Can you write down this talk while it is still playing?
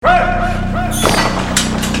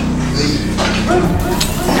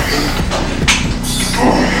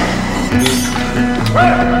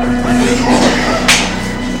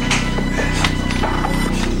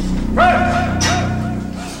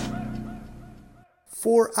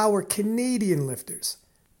For our Canadian lifters,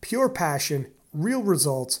 pure passion, real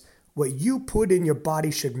results, what you put in your body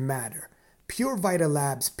should matter. Pure Vita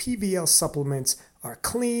Labs PVL supplements are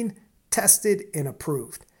clean, tested, and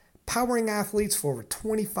approved, powering athletes for over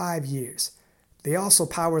 25 years. They also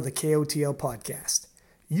power the KOTL podcast.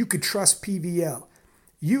 You could trust PVL.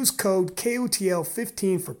 Use code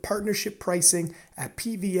KOTL15 for partnership pricing at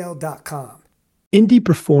PVL.com. Indie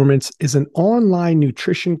Performance is an online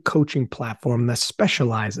nutrition coaching platform that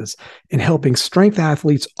specializes in helping strength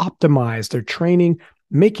athletes optimize their training,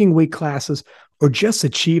 making weight classes, or just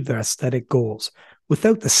achieve their aesthetic goals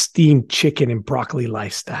without the steamed chicken and broccoli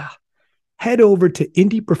lifestyle. Head over to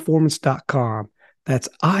indieperformance.com. That's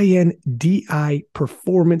INDI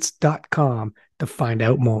performance.com to find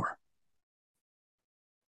out more.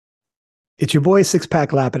 It's your boy Six Pack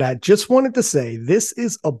Lapidat. Just wanted to say this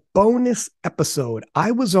is a bonus episode.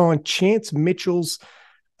 I was on Chance Mitchell's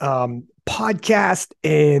podcast,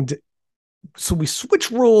 and so we switched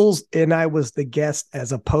roles, and I was the guest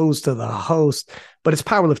as opposed to the host, but it's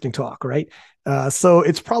powerlifting talk, right? So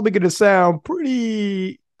it's probably going to sound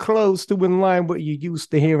pretty close to in line what you used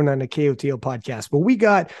to hearing on the KOTL podcast. But we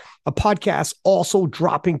got a podcast also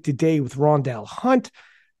dropping today with Rondell Hunt,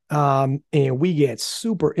 and we get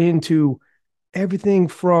super into everything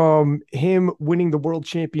from him winning the World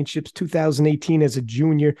Championships 2018 as a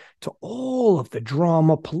junior to all of the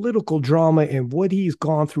drama, political drama, and what he's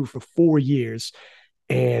gone through for 4 years,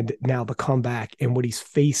 and now the comeback and what he's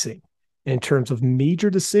facing in terms of major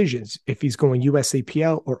decisions, if he's going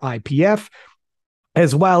USAPL or IPF,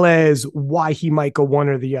 as well as why he might go one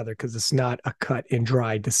or the other, because it's not a cut and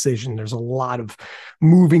dry decision. There's a lot of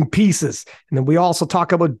moving pieces. And then we also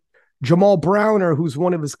talk about Jamal Browner, who's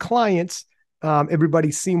one of his clients.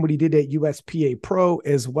 Everybody's seen what he did at USPA Pro,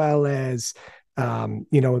 as well as,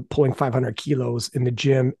 pulling 500 kilos in the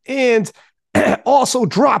gym, and also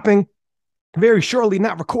dropping very shortly,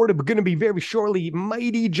 not recorded, but going to be very shortly,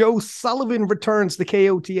 Mighty Joe Sullivan returns to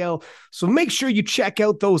KOTL. So make sure you check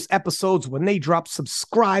out those episodes when they drop,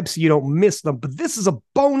 subscribe so you don't miss them. But this is a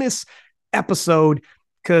bonus episode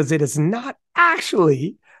because it is not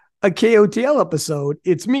actually a KOTL episode.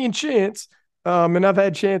 It's me and Chance. And I've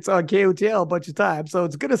had Chance on KOTL a bunch of times, so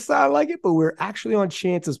it's going to sound like it, but we're actually on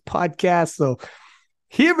Chance's podcast. So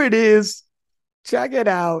here it is. Check it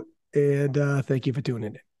out. And thank you for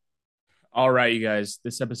tuning in. All right, you guys.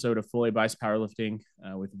 This episode of Fully Biased Powerlifting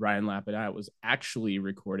with Ryan Lapidat was actually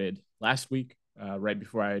recorded last week, right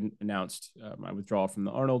before I announced my withdrawal from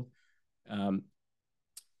the Arnold.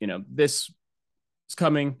 This is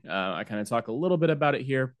coming. I kind of talk a little bit about it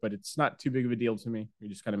here, but it's not too big of a deal to me. We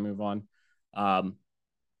just kind of move on.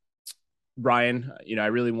 Ryan, I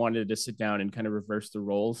really wanted to sit down and kind of reverse the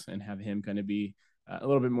roles and have him kind of be a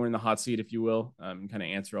little bit more in the hot seat, if you will, and kind of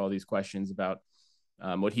answer all these questions about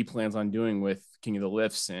what he plans on doing with King of the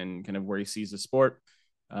Lifts and kind of where he sees the sport.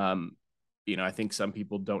 I think some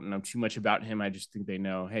people don't know too much about him. I just think they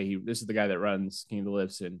know, hey, this is the guy that runs King of the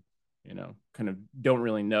Lifts, and, kind of don't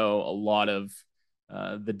really know a lot of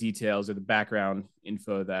the details or the background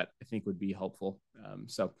info that I think would be helpful.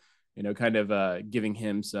 Kind of giving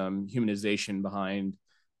him some humanization behind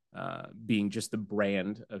being just the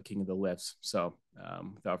brand of King of the Lifts. So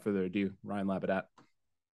without further ado, Ryan Lapidat.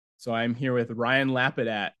 So I'm here with Ryan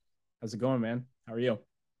Lapidat. How's it going, man? How are you?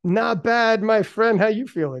 Not bad, my friend. How you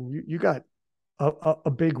feeling? You got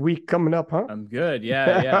a big week coming up, huh? I'm good.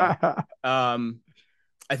 Yeah.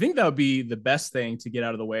 I think that would be the best thing to get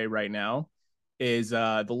out of the way right now is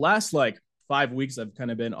the last 5 weeks I've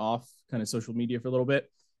kind of been off kind of social media for a little bit.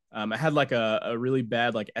 I had a really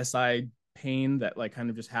bad SI pain that kind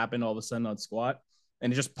of just happened all of a sudden on squat,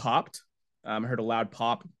 and it just popped. I heard a loud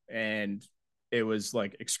pop, and it was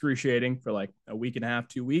excruciating for a week and a half,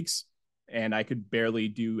 2 weeks, and I could barely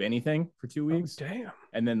do anything for 2 weeks. Oh, damn.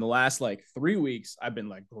 And then the last 3 weeks I've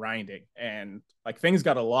been grinding, and things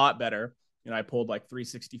got a lot better. I pulled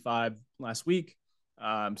 365 last week,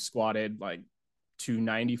 squatted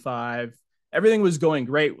 295. Everything was going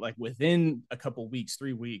great. Within a couple weeks,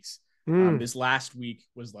 3 weeks, this last week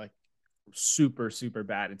was super, super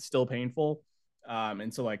bad. It's still painful.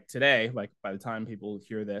 And so today, by the time people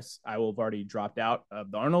hear this, I will have already dropped out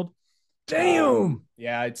of the Arnold. Damn.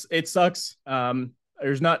 Yeah, it sucks.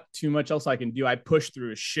 There's not too much else I can do. I pushed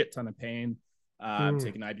through a shit ton of pain. I'm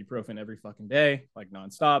taking ibuprofen every fucking day,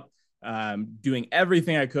 nonstop, doing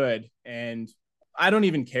everything I could. And I don't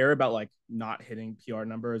even care about not hitting PR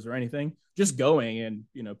numbers or anything, just going and,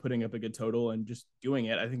 putting up a good total and just doing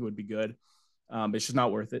it. I think it would be good. It's just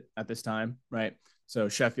not worth it at this time. Right. So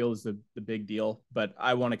Sheffield is the big deal, but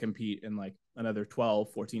I want to compete in another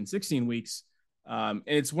 12, 14, 16 weeks. And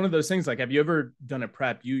it's one of those things like, have you ever done a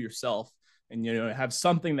prep you yourself and, have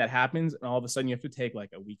something that happens and all of a sudden you have to take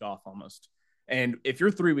like a week off almost. And if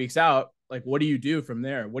you're 3 weeks out, like, what do you do from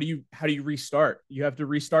there? How do you restart? You have to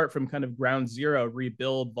restart from kind of ground zero,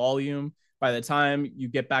 rebuild volume. By the time you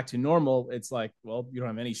get back to normal, it's like, well, you don't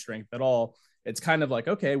have any strength at all. It's kind of like,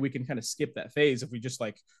 okay, we can kind of skip that phase if we just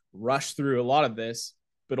like rush through a lot of this.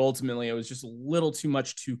 But ultimately, it was just a little too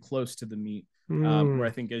much too close to the meet, where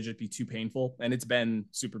I think it'd just be too painful. And it's been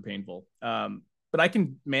super painful. But I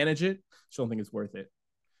can manage it. Just don't think it's worth it.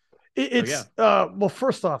 It's well,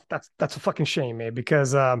 first off, that's a fucking shame, man,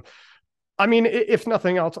 because I mean, if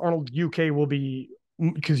nothing else, Arnold UK will be,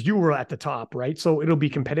 because you were at the top, right? So it'll be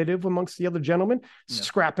competitive amongst the other gentlemen,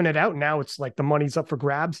 scrapping it out. Now it's like the money's up for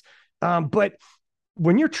grabs. But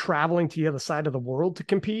when you're traveling to the other side of the world to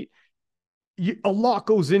compete, a lot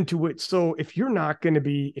goes into it. So if you're not going to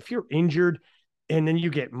be, if you're injured and then you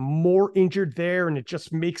get more injured there and it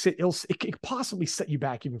just makes it ill, it could possibly set you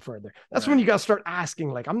back even further. That's when you got to start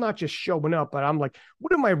asking, like, I'm not just showing up, but I'm like,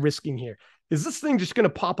 what am I risking here? Is this thing just going to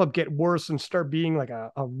pop up, get worse, and start being like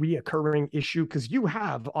a reoccurring issue? Because you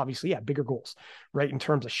have obviously, bigger goals, right? In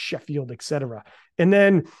terms of Sheffield, et cetera. And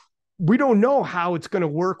then we don't know how it's going to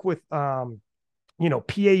work with, PA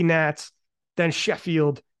Nats, then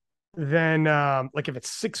Sheffield, then like if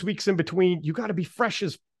it's 6 weeks in between, you got to be fresh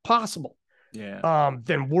as possible. Yeah.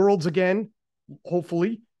 Then Worlds again,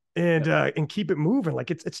 hopefully, and keep it moving.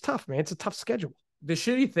 Like it's tough, man. It's a tough schedule. The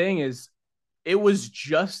shitty thing is, it was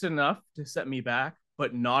just enough to set me back,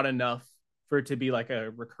 but not enough for it to be like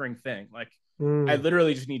a recurring thing. Like I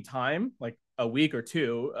literally just need time, like a week or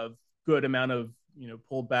two of good amount of,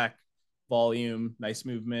 pulled back volume, nice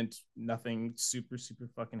movement, nothing super, super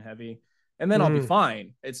fucking heavy. And then I'll be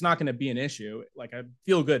fine. It's not going to be an issue. Like I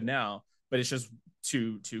feel good now, but it's just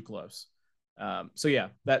too close. So yeah,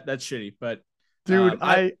 that's shitty, but dude,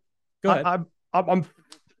 go ahead. I'm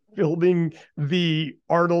filming the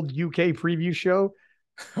Arnold UK preview show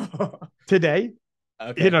today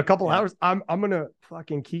in a couple hours. I'm gonna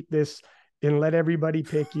fucking keep this and let everybody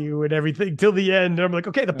pick you and everything till the end. And I'm like,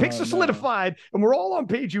 okay, the picks are solidified and we're all on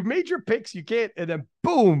page. You made your picks, you can't, and then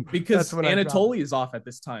boom, because Anatoly is off at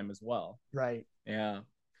this time as well, right? Yeah.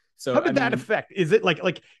 So how did that affect? Is it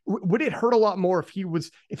like would it hurt a lot more if he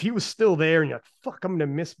was still there and you're like, fuck, I'm gonna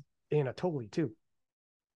miss Anatoly too?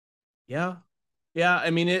 Yeah. I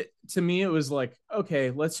mean, to me, it was like,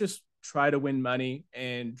 okay, let's just try to win money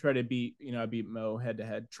and try to beat Mo head to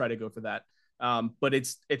head, try to go for that. But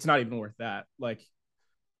it's not even worth that. Like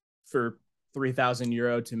for 3,000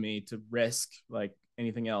 euro to me to risk like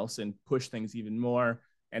anything else and push things even more.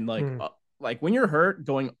 And like when you're hurt,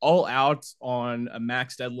 going all out on a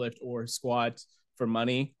max deadlift or squat for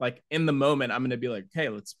money, like in the moment, I'm going to be like, okay,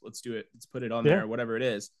 let's do it. Let's put it on there, whatever it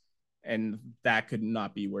is. And that could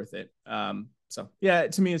not be worth it. So yeah,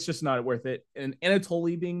 to me, it's just not worth it. And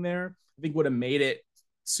Anatoly being there, I think would have made it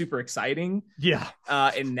super exciting. Yeah.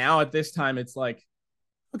 And now at this time, it's like,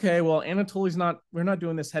 okay, well, Anatoly's we're not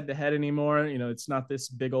doing this head to head anymore. It's not this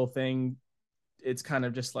big old thing. It's kind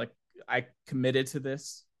of just like, I committed to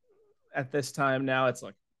this at this time. Now it's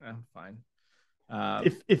like, fine.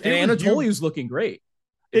 If Anatoly was looking great.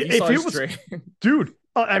 If it was, dude,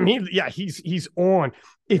 I mean, yeah, he's on.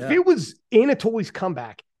 If it was Anatoly's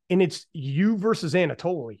comeback and it's you versus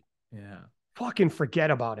Anatoly, fucking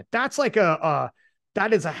forget about it. That's like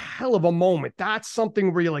that is a hell of a moment. That's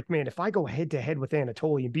something where you're like, man, if I go head to head with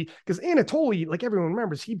Anatoly and beat, because Anatoly, like everyone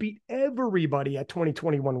remembers, he beat everybody at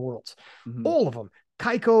 2021 Worlds, all of them.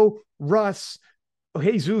 Kaiko, Russ,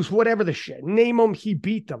 Jesus, whatever the shit, name them, he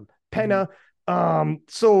beat them. Penna.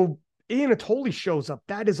 So Anatoly shows up.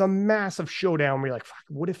 That is a massive showdown where you're like, fuck,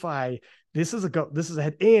 what if this is a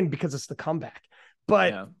head, and because it's the comeback.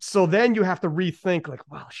 But so then you have to rethink like,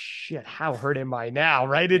 wow, shit, how hurt am I now?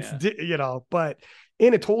 Right. It's, but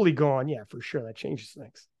Anatoly gone. Yeah, for sure. That changes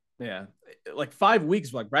things. Yeah. Like 5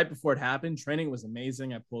 weeks, like right before it happened, training was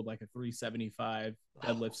amazing. I pulled like a 375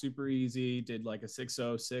 deadlift, super easy, did like a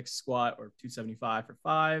 606 squat or 275 for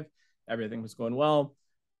 5. Everything was going well,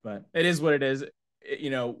 but it is what it is.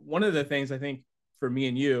 One of the things I think for me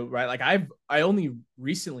and you, right? Like I only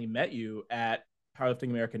recently met you at Powerlifting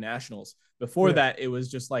American Nationals. Before that, it was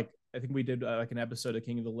just like, I think we did like an episode of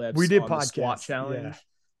King of the Lifts. We did on podcast the squat challenge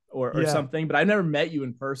or something, but I never met you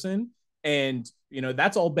in person. And,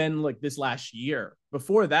 that's all been like this last year.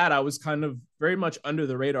 Before that, I was kind of very much under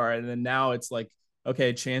the radar. And then now it's like,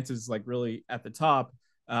 okay, Chance is like really at the top.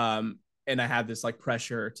 And I have this like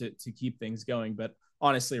pressure to keep things going. But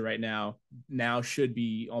honestly, right now should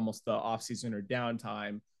be almost the off season or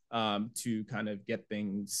downtime to kind of get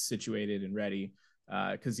things situated and ready.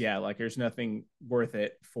 Because yeah, like there's nothing worth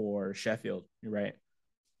it for Sheffield. You're right.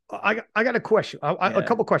 I got a question. A Yeah.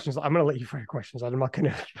 couple questions. I'm going to let you fire questions. I'm not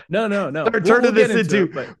going No. to We'll, turn we'll get this into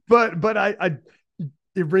into, it, but but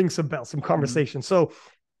it rings some bells, some mhm. conversation. So,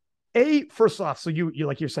 first off, so you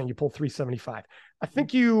like you're saying you pulled 375. I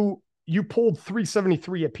think you pulled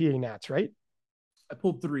 373 at PA Nats, right? I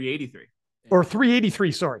pulled 383. Yeah. Or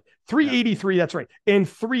 383, sorry. Yeah. 383, that's right. And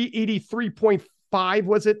 383.5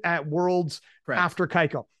 was it at Worlds Correct. after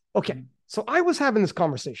Kaiko. Okay. Mm-hmm. So I was having this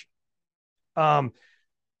conversation. Um,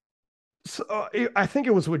 so, I think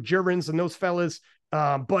it was with Germans and those fellas.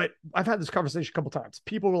 But I've had this conversation a couple times.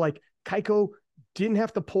 People were like, Kaiko didn't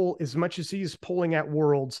have to pull as much as he's pulling at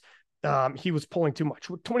Worlds. He was pulling too much.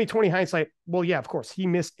 With 2020 hindsight, well, yeah, of course, he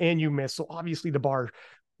missed and you missed. So obviously the bar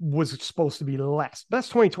was supposed to be less. That's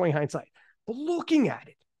 2020 hindsight. But looking at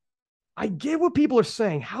it, I get what people are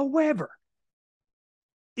saying. However,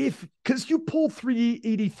 if because you pulled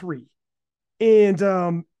 383 and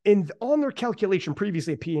on their calculation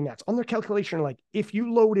previously at PA Nets, on their calculation, like if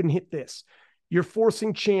you load and hit this, you're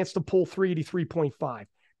forcing Chance to pull 383.5.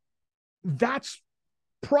 That's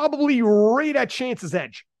probably right at Chance's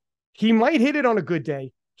edge. He might hit it on a good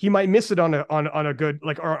day. He might miss it on a good,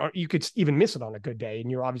 like, or you could even miss it on a good day, and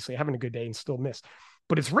you're obviously having a good day and still miss.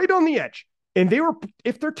 But it's right on the edge. And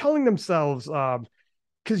if they're telling themselves,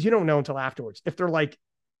 because you don't know until afterwards, if they're like,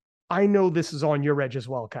 I know this is on your edge as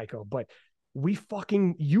well, Kaiko, but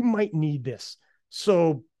you might need this.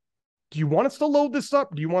 So do you want us to load this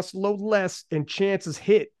up? Do you want us to load less? And Chances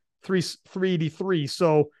hit 383.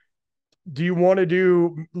 So do you want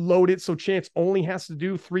to load it so Chance only has to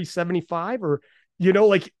do 375? Or,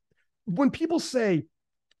 like when people say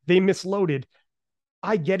they misloaded,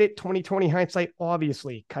 I get it. 2020 hindsight,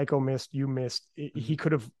 obviously, Kaiko missed, you missed. He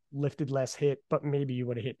could have lifted less hit, but maybe you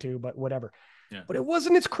would have hit too, but whatever. Yeah. But it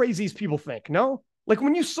wasn't as crazy as people think. No, like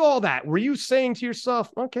when you saw that, were you saying to yourself,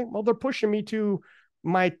 okay, well, they're pushing me to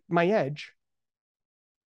my edge?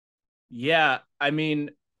 Yeah. I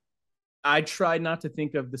mean, I tried not to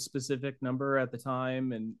think of the specific number at the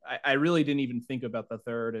time. And I really didn't even think about the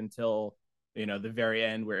third until, the very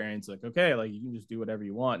end where Aaron's like, okay, like you can just do whatever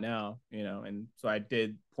you want now, and so I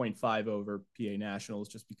did 0.5 over PA Nationals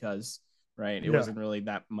just because, right. It wasn't really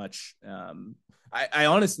that much. I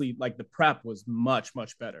honestly, like, the prep was much,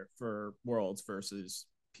 much better for Worlds versus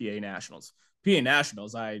PA Nationals. PA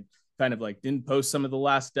Nationals, I kind of like didn't post some of the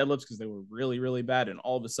last deadlifts because they were really, really bad. And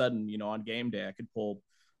all of a sudden, on game day, I could pull,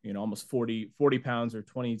 almost 40 pounds or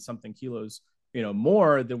 20 something kilos,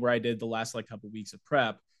 more than where I did the last like couple of weeks of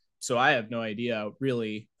prep. So I have no idea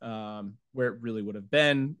really where it really would have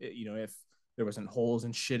been, if there wasn't holes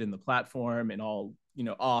and shit in the platform and all,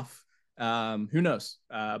 off. Who knows?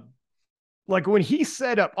 Like when he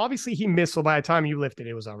set up, obviously he missed. So by the time you lifted,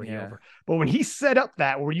 it was already over. But when he set up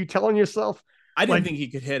that, were you telling yourself? I didn't think he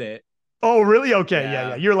could hit it. Oh, really? Okay.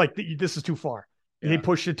 Yeah. You're like, this is too far. Yeah. He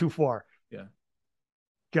pushed it too far. Yeah.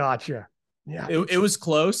 Gotcha. Yeah. It was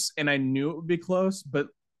close and I knew it would be close, but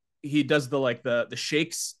he does the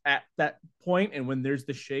shakes at that point. And when there's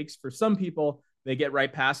the shakes, for some people, they get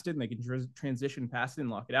right past it and they can transition past it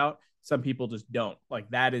and lock it out. Some people just don't. Like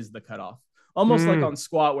that is the cutoff. Almost like on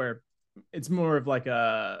squat where it's more of like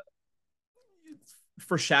a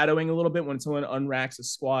foreshadowing a little bit when someone unracks a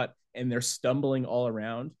squat and they're stumbling all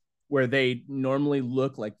around where they normally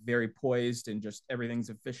look like very poised and just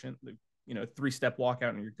everything's efficient. 3-step walkout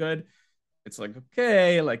and you're good. It's like,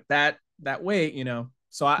 okay, like that weight,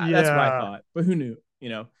 So that's what I thought. But who knew?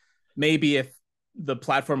 Maybe if the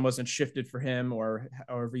platform wasn't shifted for him or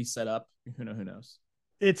reset up, who knows?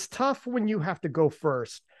 It's tough when you have to go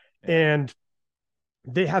first and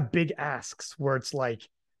they have big asks where it's like,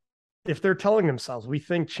 if they're telling themselves, we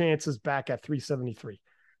think Chance is back at 373.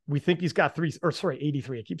 We think he's got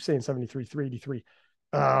 83. I keep saying 73, 383.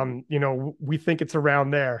 We think it's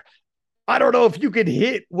around there. I don't know if you could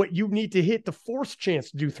hit what you need to hit to force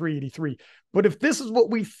Chance to do 383. But if this is what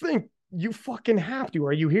we think, you fucking have to.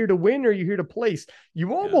 Are you here to win or are you here to place?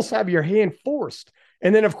 You almost have your hand forced.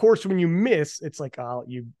 And then, of course, when you miss, it's like, oh,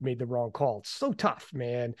 you made the wrong call. It's so tough,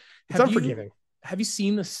 man. It's unforgiving. Have you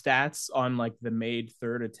seen the stats on like the made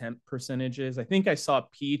third attempt percentages? I think I saw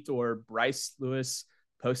Pete or Bryce Lewis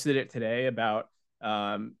posted it today about,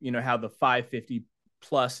 how the 550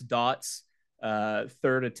 plus dots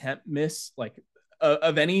third attempt miss, like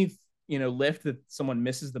of any lift that someone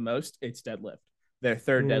misses the most, it's deadlift, their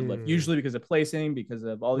third deadlift, usually because of placing, because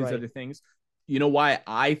of all these other things. Why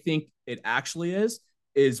I think it actually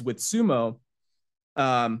is with sumo.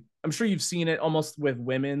 I'm sure you've seen it almost with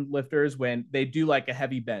women lifters when they do like a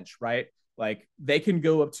heavy bench, right? Like they can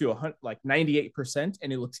go up to like 98%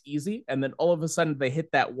 and it looks easy. And then all of a sudden they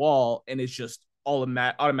hit that wall and it's just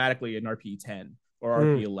automatically an RP 10 or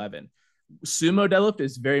RP 11. Sumo deadlift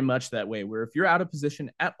is very much that way, where if you're out of position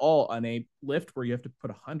at all on a lift where you have to put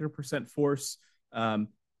 100% force,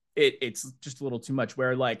 it's just a little too much.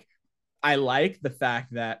 Where like I like the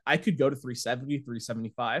fact that I could go to 370,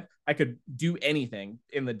 375. I could do anything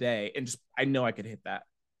in the day and just I know I could hit that.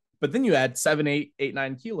 But then you add 7, 8, 8,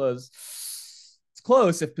 9 kilos. It's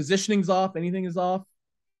close. If positioning's off, anything is off,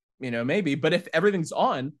 maybe. But if everything's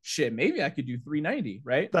on, shit, maybe I could do 390,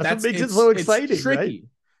 right? That's what makes it so exciting, it's tricky.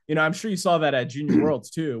 Right? I'm sure you saw that at Junior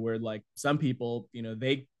Worlds too, where like some people,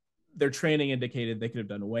 their training indicated they could have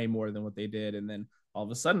done way more than what they did. And then all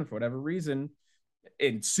of a sudden, for whatever reason,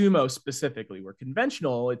 in sumo specifically, where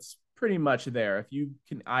conventional, it's pretty much there. If you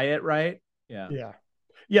can eye it right. Yeah.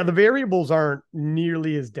 Yeah, the variables aren't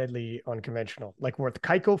nearly as deadly on conventional. Like what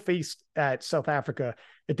Kaiko faced at South Africa,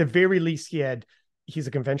 at the very least, he's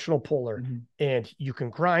a conventional puller, and you can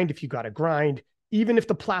grind if you got to grind. Even if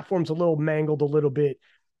the platform's a little mangled a little bit,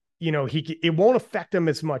 it won't affect him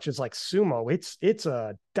as much as like sumo. It's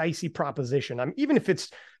a dicey proposition. Even if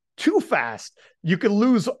it's too fast, you could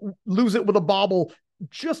lose it with a bobble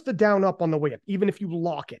just to down up on the way up, even if you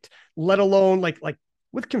lock it, let alone like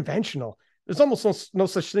with conventional. There's almost no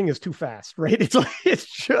such thing as too fast, right? It's like,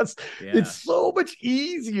 it's so much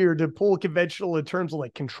easier to pull conventional in terms of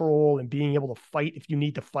like control and being able to fight. If you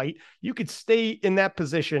need to fight, you could stay in that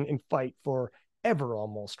position and fight forever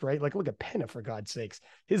almost, right? Like look at Penna, for God's sakes,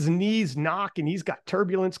 his knees knock and he's got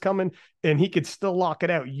turbulence coming and he could still lock it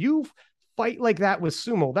out. You fight like that with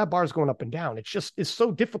sumo, that bar's going up and down. It's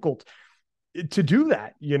so difficult to do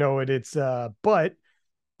that, but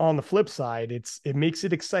on the flip side, it makes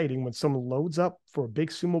it exciting when someone loads up for a big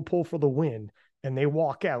sumo pull for the win and they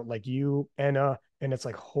walk out like you and it's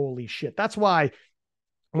like, holy shit. That's why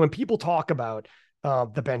when people talk about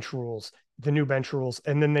the bench rules, the new bench rules,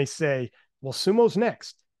 and then they say, well, sumo's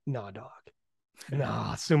next. Nah, dog.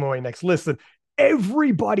 Nah, sumo ain't next. Listen,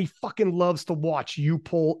 everybody fucking loves to watch you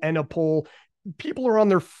pull and a pull. People are on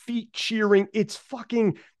their feet cheering. It's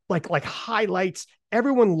fucking like highlights.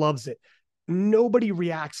 Everyone loves it. Nobody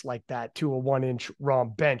reacts like that to a 1-inch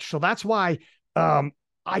ROM bench. So that's why I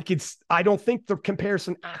don't think the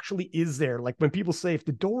comparison actually is there. Like when people say if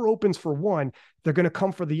the door opens for one, they're going to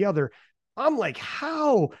come for the other. I'm like,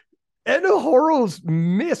 how? Enahoro's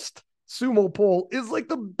missed sumo pull is like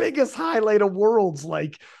the biggest highlight of Worlds.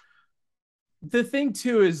 Like the thing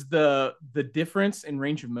too is the difference in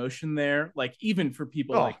range of motion there. Like even for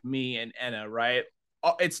people like me and Enna, right?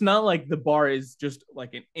 It's not like the bar is just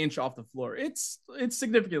like an inch off the floor. It's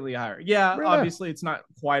significantly higher. Yeah, obviously it's not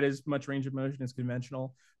quite as much range of motion as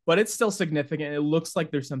conventional, but it's still significant. It looks like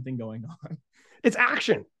there's something going on. It's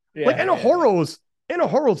action. Yeah, like Enahoro's,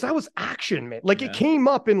 that was action, man. Like it came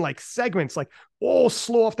up in like segments, like, oh,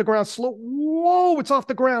 slow off the ground, slow. Whoa, it's off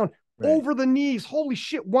the ground. Right. Over the knees. Holy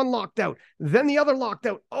shit, one locked out. Then the other locked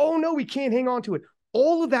out. Oh no, we can't hang on to it.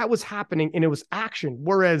 All of that was happening and it was action.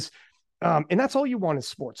 Whereas and that's all you want in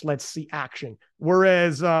sports. Let's see action.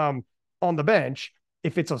 Whereas on the bench,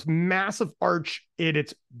 if it's a massive arch,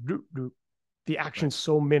 it's the action's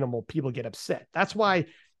so minimal, people get upset. That's why,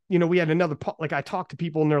 we had another, like I talked to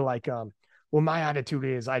people and they're like, well, my attitude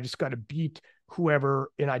is I just got to beat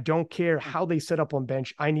whoever, and I don't care how they set up on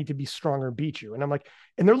bench. I need to be stronger and beat you. And I'm like,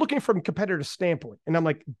 and they're looking from a competitive standpoint. And I'm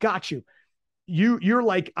like, got you. You're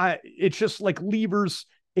like, it's just like levers.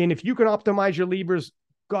 And if you can optimize your levers,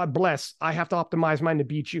 God bless, I have to optimize mine to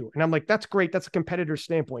beat you. And I'm like, that's great. That's a competitor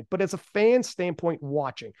standpoint. But as a fan standpoint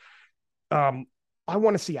watching, I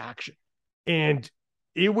want to see action. And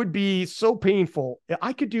it would be so painful.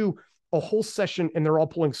 I could do a whole session and they're all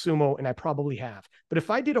pulling sumo, and I probably have. But if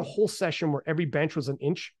I did a whole session where every bench was an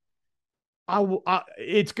inch,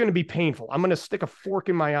 it's going to be painful. I'm going to stick a fork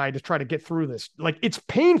in my eye to try to get through this. Like it's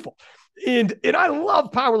painful. And I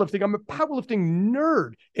love powerlifting. I'm a powerlifting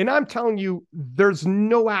nerd. And I'm telling you, there's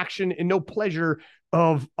no action and no pleasure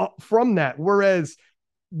from that. Whereas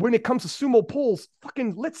when it comes to sumo pulls,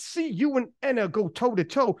 fucking let's see you and Enna go toe to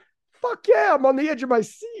toe. Fuck yeah, I'm on the edge of my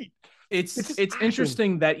seat. It's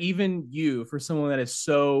interesting that even you, for someone that is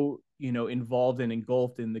so, involved and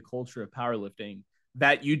engulfed in the culture of powerlifting,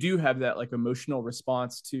 that you do have that like emotional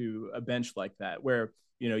response to a bench like that, where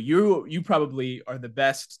you probably are the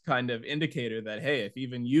best kind of indicator that, hey, if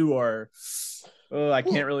even you are, I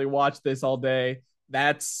can't really watch this all day.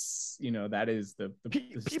 That's, that is the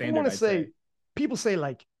people standard. Want to say, people say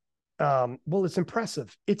like, well, it's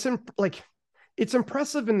impressive. It's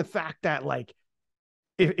impressive in the fact that like,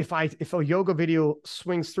 if a yoga video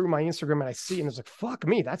swings through my Instagram and I see it and it's like, fuck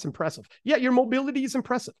me, that's impressive. Yeah, your mobility is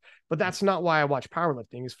impressive, but that's not why I watch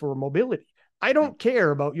powerlifting, is for mobility. I don't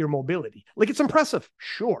care about your mobility. Like, it's impressive,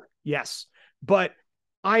 sure, yes, but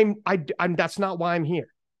I'm that's not why I'm here.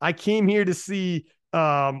 I came here to see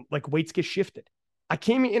like weights get shifted. I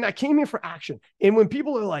came here for action. And when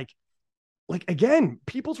people are like again,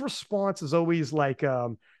 people's response is always like,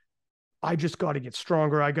 I just got to get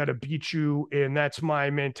stronger. I got to beat you. And that's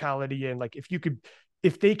my mentality. And like,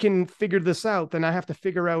 if they can figure this out, then I have to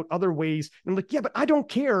figure out other ways. And I'm like, yeah, but I don't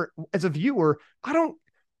care as a viewer.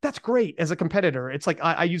 That's great as a competitor. It's like,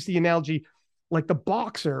 I use the analogy, like the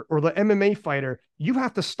boxer or the MMA fighter, you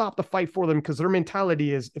have to stop the fight for them because their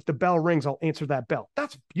mentality is, if the bell rings, I'll answer that bell.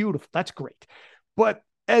 That's beautiful. That's great. But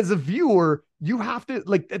as a viewer, you have to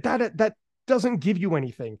like that doesn't give you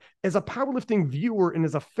anything. As a powerlifting viewer and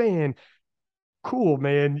as a fan, cool,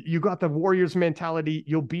 man. You got the Warriors mentality.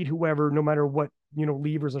 You'll beat whoever, no matter what,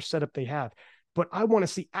 levers or setup they have. But I want to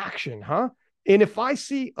see action, huh? And if I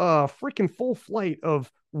see a freaking full flight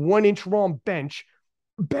of 1 inch ROM bench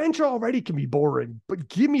already can be boring, but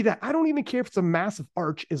give me that. I don't even care if it's a massive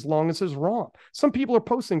arch as long as there's ROM. Some people are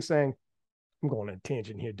posting saying, I'm going on a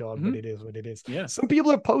tangent here, dog, but it is what it is. Yeah. Some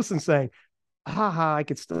people are posting saying, haha, I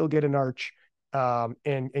could still get an arch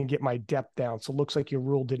and get my depth down. So it looks like your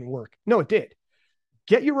rule didn't work. No, it did.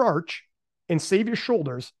 Get your arch and save your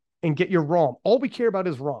shoulders and get your ROM. All we care about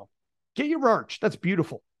is ROM. Get your arch. That's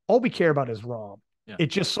beautiful. All we care about is ROM. Yeah.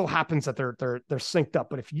 It just so happens that they're synced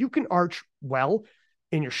up. But if you can arch well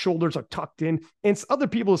and your shoulders are tucked in, and other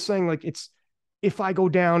people are saying like, if I go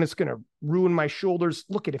down, it's going to ruin my shoulders.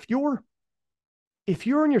 Look at, if you're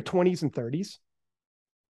in your 20s and 30s,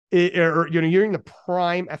 or you're in the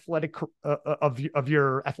prime athletic of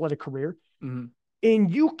your athletic career, mm-hmm.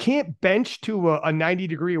 and you can't bench to a 90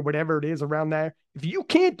 degree or whatever it is around there. If you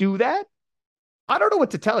can't do that, I don't know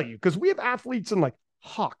what to tell you, because we have athletes in like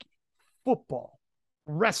hockey, football,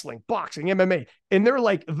 wrestling, boxing, MMA, and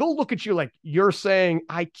they'll look at you like, you're saying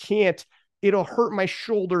I can't, it'll hurt my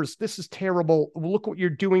shoulders, this is terrible, look what you're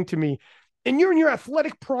doing to me. And you're in your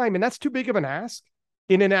athletic prime, and that's too big of an ask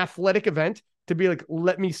in an athletic event to be like,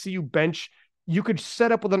 let me see you bench. You could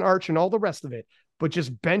set up with an arch and all the rest of it, but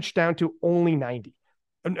just bench down to only 90,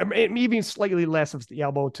 and even slightly less if it's the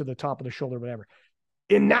elbow to the top of the shoulder, whatever.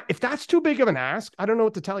 And if that's too big of an ask, I don't know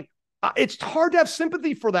what to tell you. It's hard to have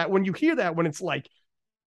sympathy for that when you hear that, when it's like,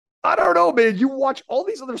 I don't know, man, you watch all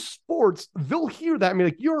these other sports, they'll hear that. I mean,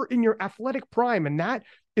 like, you're in your athletic prime and that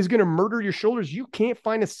is going to murder your shoulders. You can't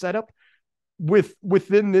find a setup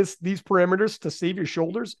within these parameters to save your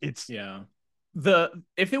shoulders. It's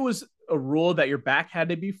if it was a rule that your back had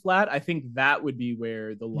to be flat, I think that would be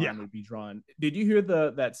where the line would be drawn. Did you hear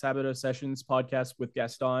that Sabado Sessions podcast with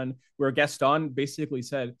Gaston, where Gaston basically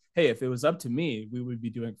said, hey, if it was up to me, we would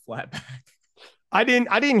be doing flat back? I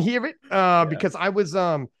didn't hear it because I was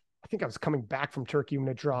I think I was coming back from Turkey when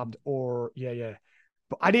it dropped, or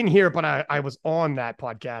but I didn't hear it, but I was on that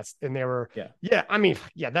podcast and they were, I mean,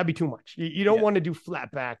 that'd be too much. You don't want to do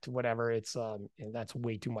flat back to whatever. It's, and that's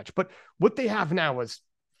way too much. But what they have now is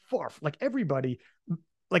far, like everybody,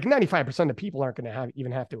 like 95% of people aren't going to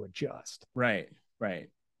even have to adjust. Right.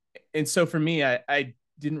 And so for me, I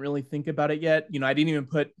didn't really think about it yet. I didn't even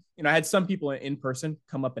put, I had some people in person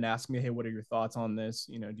come up and ask me, hey, what are your thoughts on this?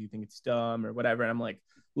 Do you think it's dumb or whatever? And I'm like,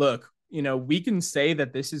 look, we can say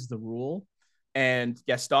that this is the rule, and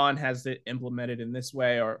Gaston has it implemented in this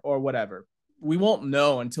way or whatever. We won't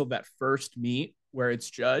know until that first meet where it's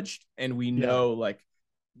judged and we know like,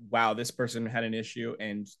 wow, this person had an issue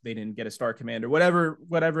and they didn't get a star command or whatever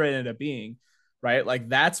it ended up being, right? Like,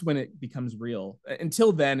 that's when it becomes real.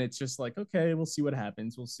 Until then, it's just like, okay, we'll see what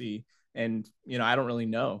happens. We'll see. And, I don't really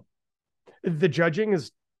know. The judging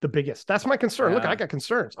is the biggest. That's my concern. Look, I got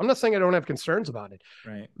concerns. I'm not saying I don't have concerns about it.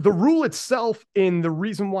 Right. The rule itself and the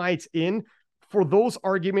reason why it's in, for those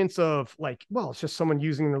arguments of like, well, it's just someone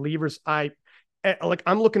using the levers. I'm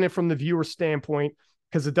looking at it from the viewer standpoint,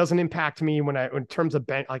 because it doesn't impact me in terms of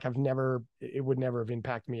bench. Like, it would never have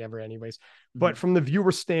impacted me ever anyways. Mm-hmm. But from the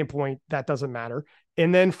viewer standpoint, that doesn't matter.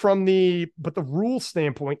 And then but the rule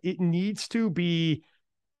standpoint, it needs to be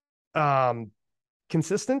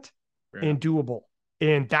consistent and doable.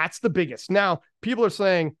 And that's the biggest. Now, people are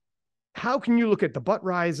saying, how can you look at the butt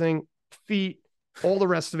rising, feet, all the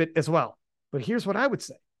rest of it as well? But here's what I would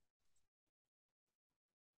say.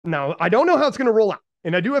 Now, I don't know how it's going to roll out,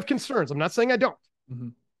 and I do have concerns. I'm not saying I don't. Mm-hmm.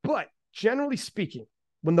 But generally speaking,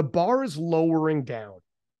 when the bar is lowering down,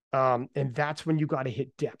 and that's when you got to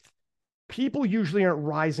hit depth, people usually aren't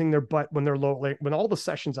rising their butt when they're low. Like when all the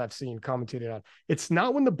sessions I've seen commentated on, it's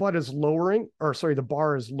not when the butt is lowering, or sorry, the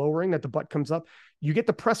bar is lowering that the butt comes up. You get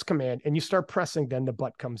the press command and you start pressing, then the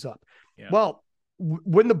butt comes up. Yeah. Well,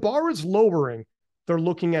 when the bar is lowering, they're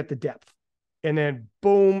looking at the depth, and then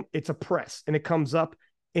boom, it's a press and it comes up.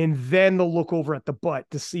 And then they'll look over at the butt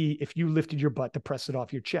to see if you lifted your butt to press it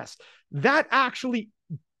off your chest. That actually,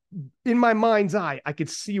 in my mind's eye, I could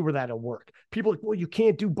see where that'll work. People are like, well, you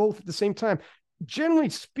can't do both at the same time.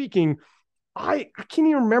 Generally speaking, I can't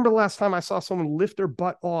even remember the last time I saw someone lift their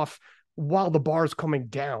butt off while the bar is coming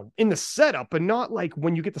down in the setup, but not like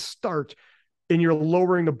when you get to start and you're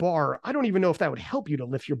lowering the bar. I don't even know if that would help you to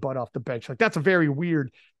lift your butt off the bench. Like that's a very weird,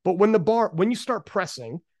 but when you start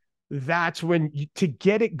pressing, that's when to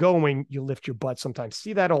get it going, you lift your butt sometimes.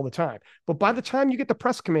 See that all the time. But by the time you get the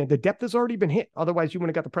press command, the depth has already been hit. Otherwise, you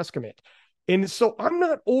wouldn't have got the press command. And so I'm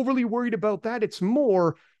not overly worried about that. It's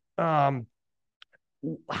more how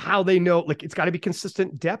they know, like it's got to be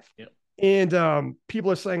consistent depth. Yep. And people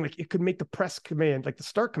are saying like it could make the press command, like the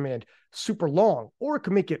start command, super long, or it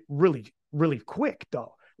could make it really, really quick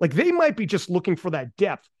though. Like they might be just looking for that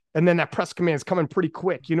depth. And then that press command is coming pretty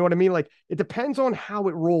quick. You know what I mean? Like it depends on how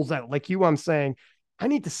it rolls out. Like I'm saying, I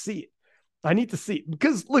need to see it. I need to see it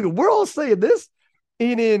because look, we're all saying this.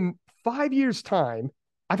 And in 5 years' time,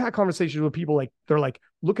 I've had conversations with people like, they're like,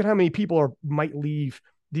 look at how many people might leave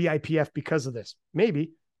the IPF because of this.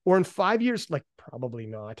 Maybe. Or in 5 years, like probably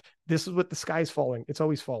not. This is what the sky's falling. It's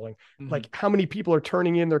always falling. Mm-hmm. Like how many people are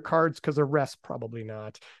turning in their cards because of rest? Probably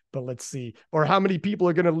not. But let's see. Or how many people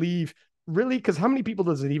are going to leave? Really? Because how many people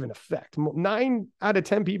does it even affect? 9 out of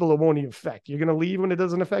 10 people it won't even affect. You're going to leave when it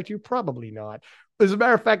doesn't affect you? Probably not. As a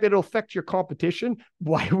matter of fact, it'll affect your competition.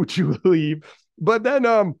 Why would you leave? But then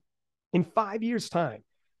in 5 years' time,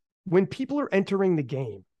 when people are entering the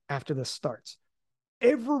game after this starts,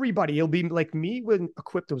 everybody, it'll be like me when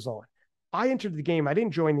Equipped was on. I entered the game. I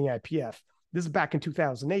didn't join the IPF. This is back in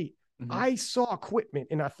 2008. Mm-hmm. I saw equipment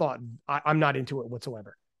and I thought, I'm not into it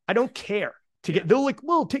whatsoever. I don't care. They're like,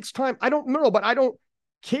 well, it takes time. I don't know, but I don't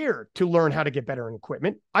care to learn how to get better in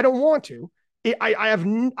equipment. I don't want to. It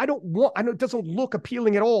doesn't look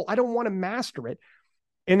appealing at all. I don't want to master it.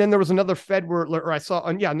 And then there was another Fed where I saw,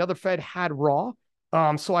 another Fed had Raw.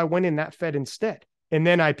 So I went in that Fed instead. And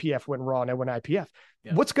then IPF went Raw and I went IPF.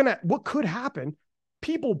 Yeah. What could happen?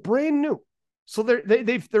 People brand new. So they're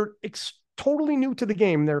totally new to the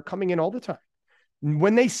game. They're coming in all the time.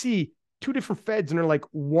 When they see 2 different Feds and they're like,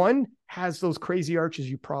 one has those crazy arches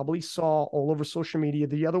you probably saw all over social media.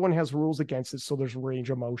 The other one has rules against it. So there's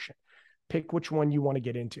range of motion. Pick which one you want to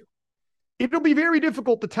get into. It'll be very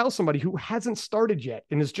difficult to tell somebody who hasn't started yet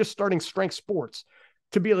and is just starting strength sports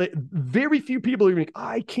to be like, very few people are like,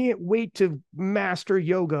 I can't wait to master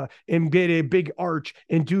yoga and get a big arch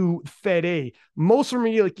and do Fed A. Most of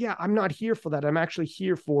them are like, yeah, I'm not here for that. I'm actually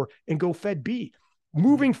here for and go Fed B.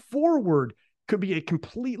 Moving forward could be a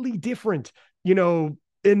completely different,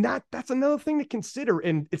 and that's another thing to consider.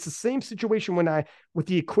 And it's the same situation with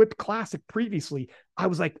the Equipped Classic previously, I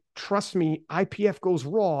was like, trust me, IPF goes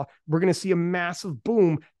Raw. We're going to see a massive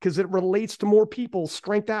boom because it relates to more people,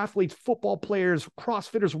 strength athletes, football players,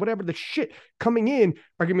 CrossFitters, whatever the shit coming in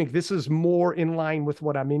are going to make this is more in line with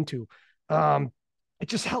what I'm into. It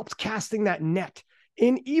just helps casting that net.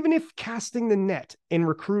 And even if casting the net and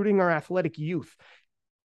recruiting our athletic youth,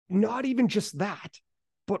 not even just that,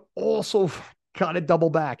 but also got to double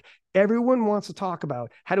back. Everyone wants to talk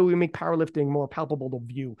about how do we make powerlifting more palpable to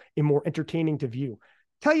view and more entertaining to view.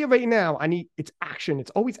 Tell you right now, it's action.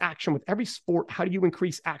 It's always action with every sport. How do you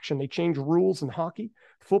increase action? They change rules in hockey,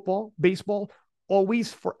 football, baseball,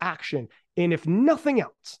 always for action. And if nothing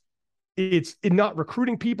else, it's not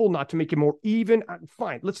recruiting people, not to make it more even.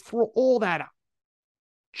 Fine, let's throw all that out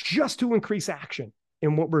just to increase action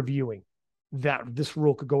in what we're viewing. That this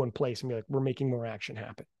rule could go in place and be like, we're making more action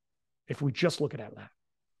happen if we just look at that.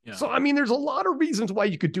 Yeah. So, there's a lot of reasons why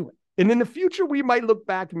you could do it. And in the future, we might look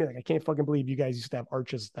back and be like, I can't fucking believe you guys used to have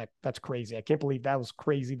arches. That's crazy. I can't believe that was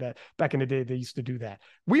crazy that back in the day they used to do that.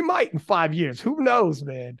 We might in 5 years. Who knows,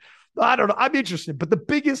 man? I don't know. I'm interested. But the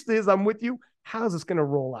biggest is, I'm with you. How is this going to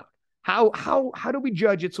roll out? How do we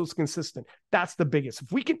judge it so it's consistent? That's the biggest.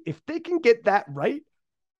 If they can get that right,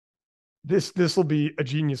 this will be a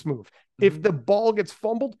genius move. Mm-hmm. If the ball gets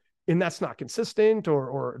fumbled and that's not consistent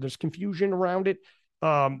or there's confusion around it,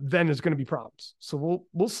 then there's going to be problems. So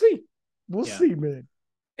we'll see. We'll see, man.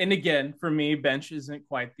 And again, for me, bench isn't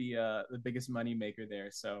quite the biggest money maker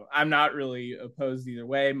there. So I'm not really opposed either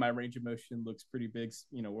way. My range of motion looks pretty big,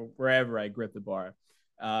 wherever I grip the bar.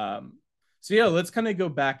 So let's kind of go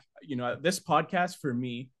back. This podcast for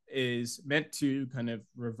me, is meant to kind of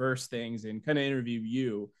reverse things and kind of interview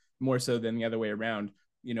you more so than the other way around.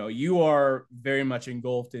 You know, you are very much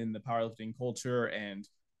engulfed in the powerlifting culture. And,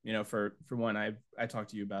 you know, for one, I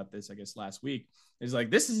talked to you about this, I guess, last week. Is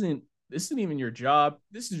like, this isn't even your job.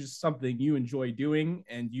 This is just something you enjoy doing,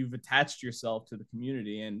 and you've attached yourself to the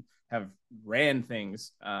community and have ran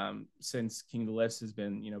things since King of the Lifts has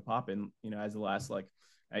been, you know, popping, you know, as the last like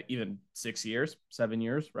even 6 years, 7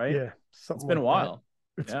 years, right? Yeah, it's been a while.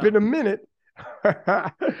 It's been a minute.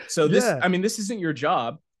 So this, I mean, this isn't your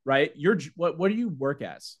job, right? What do you work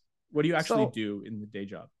as? What do you actually do in the day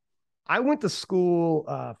job? I went to school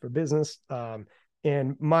for business,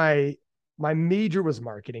 and my major was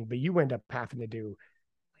marketing, but you end up having to do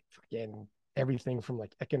again everything from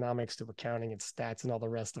like economics to accounting and stats and all the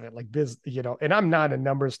rest of it, like you know. And I'm not a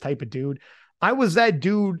numbers type of dude. I was that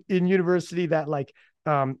dude in university that like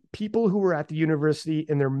people who were at the university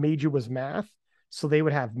and their major was math, so they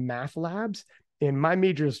would have math labs. And my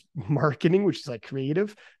major is marketing, which is like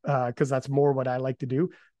creative, because that's more what I like to do.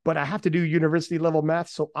 But I have to do university level math.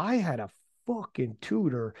 So I had a fucking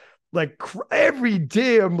tutor like every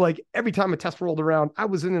day. I'm like, every time a test rolled around, I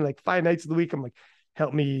was in it like 5 nights of the week. I'm like,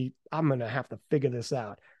 help me. I'm going to have to figure this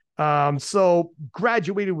out. So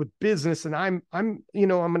graduated with business, and I'm, you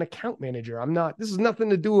know, I'm an account manager. I'm not, this has nothing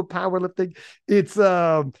to do with powerlifting. It's,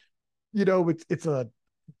 you know, it's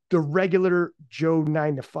the regular Joe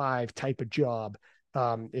 9 to 5 type of job.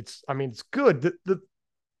 It's good.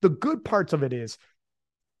 The good parts of it is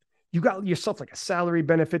you got yourself like a salary,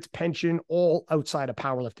 benefits, pension, all outside of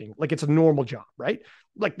powerlifting. Like it's a normal job, right?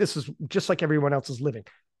 Like this is just like everyone else is living.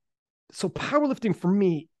 So powerlifting for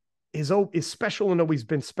me is special and always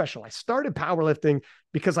been special. I started powerlifting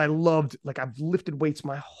because I loved, like I've lifted weights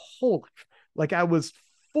my whole life. Like I was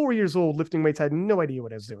 4 years old lifting weights. I had no idea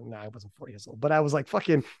what I was doing. No, I wasn't 4 years old, but I was like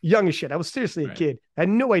fucking young as shit. I was seriously a kid. I had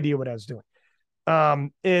no idea what I was doing.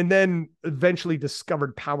 And then eventually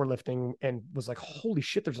discovered powerlifting and was like, holy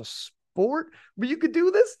shit, there's a sport where you could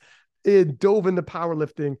do this. And dove into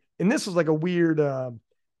powerlifting. And this was like a weird,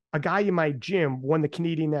 a guy in my gym won the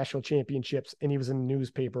Canadian National Championships, and he was in the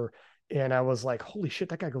newspaper. And I was like, holy shit,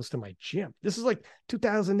 that guy goes to my gym. This is like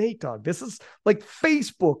 2008, dog. This is like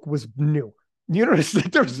Facebook was new. You know,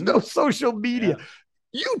 there was no social media.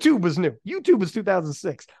 Yeah. YouTube was new. YouTube was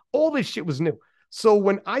 2006. All this shit was new. So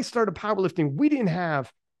when I started powerlifting, we didn't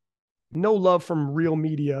have no love from real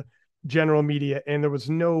media, general media, and there was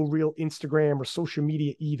no real Instagram or social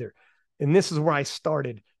media either. And this is where I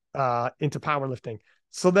started into powerlifting.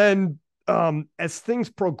 So then as things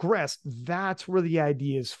progressed, that's where the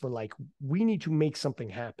idea is for like, we need to make something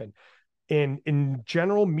happen. And in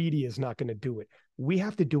general, media is not going to do it. We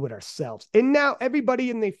have to do it ourselves. And now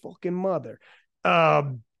everybody and they fucking mother,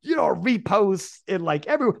 you know, reposts and like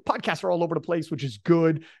every podcasts are all over the place, which is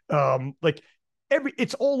good. Like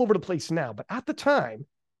it's all over the place now. But at the time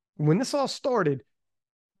when this all started,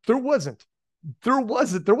 there wasn't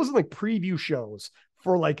like preview shows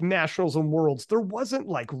for like nationals and worlds. There wasn't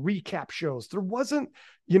like recap shows. There wasn't,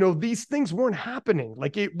 you know, these things weren't happening.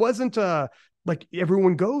 Like it wasn't like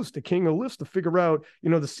everyone goes to King of Lifts to figure out,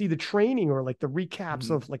 you know, to see the training or like the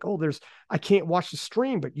recaps of like, oh, I can't watch the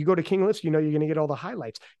stream, but you go to King of Lifts, you know, you're going to get all the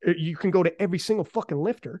highlights. You can go to every single fucking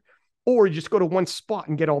lifter, or you just go to one spot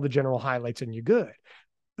and get all the general highlights and you're good.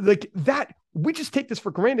 Like that, we just take this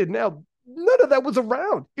for granted now. None of that was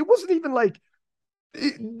around. It wasn't even like,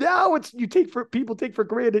 now it's people take for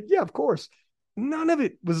granted. Yeah, of course. None of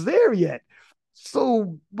it was there yet.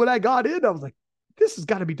 So when I got in, I was like, this has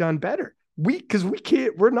got to be done better.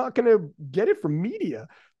 We're not going to get it from media.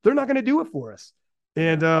 They're not going to do it for us.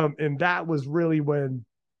 And that was really when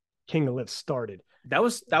King of Lifts started. That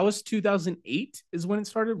was 2008 is when it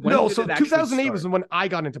started. No, so 2008 was when I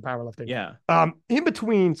got into powerlifting. Yeah. In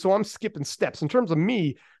between, so I'm skipping steps in terms of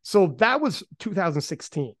me. So that was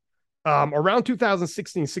 2016. Around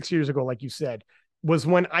 2016, 6 years ago, like you said, was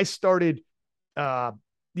when I started the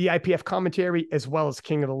IPF commentary as well as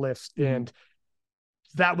King of the Lifts. Mm-hmm. And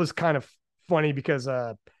that was kind of funny because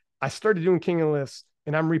I started doing King of the Lifts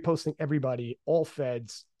and I'm reposting everybody, all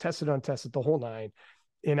feds, tested, untested, the whole nine.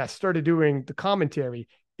 And I started doing the commentary,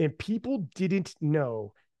 and people didn't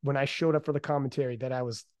know when I showed up for the commentary that I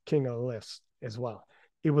was King of the Lifts as well.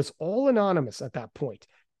 It was all anonymous at that point.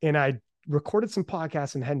 And I recorded some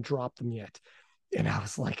podcasts and hadn't dropped them yet. And I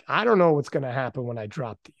was like, I don't know what's going to happen when I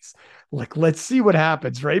drop these. Like, let's see what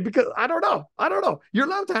happens, right? Because I don't know. You're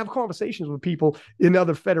allowed to have conversations with people in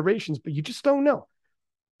other federations, but you just don't know.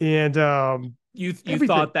 And you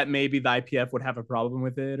thought that maybe the IPF would have a problem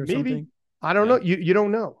with it or something? I don't know. You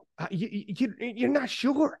don't know. You're not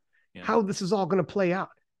sure how this is all going to play out.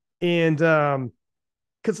 And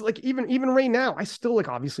because like even right now, I still like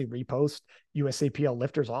obviously repost USAPL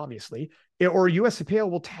lifters, obviously, or USAPL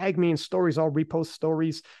will tag me in stories. I'll repost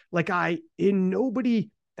stories. Like nobody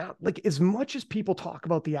like as much as people talk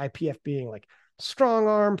about the IPF being like strong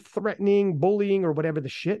arm, threatening, bullying, or whatever the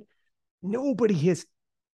shit, nobody has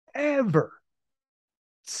ever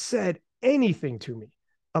said anything to me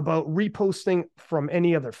about reposting from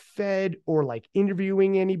any other Fed or like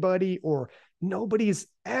interviewing anybody, or nobody's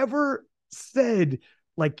ever said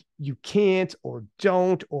like you can't or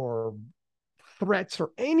don't or threats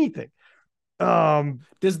or anything.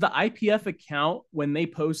 Does the IPF account, when they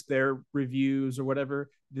post their reviews or whatever,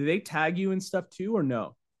 do they tag you and stuff too, or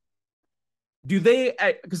no? Do they?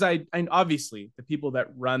 Because I obviously the people that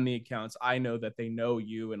run the accounts, I know that they know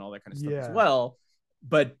you and all that kind of stuff as well.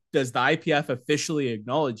 But does the IPF officially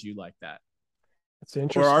acknowledge you like that? That's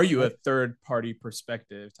interesting. Or are you a third party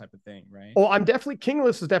perspective type of thing, right? Oh, I'm definitely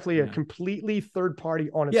Kingless is definitely a completely third party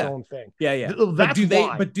on its own thing. Yeah. That's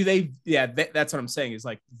but do they, that's what I'm saying is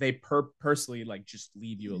like they personally like just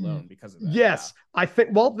leave you alone because of that. Yes. I think,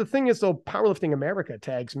 well, the thing is though, Powerlifting America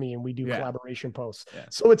tags me and we do collaboration posts.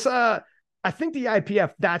 So it's, I think the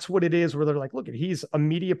IPF, that's what it is, where they're like, look, he's a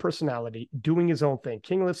media personality doing his own thing.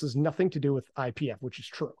 Kingless has nothing to do with IPF, which is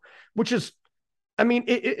true, which is, I mean,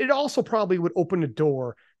 it also probably would open a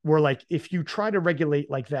door where like, if you try to regulate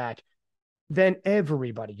like that, then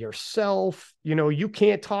everybody, yourself, you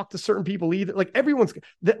can't talk to certain people either. Like everyone's,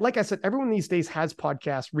 like I said, everyone these days has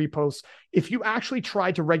podcasts, reposts. If you actually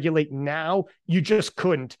tried to regulate now, you just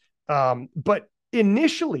couldn't. But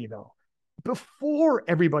initially though, before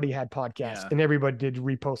everybody had podcasts and everybody did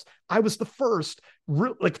reposts, I was the first,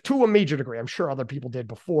 like to a major degree. I'm sure other people did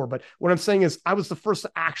before, but what I'm saying is I was the first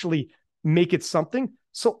to actually make it something.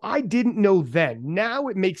 So I didn't know then. Now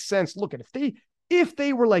it makes sense. Look at if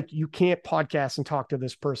they were like, you can't podcast and talk to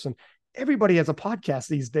this person, everybody has a podcast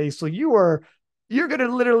these days. So you're going to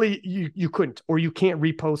literally, you couldn't, or you can't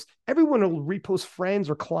repost. Everyone will repost friends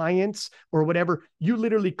or clients or whatever. You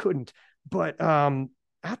literally couldn't. But,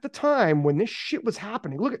 at the time when this shit was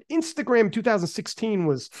happening, look at Instagram 2016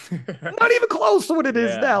 was not even close to what it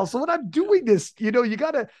is now. So when I'm doing this,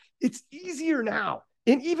 it's easier now.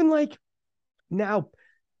 And even like now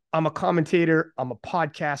I'm a commentator, I'm a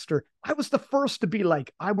podcaster. I was the first to be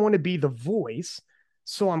like, I want to be the voice.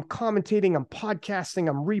 So I'm commentating, I'm podcasting,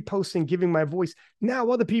 I'm reposting, giving my voice.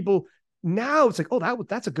 Now other people, now it's like, oh,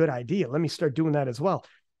 that's a good idea. Let me start doing that as well.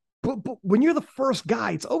 But when you're the first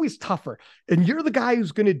guy, it's always tougher. And you're the guy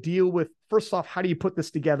who's going to deal with, first off, how do you put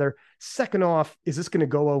this together? Second off, is this going to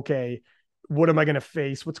go okay? What am I going to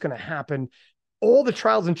face? What's going to happen? All the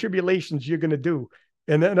trials and tribulations you're going to do.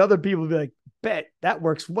 And then other people will be like, bet that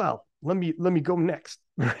works well. Let me go next.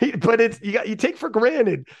 Right? But you take for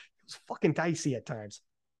granted. It's fucking dicey at times.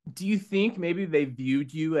 Do you think maybe they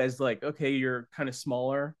viewed you as like, okay, you're kind of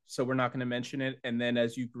smaller, so we're not going to mention it. And then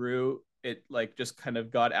as you grew, it like just kind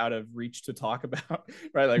of got out of reach to talk about,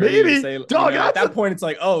 right? Like maybe say, dog, at that point, it's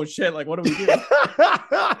like, oh shit, like what do we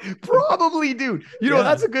do? Probably, dude.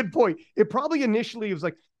 That's a good point. It probably initially was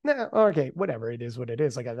like, nah, okay, whatever. It is what it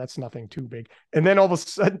is. Like that's nothing too big. And then all of a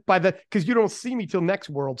sudden, because you don't see me till next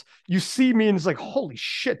Worlds, you see me and it's like, holy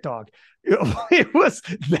shit, dog. It was.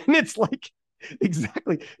 Then it's like,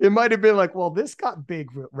 exactly. It might have been like, well, this got big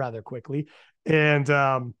rather quickly, and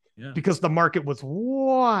because the market was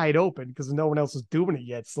wide open because no one else is doing it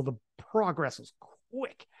yet. So the progress was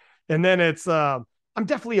quick. And then it's, I'm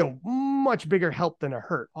definitely a much bigger help than a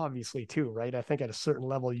hurt, obviously, too, right? I think at a certain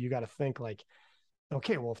level, you got to think like,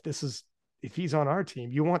 okay, well, if he's on our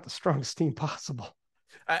team, you want the strongest team possible.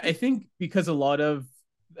 I think because a lot of,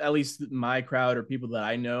 at least my crowd or people that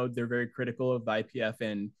I know, they're very critical of IPF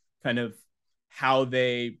and kind of how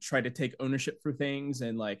they try to take ownership for things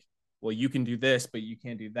and like, well, you can do this, but you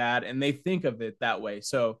can't do that. And they think of it that way.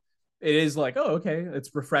 So it is like, oh, okay. It's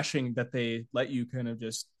refreshing that they let you kind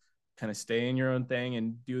of stay in your own thing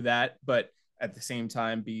and do that. But at the same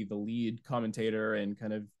time, be the lead commentator and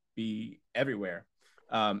kind of be everywhere.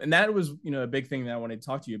 And that was, a big thing that I wanted to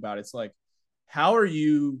talk to you about. It's like, how are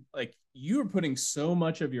you, like, you are putting so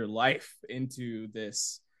much of your life into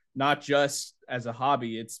this, not just as a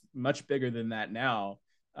hobby. It's much bigger than that now.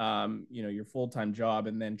 Your full-time job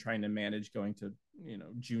and then trying to manage going to,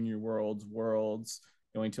 junior worlds,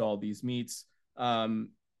 going to all these meets. I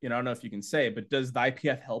don't know if you can say, but does the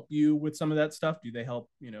IPF help you with some of that stuff? Do they help,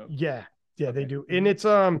 Yeah, okay. They do. And it's,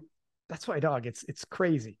 that's why, dog, it's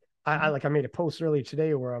crazy. I made a post earlier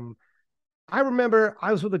today where, I remember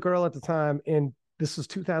I was with a girl at the time and this was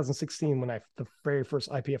 2016 when the very first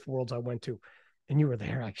IPF Worlds I went to, and you were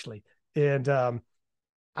there actually. And,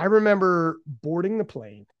 I remember boarding the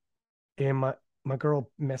plane and my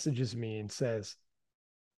girl messages me and says,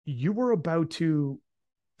 you were about to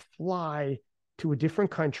fly to a different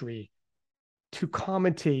country to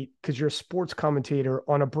commentate because you're a sports commentator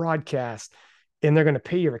on a broadcast, and they're going to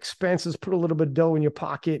pay your expenses, put a little bit of dough in your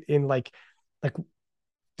pocket, and like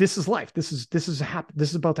this is life. This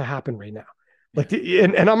is about to happen right now. Like,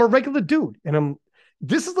 and I'm a regular dude, and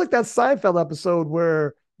this is like that Seinfeld episode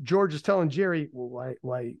where George is telling Jerry, well,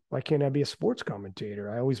 why can't I be a sports commentator?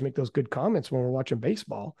 I always make those good comments when we're watching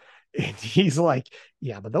baseball. And he's like,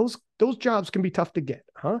 yeah, but those jobs can be tough to get,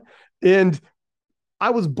 huh? And I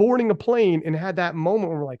was boarding a plane and had that moment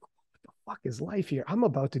where we're like, what the fuck is life here? I'm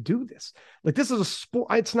about to do this. Like, this is a sport.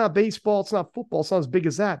 It's not baseball. It's not football. It's not as big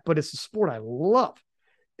as that, but it's a sport I love.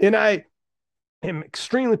 And I am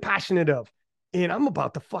extremely passionate of, and I'm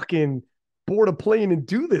about to fucking board a plane and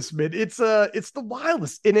do this, man. It's the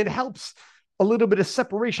wildest, and it helps a little bit of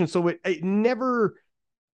separation. So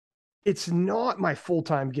it's not my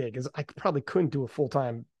full-time gig, as I probably couldn't do it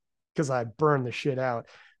full-time because I burned the shit out,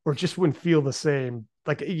 or just wouldn't feel the same.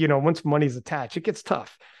 Like, once money's attached, it gets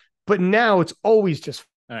tough. But now it's always just.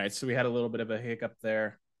 All right. So we had a little bit of a hiccup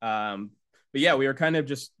there. But yeah, we were kind of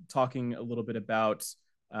just talking a little bit about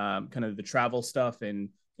kind of the travel stuff, and,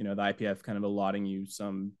 the IPF kind of allotting you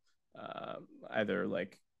some either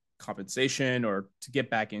like compensation or to get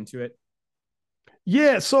back into it.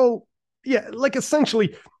 Yeah. So yeah, like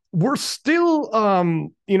essentially we're still,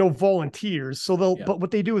 volunteers. So but what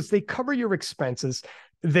they do is they cover your expenses.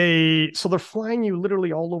 They're flying you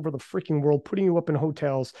literally all over the freaking world, putting you up in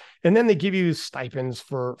hotels, and then they give you stipends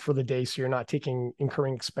for the day, so you're not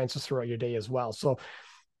incurring expenses throughout your day as well. So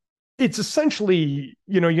it's essentially,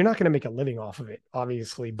 you're not going to make a living off of it,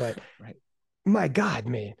 obviously, but right. My God,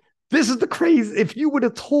 man, this is the crazy. If you would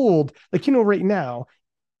have told, like, right now,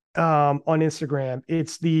 on Instagram,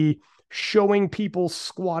 it's the showing people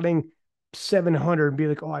squatting 700 and be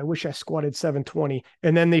like, oh, I wish I squatted 720.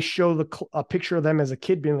 And then they show a picture of them as a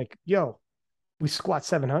kid being like, yo, we squat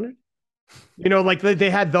 700. Like they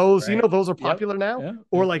had those, right. Those are popular now. Yeah.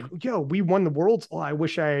 Or like, yo, we won the worlds. Oh, I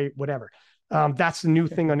wish whatever. That's the new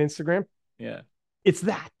thing on Instagram. Yeah. It's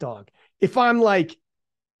that, dog. If I'm like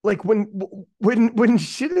when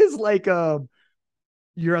shit is like,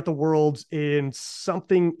 you're at the Worlds and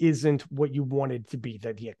something isn't what you wanted to be,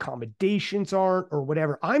 that the accommodations aren't or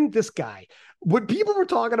whatever. I'm this guy. What people were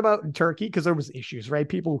talking about in Turkey, because there was issues, right?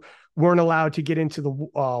 People weren't allowed to get into the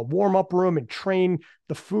warm-up room and train.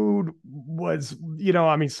 The food was,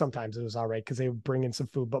 sometimes it was all right because they would bring in some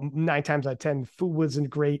food, but 9 times out of 10, food wasn't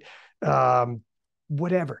great.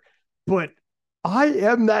 Whatever. But I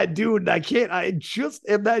am that dude. I just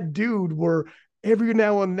am that dude where every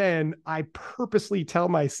now and then I purposely tell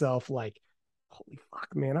myself, like, holy fuck,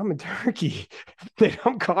 man, I'm in Turkey and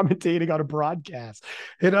I'm commentating on a broadcast.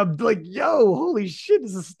 And I'm like, yo, holy shit,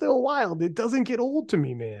 this is still wild. It doesn't get old to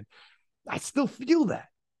me, man. I still feel that.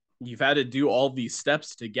 You've had to do all these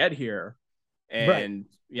steps to get here. And right.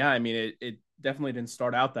 Yeah, I mean, it definitely didn't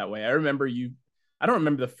start out that way. I don't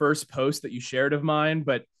remember the first post that you shared of mine,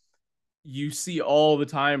 but you see all the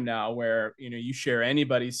time now where, you share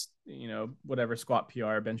anybody's, whatever squat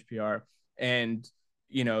PR, bench PR, and,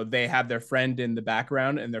 they have their friend in the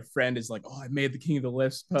background and their friend is like, oh, I made the King of the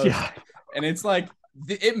Lifts post. Yeah. And it's like,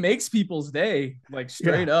 it makes people's day, like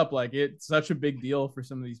straight up. Like, it's such a big deal for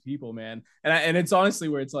some of these people, man. And it's honestly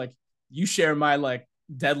where it's like, you share my like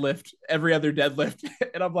deadlift, every other deadlift.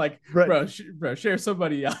 And I'm like, right. bro, share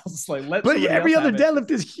somebody else. Like, but every other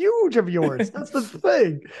deadlift is huge of yours. That's the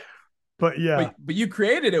thing. But yeah, but you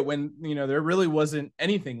created it when, there really wasn't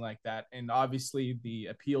anything like that. And obviously the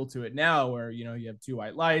appeal to it now where, you have Two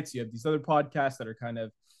White Lights, you have these other podcasts that are kind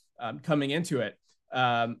of coming into it.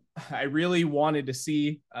 I really wanted to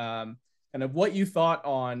see kind of what you thought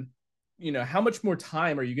on, how much more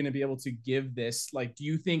time are you going to be able to give this? Like, do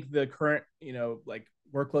you think the current, like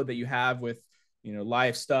workload that you have with,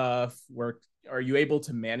 live stuff work, are you able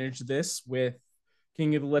to manage this with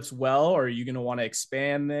King of the Lifts well, or are you going to want to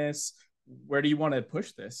expand this? Where do you want to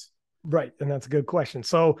push this? Right. And that's a good question.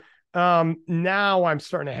 So now I'm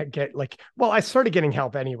starting to get I started getting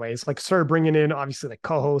help anyways, like started bringing in obviously like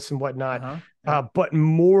co-hosts and whatnot. Yeah. But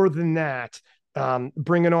more than that,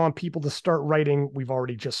 bringing on people to start writing. We've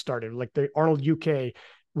already just started, like the Arnold UK.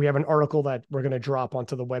 We have an article that we're going to drop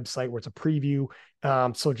onto the website where it's a preview.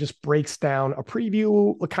 So it just breaks down a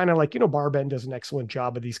preview, kind of like, Barbend does an excellent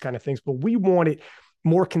job of these kind of things, but we want it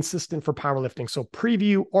more consistent for powerlifting. So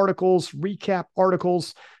preview articles, recap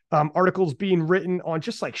articles, articles being written on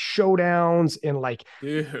just like showdowns and like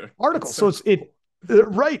articles. So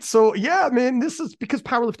Right. So yeah, man, this is because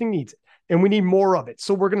powerlifting needs it and we need more of it.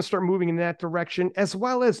 So we're going to start moving in that direction as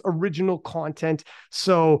well as original content.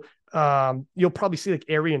 So you'll probably see like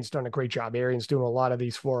Arian's done a great job. Arian's doing a lot of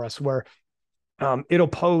these for us where it'll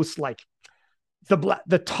post like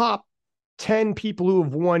the top 10 people who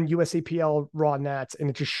have won USAPL Raw Nats and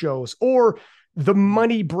it just shows, or the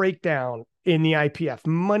money breakdown in the IPF,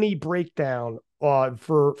 money breakdown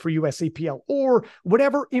for USAPL, or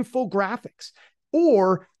whatever infographics,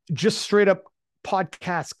 or just straight up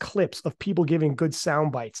podcast clips of people giving good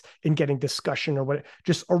sound bites and getting discussion or what,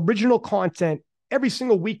 just original content every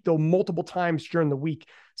single week, though, multiple times during the week.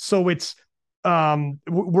 So it's,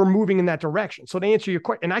 we're moving in that direction. So to answer your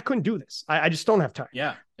question, and I couldn't do this, I just don't have time.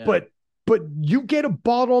 Yeah. But you get a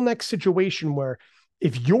bottleneck situation where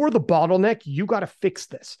if you're the bottleneck, you got to fix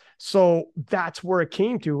this. So that's where it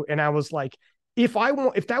came to. And I was like, if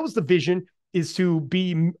that was the vision, is to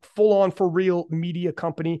be full on for real media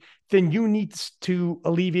company, then you need to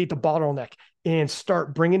alleviate the bottleneck and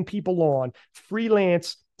start bringing people on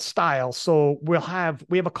freelance style. So we have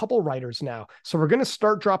a couple writers now. So we're going to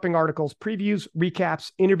start dropping articles, previews,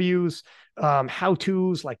 recaps, interviews,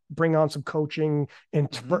 how-tos, like bring on some coaching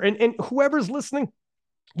and whoever's listening,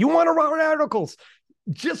 you want to write articles,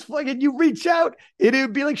 just fucking you reach out and it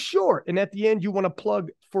would be like, sure. And at the end, you want to plug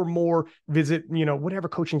for more, visit, whatever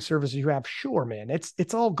coaching services you have. Sure, man.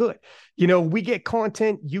 It's all good. We get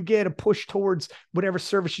content, you get a push towards whatever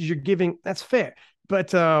services you're giving. That's fair.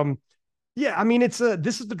 But, yeah, I mean, this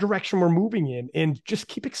is the direction we're moving in, and just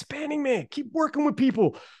keep expanding, man. Keep working with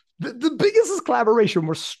people. The biggest is collaboration.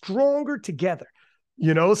 We're stronger together,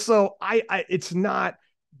 So it's not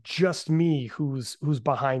just me who's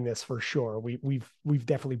behind this for sure. We've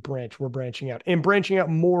definitely branched. We're branching out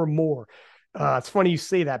more and more. It's funny you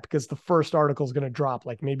say that because the first article is going to drop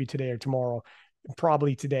like maybe today or tomorrow,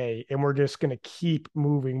 probably today, and we're just going to keep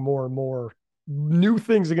moving more and more. New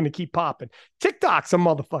things are going to keep popping. TikTok's a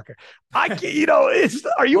motherfucker.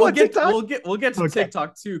 Are you on TikTok? We'll get to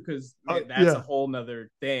TikTok too, because that's a whole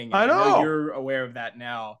nother thing. I know you're aware of that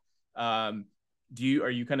now. Are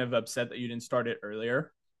you kind of upset that you didn't start it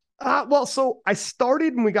earlier? Well, so I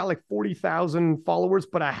started and we got like 40,000 followers,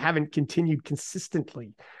 but I haven't continued consistently.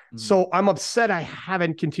 Mm-hmm. So I'm upset I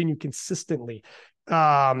haven't continued consistently.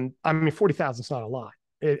 I mean, 40,000 is not a lot.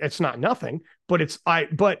 It's not nothing, but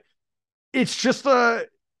it's just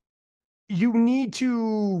you need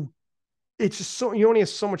to, it's just so, you only have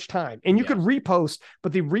so much time and you could repost,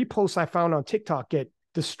 but the reposts I found on TikTok get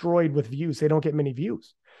destroyed with views. They don't get many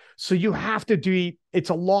views. So you have to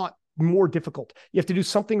it's a lot more difficult. You have to do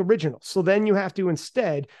something original. So then you have to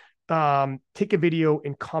instead take a video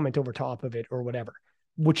and comment over top of it or whatever,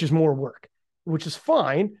 which is more work, which is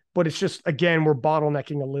fine. But it's just, again, we're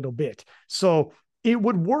bottlenecking a little bit. So it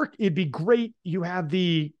would work. It'd be great. You have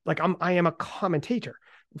I am a commentator.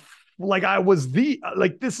 Like I am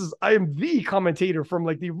the commentator from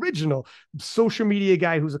like the original social media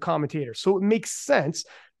guy who's a commentator. So it makes sense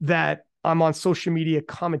that I'm on social media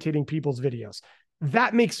commentating people's videos.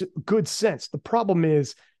 That makes good sense. The problem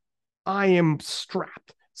is I am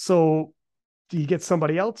strapped. So do you get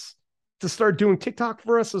somebody else to start doing TikTok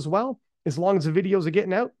for us as well? As long as the videos are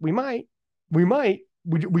getting out, we got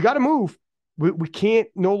to move. We can't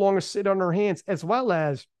no longer sit on our hands, as well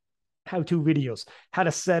as how-to videos, how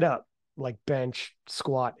to set up like bench,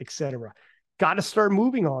 squat, etc. Got to start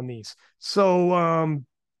moving on these. So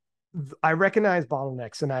I recognize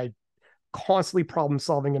bottlenecks and I constantly problem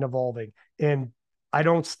solving and evolving, and I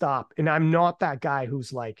don't stop. And I'm not that guy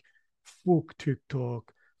who's like, fuck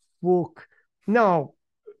TikTok, fuck. No,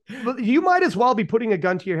 you might as well be putting a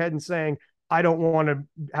gun to your head and saying, I don't want to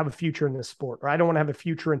have a future in this sport, or I don't want to have a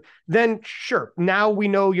future in, then sure. Now we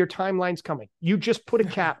know your timeline's coming. You just put a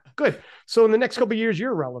cap. Good. So in the next couple of years,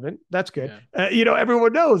 you're relevant. That's good. Yeah.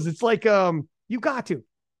 Everyone knows it's like, you got to,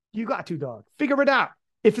 dog, figure it out.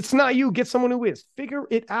 If it's not you, get someone who is. Figure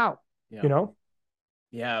it out. Yeah.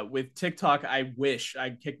 Yeah. With TikTok, I wish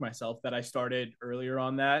I'd kick myself that I started earlier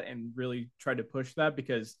on that and really tried to push that,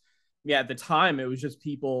 because at the time it was just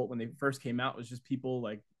people, when they first came out, it was just people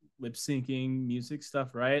like lip syncing music stuff,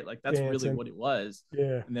 right? Like that's really what it was.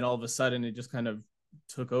 Yeah. And then all of a sudden it just kind of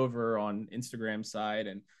took over on Instagram side,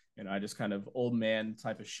 and I just kind of old man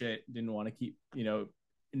type of shit, didn't want to keep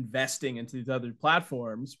investing into these other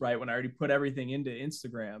platforms, right, when I already put everything into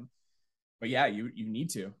Instagram. But yeah, you need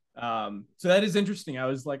to. So that is interesting. I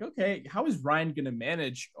was like, okay, how is Ryan going to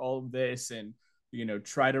manage all of this and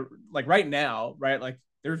try to, like, right now, right, like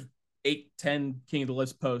there's 8-10 King of the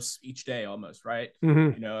List posts each day almost, right?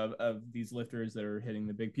 Mm-hmm. Of these lifters that are hitting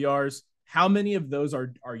the big PRs. How many of those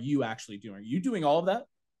are you actually doing? Are you doing all of that?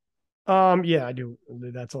 Yeah, I do.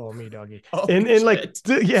 That's all me, doggy. Oh And like,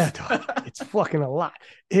 shit. yeah, dog, it's fucking a lot.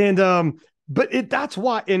 And but that's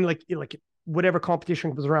why. And like whatever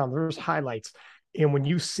competition comes around, there's highlights. And when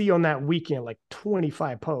you see on that weekend like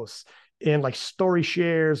 25 posts and like story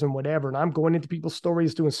shares and whatever, and I'm going into people's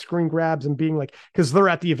stories doing screen grabs and being like, because they're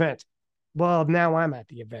at the event. Well, now I'm at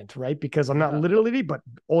the event, right? Because I'm not Yeah. literally, but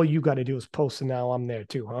all you got to do is post, and now I'm there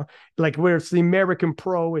too, huh? Like where it's the American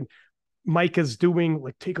Pro and Micah's doing,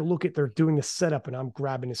 like, take a look at, they're doing a setup and I'm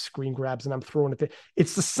grabbing his screen grabs and I'm throwing it there.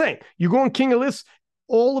 It's the same. You go on King of Lists,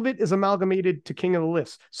 all of it is amalgamated to King of the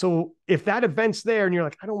List. So if that event's there and you're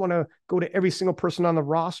like, I don't want to go to every single person on the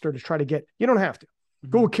roster to try to get, you don't have to.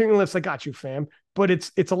 Go with King of the List. I got you, fam. But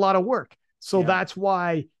it's a lot of work. So that's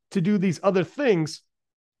why to do these other things.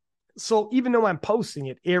 So even though I'm posting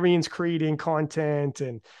it, Arian's creating content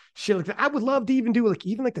and shit like that, I would love to even do like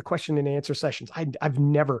even like the question and answer sessions. I've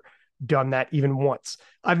never done that even once.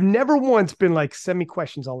 I've never once been like, send me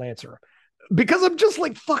questions, I'll answer. Because I'm just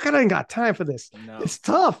like, fuck, I ain't got time for this. No. It's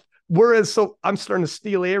tough. Whereas, so I'm starting to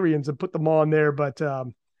steal Arians and put them on there. But,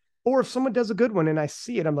 or if someone does a good one and I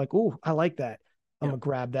see it, I'm like, oh, I like that. I'm going to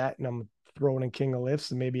grab that and I'm going to throw it in King of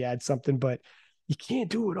Lifts and maybe add something. But you can't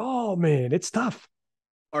do it all, man. It's tough.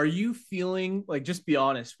 Are you feeling like, just be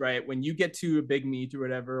honest, right? When you get to a big meet or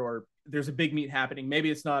whatever, or there's a big meet happening, maybe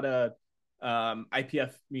it's not a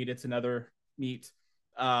IPF meet, it's another meet.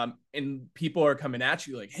 And people are coming at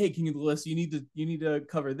you like, hey, King of the List, you need to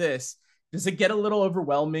cover this. Does it get a little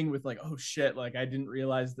overwhelming with like, oh shit, like I didn't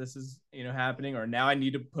realize this is, happening, or now I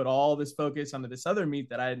need to put all this focus onto this other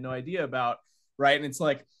meet that I had no idea about, right? And it's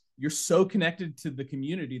like, you're so connected to the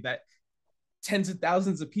community that tens of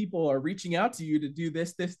thousands of people are reaching out to you to do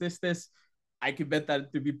this. I could bet that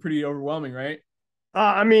it'd be pretty overwhelming, right?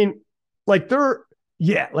 I mean, like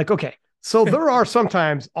like, okay. So there are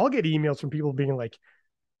sometimes I'll get emails from people being like,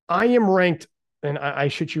 I am ranked, and I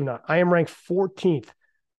shit you not, I am ranked 14th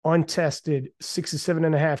untested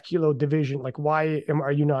 67.5 kilo division. Like,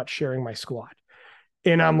 are you not sharing my squad?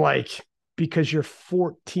 And I'm like, because you're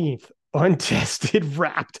 14th untested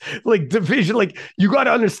wrapped like division. Like, you got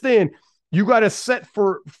to understand, you got to set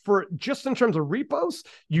for just in terms of repos,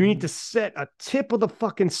 you need to set a tip of the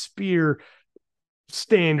fucking spear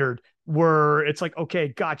standard where it's like, okay,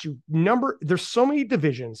 got you. There's so many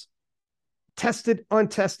divisions, tested,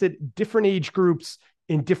 untested, different age groups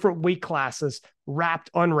in different weight classes, wrapped,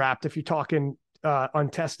 unwrapped. If you're talking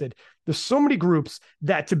untested, there's so many groups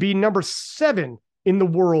that to be number 7 in the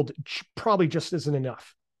world probably just isn't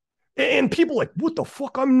enough. And people like, what the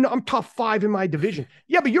fuck? I'm top 5 in my division.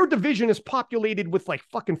 Yeah, but your division is populated with like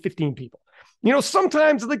fucking 15 people.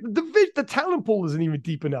 Sometimes like the talent pool isn't even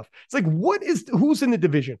deep enough. It's like, who's in the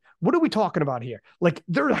division? What are we talking about here? Like,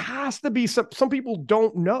 there has to be some people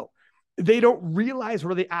don't know. They don't realize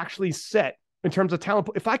where they actually set in terms of talent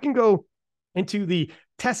pool. If I can go into the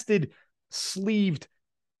tested, sleeved,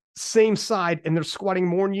 same side and they're squatting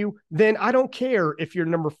more than you, then I don't care if you're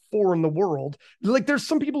number 4 in the world. Like, there's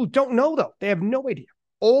some people who don't know though. They have no idea.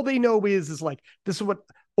 All they know is like, this is what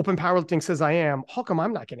Open Powerlifting says I am. How come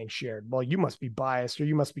I'm not getting shared? Well, you must be biased, or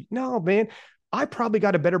you must be. No, man. I probably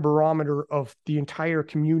got a better barometer of the entire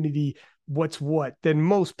community, what's what, than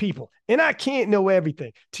most people. And I can't know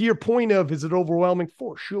everything. To your point of, is it overwhelming?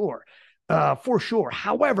 For sure. For sure.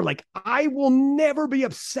 However, like, I will never be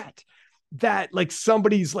upset that like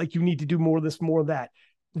somebody's like, you need to do more of this, more of that.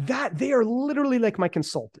 That they are literally like my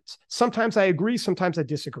consultants. Sometimes I agree, sometimes I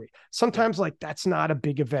disagree. Sometimes like, that's not a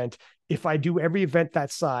big event. If I do every event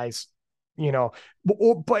that size,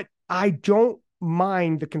 but I don't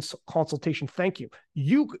mind the consultation. Thank you.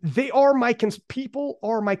 People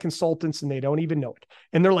are my consultants and they don't even know it.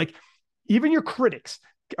 And they're like, even your critics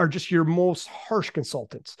are just your most harsh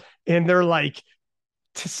consultants. And they're like,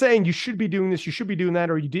 saying you should be doing this, you should be doing that,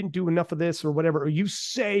 or you didn't do enough of this or whatever, or you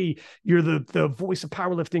say you're the voice of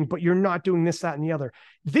powerlifting, but you're not doing this, that, and the other.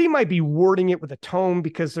 They might be wording it with a tone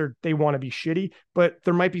because they want to be shitty, but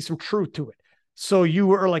there might be some truth to it. So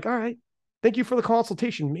you are like, all right, thank you for the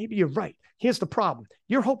consultation. Maybe you're right. Here's the problem.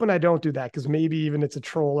 You're hoping I don't do that because maybe even it's a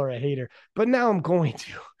troll or a hater, but now I'm going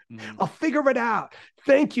to. I'll figure it out.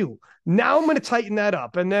 Thank you. Now I'm going to tighten that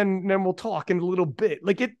up, and then we'll talk in a little bit.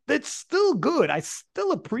 Like, it's still good. I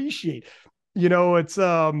still appreciate, it's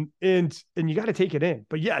and you got to take it in.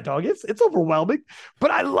 But yeah, dog, it's overwhelming.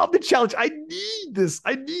 But I love the challenge. I need this.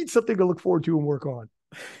 I need something to look forward to and work on.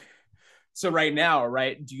 So right now,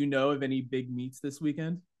 right? Do you know of any big meets this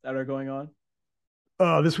weekend that are going on?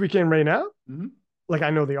 This weekend right now? Mm-hmm. Like, I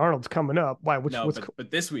know the Arnold's coming up. Why?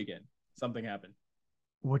 But this weekend something happened.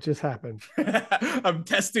 What just happened? I'm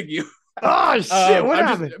testing you. Oh shit! What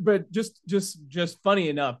happened? But just funny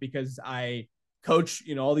enough, because I coach,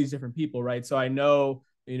 all these different people, right? So I know,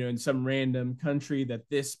 in some random country that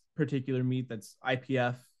this particular meet that's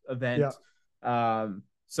IPF event. Yeah.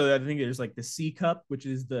 So I think there's like the C Cup, which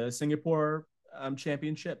is the Singapore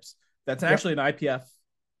championships. That's Yep. actually an IPF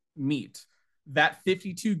meet. That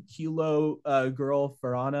 52 kilo girl,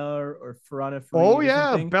 Farana or Farana Oh Farid or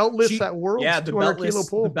yeah, something. beltless at Yeah, Worlds, 200 kilo the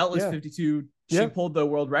pull. beltless Yeah. 52. She Yeah. pulled the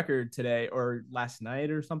world record today or last night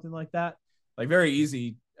or something like that. Like very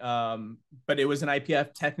easy. But it was an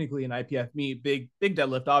IPF, technically an IPF meet, big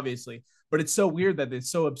deadlift, obviously. But it's so weird that it's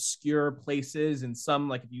so obscure places, and some,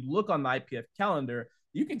 like, if you look on the IPF calendar,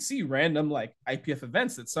 you can see random like IPF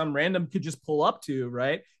events that some random could just pull up to,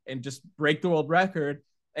 right? And just break the world record.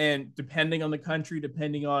 And depending on the country,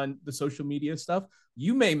 depending on the social media stuff,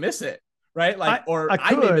 you may miss it, right? Like, or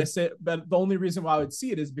I may miss it. But the only reason why I would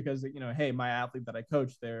see it is because, hey, my athlete that I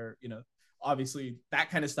coach, they're, obviously that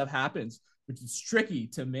kind of stuff happens, which is tricky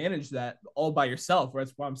to manage that all by yourself. Right?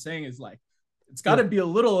 That's what I'm saying is, like, it's got to be a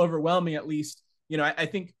little overwhelming, at least. I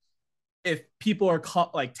think if people are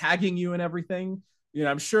like tagging you and everything,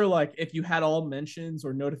 I'm sure, like, if you had all mentions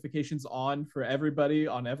or notifications on for everybody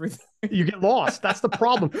on everything, you get lost. That's the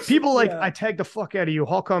problem. People like, I tag the fuck out of you.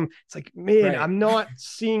 How come? It's like, man, I'm not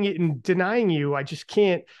seeing it and denying you. I just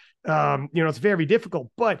can't. It's very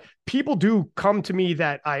difficult. But people do come to me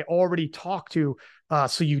that I already talked to.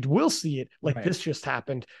 So you will see it, like this just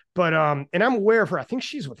happened. But and I'm aware of her. I think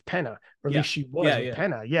she's with Penna, or at least she was with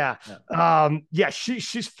Penna. Yeah.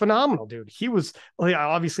 She's phenomenal, dude. He was,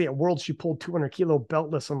 obviously at Worlds she pulled 200 kilo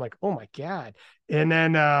beltless. I'm like, oh my God. And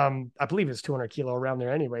then I believe it's 200 kilo around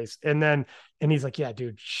there anyways. And he's like, yeah,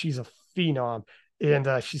 dude, she's a phenom.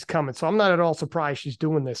 And she's coming. So I'm not at all surprised she's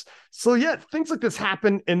doing this. So yeah, things like this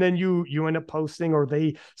happen. And then you end up posting, or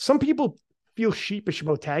some people feel sheepish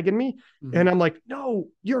about tagging me. Mm-hmm. And I'm like, no,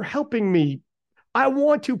 you're helping me. I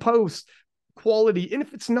want to post quality. And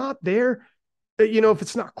if it's not there, if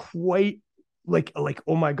it's not quite like,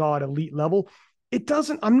 oh my God, elite level,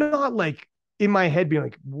 I'm not like in my head being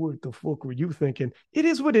like, what the fuck were you thinking? It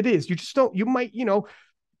is what it is. You just don't, you might,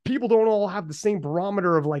 people don't all have the same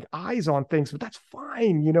barometer of like eyes on things, but that's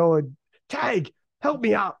fine. Tag, help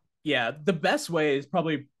me out. Yeah. The best way is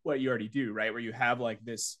probably what you already do, right? Where you have like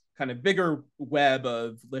this kind of bigger web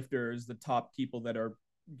of lifters, the top people that are,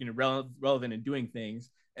 relevant in doing things.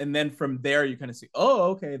 And then from there, you kind of see,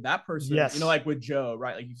 oh, okay, that person, like with Joe,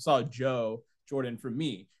 right? Like you saw Joe Jordan from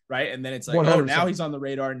me, right? And then it's like, 100%. Oh, now he's on the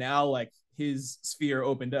radar. Now, like, his sphere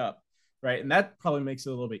opened up, right? And that probably makes it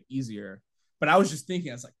a little bit easier. But I was just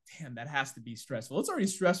thinking, I was like, damn, that has to be stressful. It's already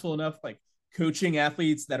stressful enough, like coaching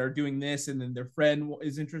athletes that are doing this, and then their friend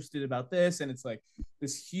is interested about this. And it's like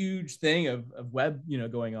this huge thing of web,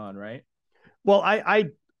 going on, right? Well, I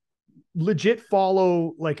legit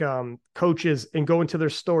follow like coaches and go into their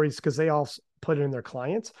stories because they all put it in their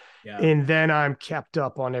clients. Yeah. And then I'm kept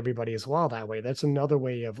up on everybody as well that way. That's another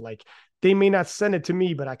way of, like, they may not send it to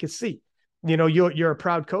me, but I can see. You're a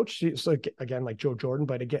proud coach. So again, like Joe Jordan,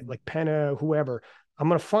 but again, like Penna, whoever, I'm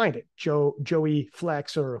going to find it. Joey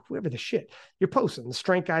Flex, or whoever the shit you're posting. The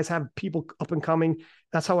strength guys have people up and coming.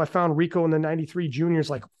 That's how I found Rico in the 93 juniors,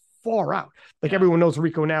 like far out. Like everyone knows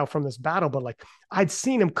Rico now from this battle, but like I'd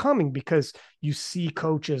seen him coming because you see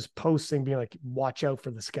coaches posting, being like, watch out for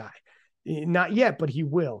this guy. Not yet, but he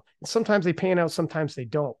will. And sometimes they pan out, sometimes they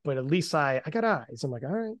don't. But at least I got eyes. I'm like, all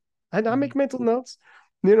right. I make mental notes.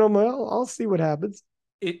 I'll see what happens.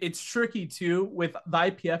 It's tricky too with the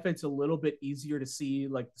IPF. It's a little bit easier to see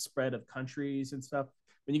like the spread of countries and stuff.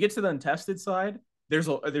 When you get to the untested side, there's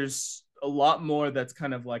a lot more that's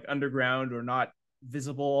kind of like underground or not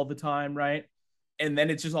visible all the time, right? And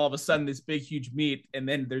then it's just all of a sudden this big huge meet, and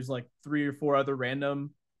then there's like 3 or 4 other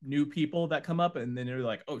random new people that come up, and then you're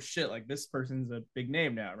like, oh shit, like this person's a big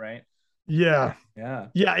name now, right? Yeah.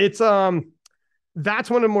 It's that's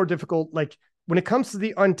one of the more difficult, like when it comes to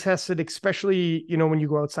the untested, especially, when you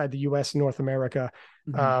go outside the US, North America,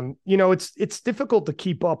 mm-hmm. It's difficult to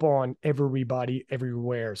keep up on everybody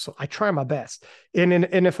everywhere. So I try my best. And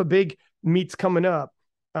if a big meet's coming up,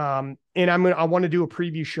 and I want to do a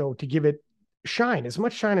preview show to give it as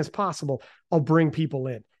much shine as possible, I'll bring people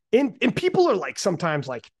in. And people are like, sometimes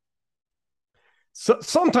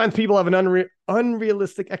people have an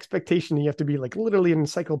unrealistic expectation that you have to be like literally an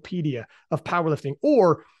encyclopedia of powerlifting,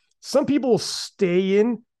 or some people stay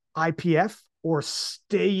in IPF or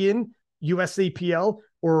stay in USAPL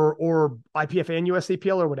or IPF and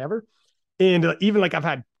USAPL or whatever. And even like I've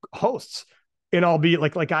had hosts, and I'll be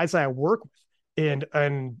like guys that I work with, And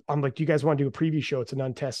I'm like, do you guys want to do a preview show? It's an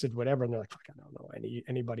untested whatever. And they're like, fuck, I don't know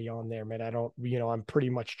anybody on there, man. I don't, I'm pretty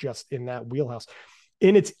much just in that wheelhouse.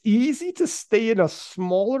 And it's easy to stay in a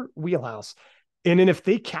smaller wheelhouse. And then if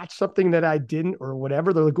they catch something that I didn't or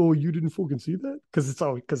whatever, they're like, oh, you didn't fucking see that? Because it's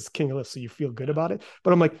always because it's King of Lift, so you feel good about it.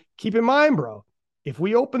 But I'm like, keep in mind, bro, if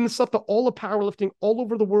we open this up to all of powerlifting all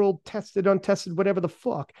over the world, tested, untested, whatever the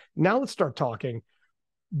fuck, now let's start talking.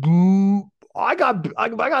 I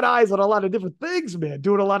got eyes on a lot of different things, man.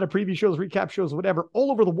 Doing a lot of preview shows, recap shows, whatever,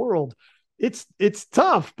 all over the world. It's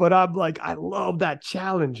tough, but I'm like, I love that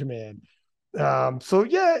challenge, man. So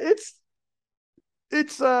yeah, it's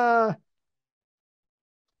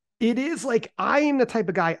it is like I am the type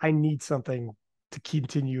of guy I need something to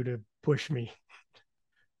continue to push me.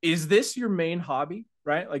 Is this your main hobby?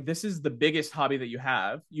 Right, like this is the biggest hobby that you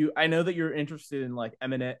have. I know that you're interested in like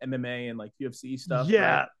MMA and like UFC stuff.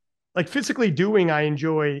 Yeah, right? like physically doing, I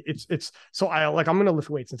enjoy. It's so I like I'm gonna lift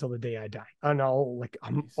weights until the day I die. And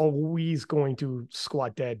I'm always going to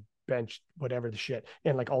squat, dead, bench, whatever the shit,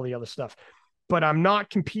 and like all the other stuff. But I'm not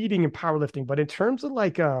competing in powerlifting. But in terms of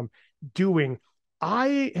like doing,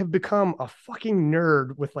 I have become a fucking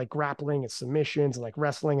nerd with like grappling and submissions and like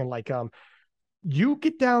wrestling and like you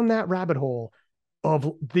get down that rabbit hole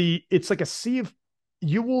of it's like a sea of,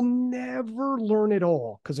 you will never learn it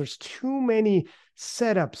all because there's too many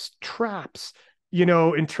setups, traps,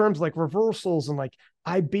 in terms like reversals and like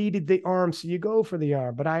I baited the arm, so you go for the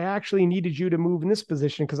arm, but I actually needed you to move in this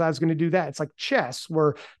position because I was going to do that. It's like chess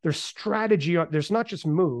where there's strategy. There's not just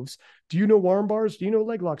moves. Do you know arm bars? Do you know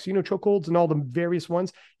leg locks? Do you know chokeholds and all the various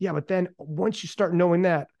ones? Yeah, but then once you start knowing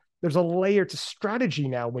that, there's a layer to strategy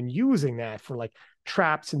now when using that for like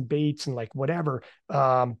traps and baits and like whatever.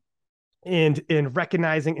 And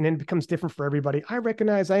recognizing, and then it becomes different for everybody. I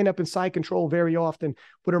recognize I end up in side control very often.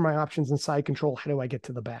 What are my options in side control? How do I get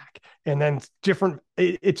to the back? And then different,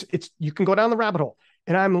 it's you can go down the rabbit hole.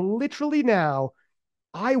 And I'm literally now,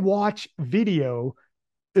 I watch video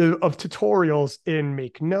of tutorials and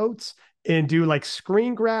make notes and do like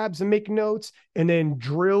screen grabs and make notes and then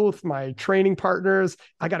drill with my training partners.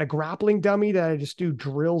 I got a grappling dummy that I just do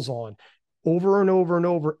drills on over and over and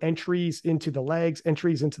over, entries into the legs,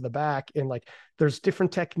 entries into the back. And like, there's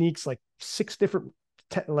different techniques, like 6 different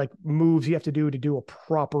like moves you have to do a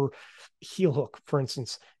proper heel hook, for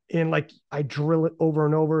instance. And like, I drill it over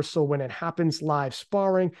and over. So when it happens live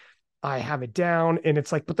sparring, I have it down and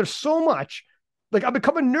it's like, but there's so much, like I've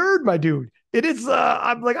become a nerd, my dude. It is,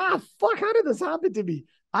 I'm like, fuck, how did this happen to me?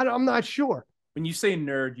 I'm not sure. When you say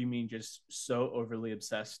nerd, you mean just so overly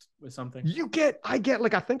obsessed with something? I get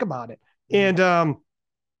like, I think about it. And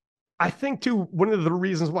I think too, one of the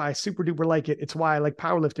reasons why I super duper like it, it's why I like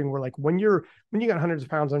powerlifting, where like when you got hundreds of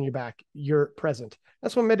pounds on your back, you're present.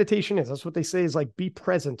 That's what meditation is. That's what they say is like, be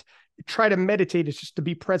present. Try to meditate. It's just to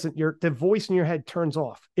be present. The voice in your head turns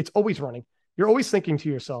off. It's always running. You're always thinking to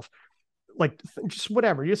yourself, like just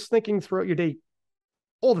whatever. You're just thinking throughout your day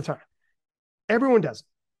all the time. Everyone does,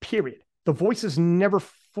 period. The voice is never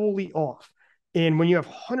fully off. And when you have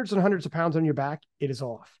hundreds and hundreds of pounds on your back, it is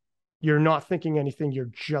off. You're not thinking anything. You're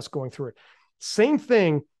just going through it. Same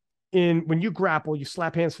thing when you grapple, you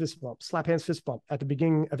slap hands, fist bump at the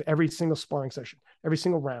beginning of every single sparring session, every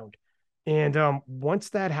single round. And once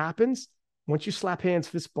that happens, once you slap hands,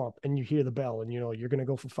 fist bump, and you hear the bell and you're going to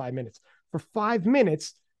go for 5 minutes. For 5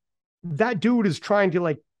 minutes, that dude is trying to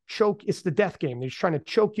like choke. It's the death game. He's trying to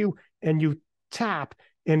choke you and you tap.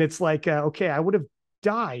 And it's like, okay, I would have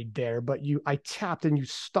died there, but I tapped and you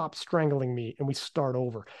stopped strangling me and we start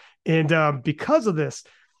over. And because of this,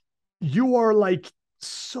 you are like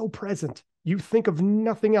so present. You think of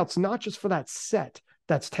nothing else, not just for that set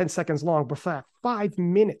that's 10 seconds long, but for that 5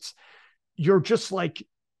 minutes, you're just like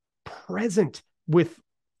present with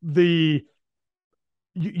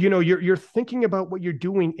you're thinking about what you're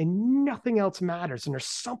doing and nothing else matters. And there's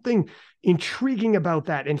something intriguing about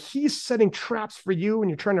that. And he's setting traps for you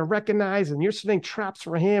and you're trying to recognize, and you're setting traps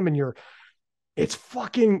for him, and it's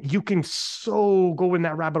fucking, you can so go in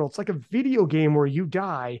that rabbit hole. It's like a video game where you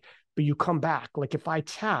die, but you come back. Like if I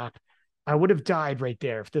tap, I would have died right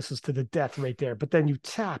there if this was to the death right there. But then you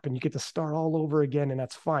tap and you get to start all over again, and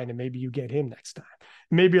that's fine. And maybe you get him next time.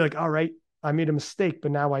 Maybe like, all right, I made a mistake,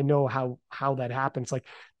 but now I know how that happens. Like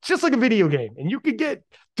just like a video game, and you could get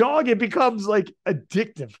it becomes like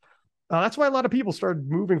addictive. That's why a lot of people started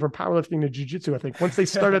moving from powerlifting to jiu-jitsu. I think once they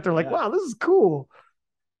started, they're like, wow, this is cool.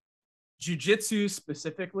 Jiu-jitsu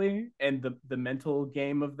specifically, and the mental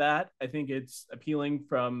game of that, I think it's appealing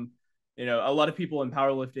from, a lot of people in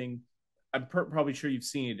powerlifting. I'm probably sure you've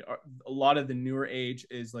seen it. A lot of the newer age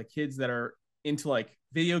is like kids that are into like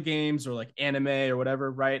video games or like anime or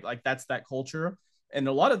whatever, right? Like that's that culture. And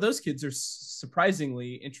a lot of those kids are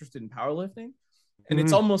surprisingly interested in powerlifting. And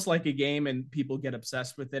it's almost like a game and people get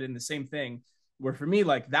obsessed with it. And the same thing where for me,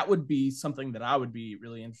 like that would be something that I would be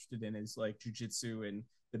really interested in is like jujitsu and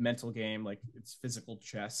the mental game. Like it's physical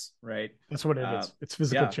chess, right? That's what it is. It's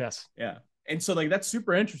physical chess. Yeah. And so like, that's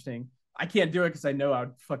super interesting. I can't do it because I know I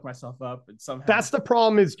would fuck myself up and somehow. That's the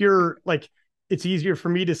problem is you're like, it's easier for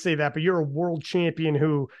me to say that, but you're a world champion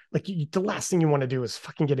who like the last thing you want to do is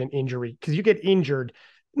fucking get an injury because you get injured.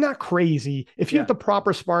 Not crazy. If you have the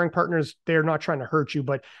proper sparring partners, they're not trying to hurt you,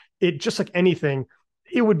 but it just like anything,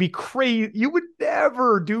 it would be crazy. You would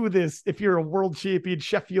never do this if you're a world champion,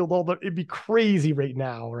 Sheffield, it'd be crazy right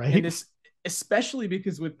now. Right. And this, especially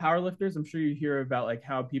because with powerlifters, I'm sure you hear about like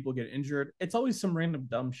how people get injured. It's always some random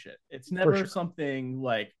dumb shit. It's never something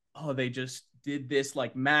like, oh, they just did this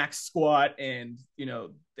like max squat and, you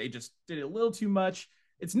know, they just did it a little too much.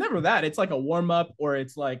 It's never that. It's like a warm up, or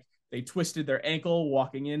it's like they twisted their ankle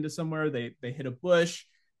walking into somewhere. They hit a bush,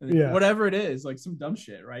 whatever it is, like some dumb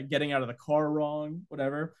shit, right? Getting out of the car wrong,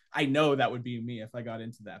 whatever. I know that would be me if I got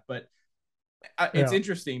into that, but it's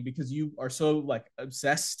interesting because you are so like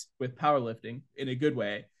obsessed with powerlifting in a good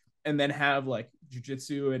way, and then have like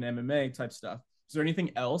jujitsu and MMA type stuff. Is there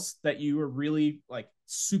anything else that you were really like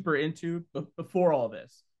super into before all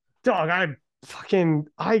this? Dog,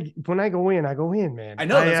 when I go in, man. I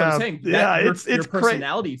know that's what I'm saying. It's your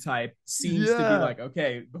personality type seems to be like,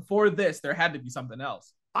 okay, before this, there had to be something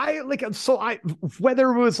else.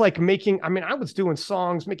 Whether it was like I was doing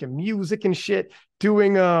songs, making music and shit,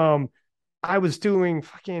 I was doing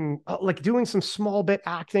doing some small bit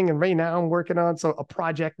acting. And right now I'm working on a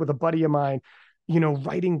project with a buddy of mine, you know,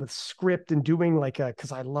 writing with script and doing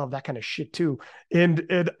cause I love that kind of shit too.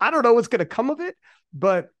 And I don't know what's going to come of it,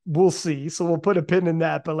 but we'll see. So we'll put a pin in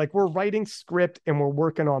that, but like we're writing script and we're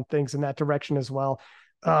working on things in that direction as well.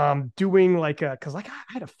 Doing cause I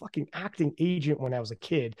had a fucking acting agent when I was a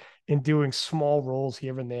kid and doing small roles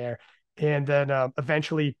here and there. And then,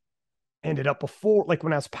 eventually ended up before, like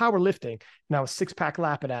when I was powerlifting and I was Six Pack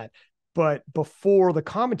Lapidat, but before the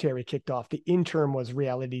commentary kicked off, the intern was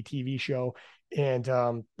reality TV show. And,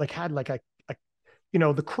 had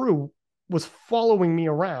the crew was following me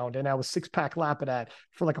around and I was Six Pack Lapidat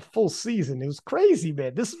for like a full season. It was crazy,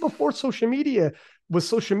 man. This is before social media was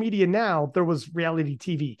social media. Now there was reality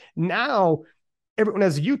TV. Now everyone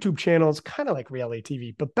has a YouTube channel. It's kind of like reality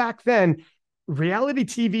TV, but back then reality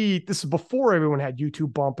TV, this is before everyone had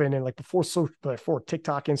YouTube bumping and like before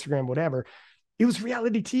TikTok, Instagram, whatever. It was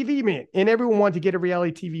reality TV, man. And everyone wanted to get a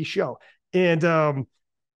reality TV show. And,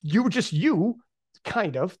 you were just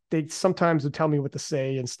kind of, they sometimes would tell me what to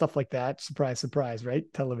say and stuff like that. Surprise, surprise, right?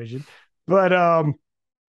 Television. But,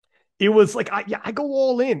 it was like, I go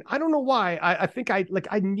all in. I don't know why. I think I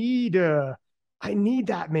need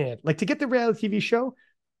that, man. Like to get the reality TV show,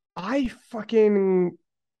 I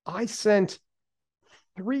sent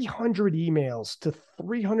 300 emails to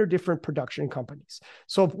 300 different production companies.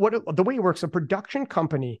 So the way it works, a production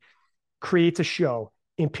company creates a show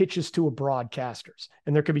and pitches to a broadcasters,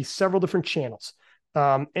 and there could be several different channels.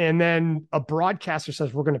 And then a broadcaster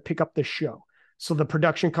says, we're going to pick up this show. So the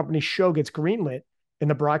production company's show gets greenlit and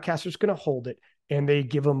the broadcaster's going to hold it and they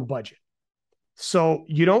give them a budget. So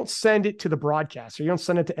you don't send it to the broadcaster. You don't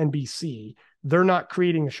send it to NBC. They're not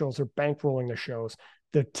creating the shows. They're bankrolling the shows.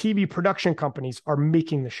 The TV production companies are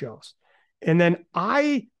making the shows. And then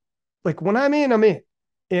when I'm in,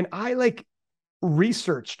 and I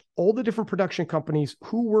researched all the different production companies,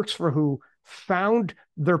 who works for who, found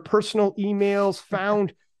their personal emails,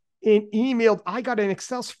 emailed. I got an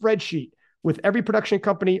Excel spreadsheet with every production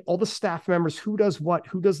company, all the staff members, who does what,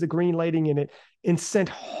 who does the green lighting in it, and sent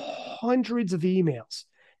hundreds of emails.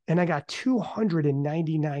 And I got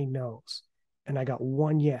 299 no's and I got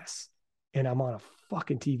one yes. And I'm on a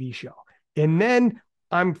fucking TV show. And then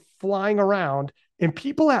I'm flying around and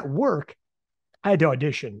people at work, I had to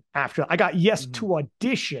audition after I got yes to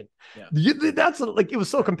audition. Yeah. That's it was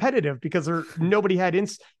so competitive because nobody had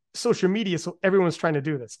social media. So everyone's trying to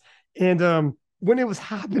do this. And when it was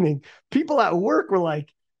happening, people at work were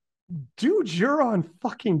like, dude, you're on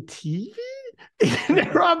fucking TV. And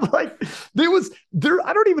I'm like,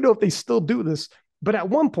 I don't even know if they still do this, but at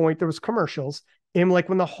one point there was commercials. And like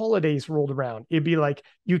when the holidays rolled around, it'd be like,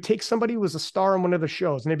 you take somebody who was a star on one of the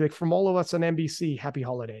shows and they'd be like, from all of us on NBC, happy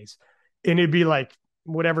holidays. And it'd be like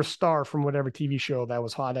whatever star from whatever TV show that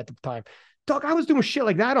was hot at the time. Dog, I was doing shit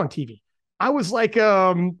like that on TV. I was like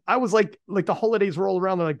the holidays roll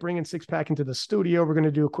around. They're like bringing Six Pack into the studio. We're going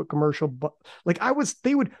to do a quick commercial. But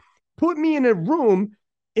they would put me in a room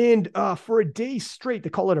and for a day straight, they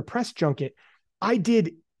call it a press junket. I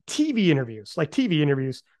did TV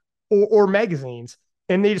interviews or magazines,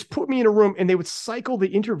 and they just put me in a room and they would cycle the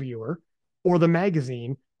interviewer or the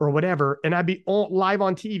magazine or whatever, and I'd be live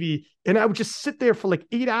on TV, and I would just sit there for like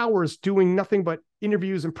 8 hours doing nothing but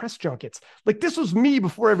interviews and press junkets. Like this was me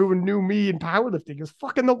before everyone knew me in powerlifting. It was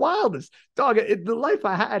fucking the wildest, dog. The life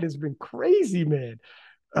I had has been crazy, man.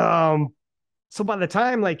 So by the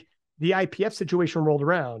time like the IPF situation rolled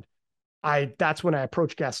around, that's when I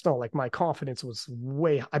approached Gaston. Like my confidence was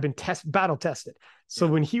I've been battle tested. So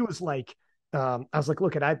when he was like, I was like,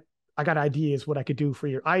 look, I got ideas what I could do for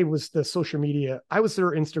you. I was their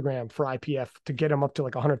Instagram for IPF to get them up to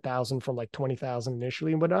like 100,000 from like 20,000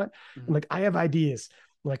 initially and whatnot. Mhm. I'm like, I have ideas.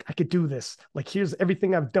 Like I could do this. Like here's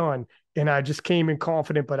everything I've done. And I just came in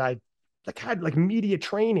confident, but I like had like media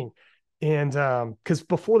training. And because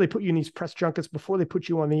before they put you in these press junkets, before they put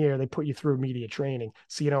you on the air, they put you through media training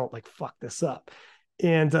so you don't like fuck this up.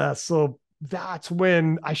 And so that's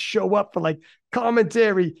when I show up for like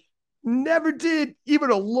commentary. Never did even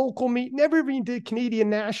a local meet, never even did Canadian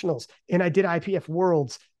Nationals. And I did IPF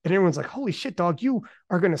Worlds. And everyone's like, holy shit, dog, you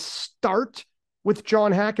are going to start with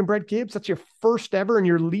John Hack and Brett Gibbs. That's your first ever, and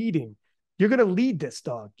you're leading. You're going to lead this,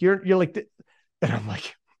 dog. You're like, and I'm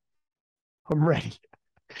like, I'm ready.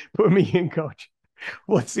 Put me in, coach.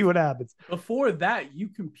 Let's see what happens. Before that, you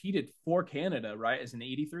competed for Canada, right? As an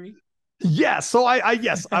 83? Yeah. So I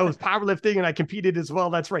was powerlifting and I competed as well.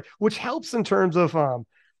 That's right. Which helps in terms of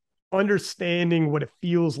understanding what it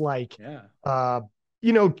feels like. Yeah.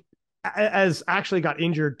 As actually got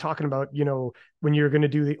injured talking about, when you're going to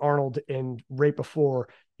do the Arnold and right before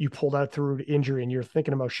you pulled out through the injury and you're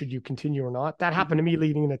thinking about, should you continue or not? That happened to me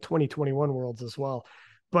leading into 2021 Worlds as well.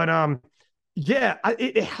 But, yeah,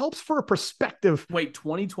 it helps for a perspective. Wait,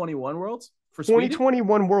 2021 Worlds for Sweden?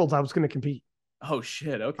 2021 Worlds, I was going to compete. Oh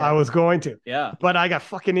shit! Okay, I was going to. Yeah, but I got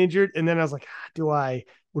fucking injured, and then I was like,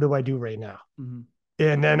 what do I do right now? Mm-hmm.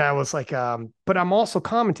 And then I was like, but I'm also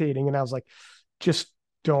commentating, and I was like, just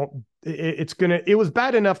don't. It was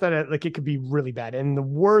bad enough that it could be really bad, and the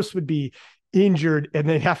worst would be injured and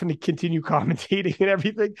then having to continue commentating and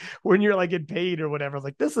everything when you're like in pain or whatever.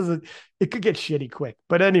 Like it could get shitty quick.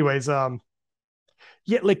 But anyways,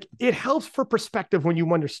 yeah, like it helps for perspective when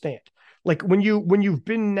you understand. Like when you've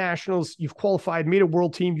been nationals, you've qualified, made a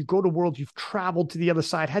world team, you go to worlds, you've traveled to the other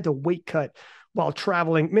side, had to weight cut while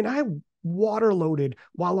traveling. I mean, I water loaded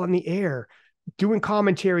while on the air, doing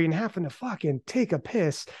commentary and having to fucking take a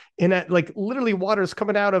piss. And that like literally water is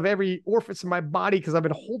coming out of every orifice in my body because I've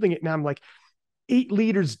been holding it. And I'm like 8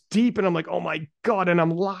 liters deep. And I'm like, oh my God. And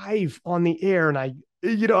I'm live on the air. And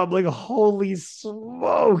I'm like, holy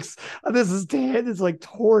smokes, this is like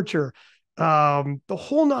torture. The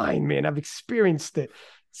whole nine, man, I've experienced it.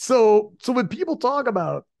 So when people talk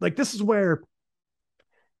about like, this is where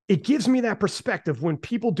it gives me that perspective when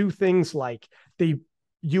people do things like in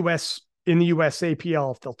the US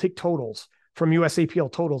APL, if they'll take totals from US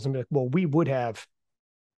APL totals and be like, well, we would have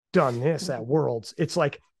done this at Worlds. It's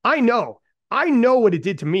like, I know what it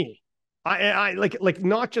did to me. I like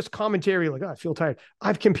not just commentary, like, oh, I feel tired.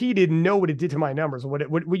 I've competed and know what it did to my numbers,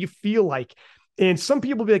 what you feel like. And some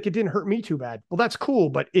people be like, it didn't hurt me too bad. Well, that's cool,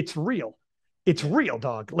 but it's real. It's real,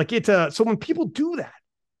 dog. Like so when people do that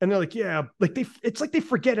and they're like, yeah, like it's like they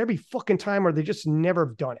forget every fucking time or they just never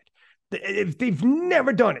have done it. If they've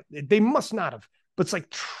never done it, they must not have. But it's like,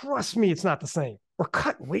 trust me, it's not the same. Or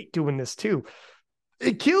cut weight doing this too.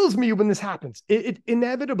 It kills me when this happens. It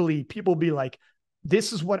inevitably people be like,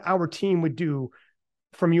 this is what our team would do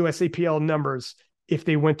from USAPL numbers if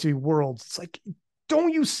they went to Worlds. It's like,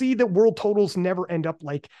 don't you see that world totals never end up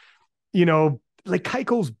like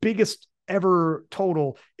Kaiko's biggest ever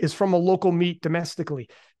total is from a local meet domestically.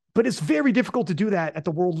 But it's very difficult to do that at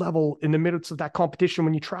the world level in the midst of that competition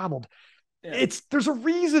when you traveled. Yeah. There's a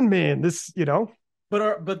reason, man.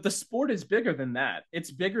 But the sport is bigger than that.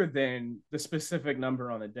 It's bigger than the specific number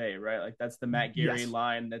on the day, right? Like that's the Matt Gary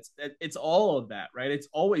line. It's all of that, right? It's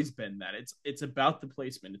always been that. It's about the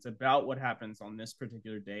placement. It's about what happens on this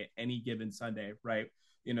particular day, any given Sunday, right?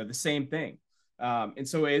 The same thing. And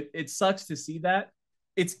so it sucks to see that.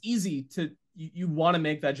 It's easy to you want to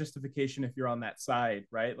make that justification if you're on that side,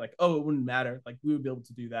 right? Like, oh, it wouldn't matter. Like we would be able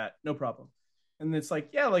to do that, no problem. And it's like,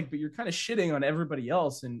 yeah, like, but you're kind of shitting on everybody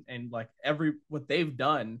else. And like what they've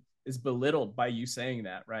done is belittled by you saying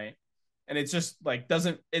that. Right. And it's just like,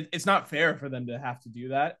 it's not fair for them to have to do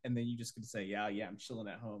that. And then you just could say, yeah, I'm chilling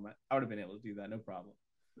at home. I would have been able to do that. No problem.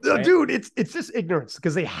 Right? Dude, it's just ignorance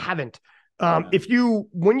because they haven't.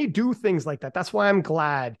 When you do things like that, that's why I'm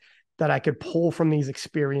glad that I could pull from these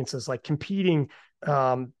experiences, like competing,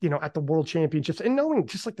 at the world championships and knowing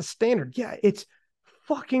just like the standard. Yeah. It's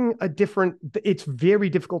it's very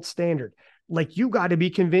difficult standard. Like, you got to be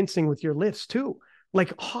convincing with your lifts too.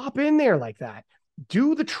 Like, hop in there like that.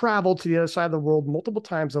 Do the travel to the other side of the world, multiple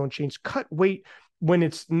time zone change, cut weight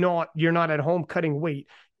when you're not at home cutting weight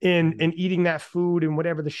and eating that food and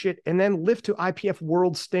whatever the shit, and then lift to IPF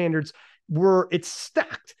world standards where it's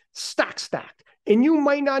stacked. And you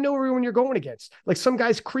might not know everyone you're going against. Like, some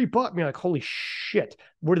guys creep up and you're like, holy shit,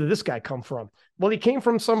 where did this guy come from? Well, he came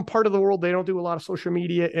from some part of the world. They don't do a lot of social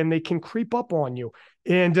media and they can creep up on you.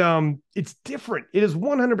 And it's different. It is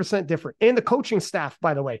 100% different. And the coaching staff,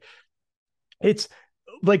 by the way, it's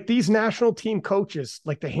like these national team coaches,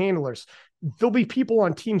 like the handlers, there'll be people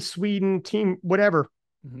on Team Sweden, team whatever.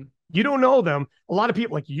 Mm-hmm. You don't know them. A lot of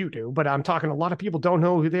people, like you do, but I'm talking, a lot of people don't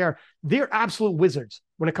know who they are. They're absolute wizards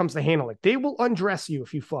when it comes to handling. They will undress you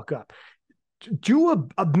if you fuck up. Do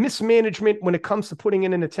a mismanagement when it comes to putting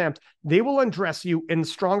in an attempt. They will undress you and the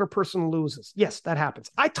stronger person loses. Yes, that happens.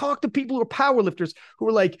 I talk to people who are powerlifters who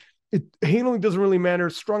are like, handling doesn't really matter.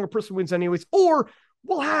 Stronger person wins anyways. Or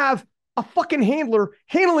we'll have a fucking handler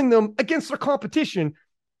handling them against their competition.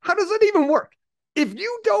 How does that even work? If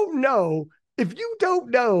you don't know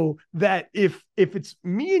that if it's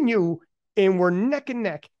me and you and we're neck and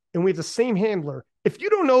neck and we have the same handler, if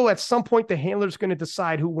you don't know at some point the handler's going to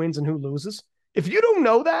decide who wins and who loses, if you don't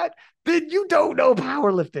know that, then you don't know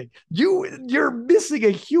powerlifting. You're missing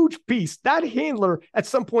a huge piece. That handler at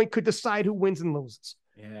some point could decide who wins and loses.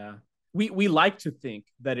 Yeah. We like to think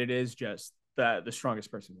that it is just the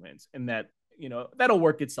strongest person wins and that, that'll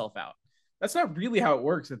work itself out. That's not really how it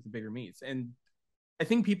works at the bigger meets. And I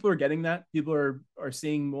think people are getting that. People are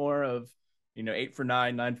seeing more of, 8 for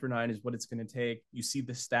 9, 9 for 9 is what it's going to take. You see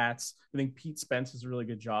the stats. I think Pete Spence does a really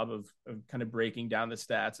good job of kind of breaking down the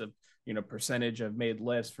stats of, percentage of made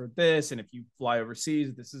lifts for this. And if you fly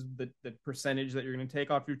overseas, this is the percentage that you're going to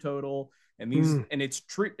take off your total. And and it's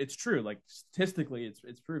true. Like, statistically,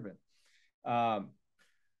 it's proven.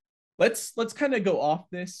 Let's kind of go off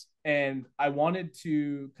this. And I wanted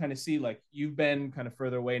to kind of see, like, you've been kind of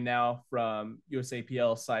further away now from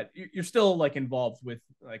USAPL side. You're still like involved with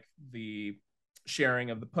like the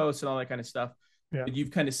sharing of the posts and all that kind of stuff. Yeah.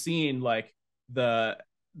 You've kind of seen like the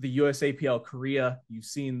USAPL Korea. You've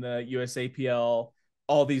seen the USAPL,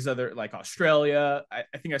 all these other, like Australia. I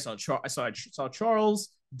think I saw Charles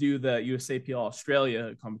do the USAPL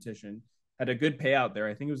Australia competition. Had a good payout there.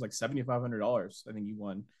 I think it was like $7,500. I think you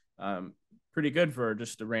won. Pretty good for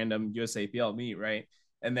just a random USAPL meet, right?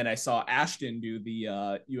 And then I saw Ashton do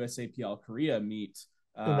the USAPL Korea meet.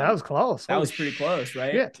 And that was close. That was pretty close,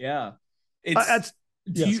 right? Shit. Yeah.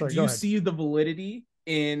 Do you see the validity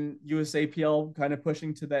in USAPL kind of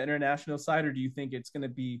pushing to the international side, or do you think it's going to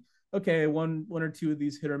be okay, one or two of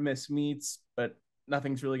these hit or miss meets, but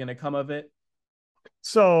nothing's really going to come of it?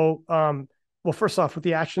 So, well, first off, with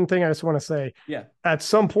the Ashton thing, I just want to say, yeah, at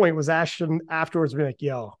some point was Ashton afterwards being like,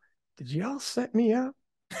 yo, did y'all set me up?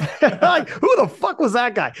 Like, who the fuck was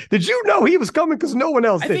that guy? Did you know he was coming? Because no one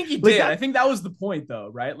else did. I think he did. I think that was the point, though,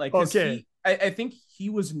 right? Like, okay. I think he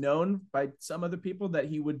was known by some other people that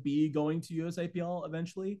he would be going to USAPL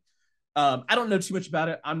eventually. I don't know too much about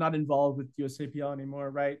it. I'm not involved with USAPL anymore,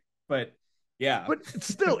 right? But yeah. But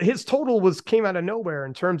still, his total came out of nowhere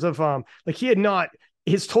in terms of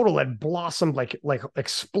his total had blossomed, like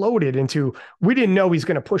exploded into, we didn't know he's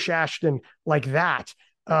going to push Ashton like that.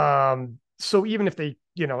 So even if they,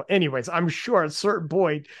 anyways, I'm sure at a certain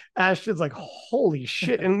point, Ashton's like, holy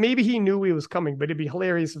shit. And maybe he knew he was coming, but it'd be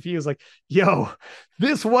hilarious if he was like, yo,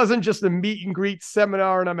 this wasn't just a meet and greet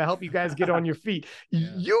seminar and I'm gonna help you guys get on your feet. Yeah.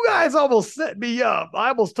 You guys almost set me up. I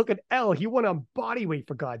almost took an L. He went on body weight,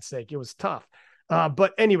 for God's sake. It was tough.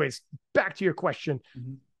 But anyways, back to your question.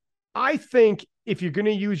 Mm-hmm. I think if you're going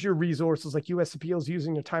to use your resources, like USAPL is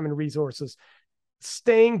using their time and resources,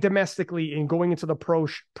 staying domestically and going into the pro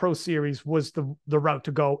series was the route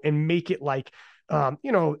to go, and make it like,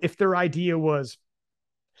 if their idea was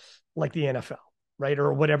like the NFL, right?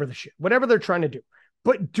 Or whatever they're trying to do,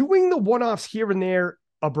 but doing the one-offs here and there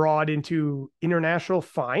abroad into international,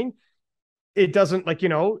 fine. It doesn't, like,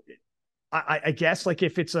 I guess, like,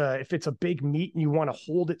 if it's a big meet and you want to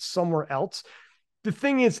hold it somewhere else, the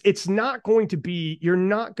thing is, you're not going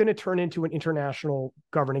to turn into an international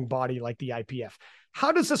governing body like the IPF.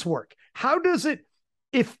 How does this work? How does it,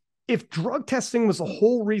 if drug testing was the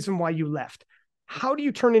whole reason why you left, how do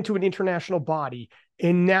you turn into an international body?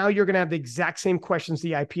 And now you're going to have the exact same questions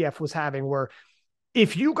the IPF was having, where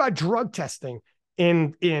if you got drug testing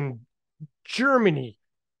in Germany,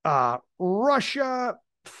 Russia,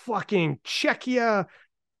 fucking Czechia,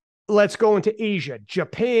 let's go into Asia,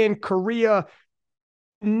 Japan, Korea,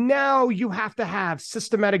 now you have to have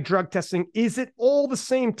systematic drug testing. Is it all the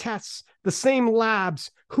same tests, the same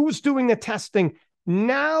labs? Who's doing the testing?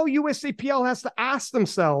 Now USAPL has to ask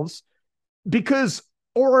themselves, because,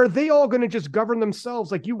 or are they all going to just govern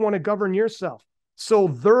themselves like you want to govern yourself? So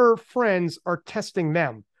their friends are testing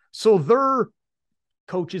them. So their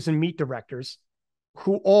coaches and meet directors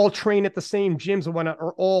who all train at the same gyms and whatnot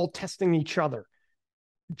are all testing each other,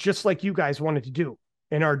 just like you guys wanted to do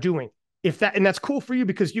and are doing. If that, and that's cool for you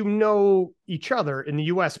because you know each other in the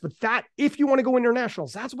US, but that, if you want to go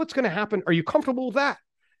internationals, that's what's going to happen. Are you comfortable with that?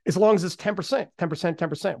 As long as it's 10%, 10%,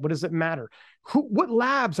 10%, what does it matter? What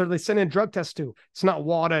labs are they sending drug tests to? It's not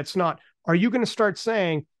WADA. It's not, are you going to start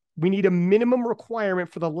saying we need a minimum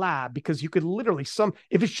requirement for the lab? Because you could literally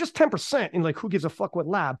if it's just 10% and like, who gives a fuck what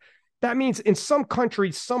lab? That means in some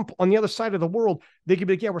countries, some on the other side of the world, they could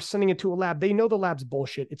be like, yeah, we're sending it to a lab. They know the lab's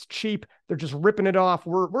bullshit. It's cheap. They're just ripping it off.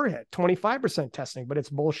 We're at 25% testing, but it's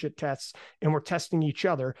bullshit tests, and we're testing each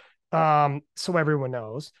other. So everyone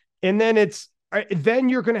knows. And then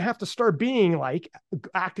you're going to have to start being like,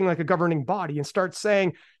 acting like a governing body and start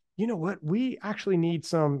saying, you know what, we actually need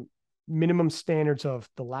some minimum standards of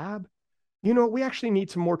the lab. You know, we actually need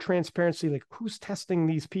some more transparency. Like, who's testing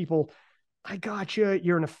these people? I got you.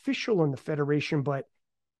 You're an official in the federation, but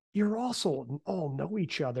you're also all know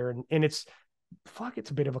each other. And it's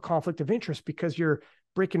a bit of a conflict of interest because you're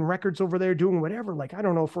breaking records over there, doing whatever. Like, I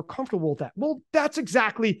don't know if we're comfortable with that. Well, that's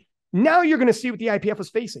exactly, now you're going to see what the IPF is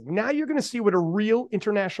facing. Now you're going to see what a real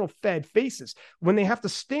international fed faces when they have to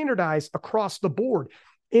standardize across the board.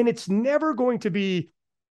 And it's never going to be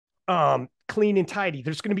clean and tidy.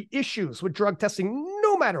 There's going to be issues with drug testing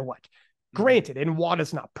no matter what. Granted, and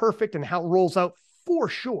WADA's not perfect and how it rolls out for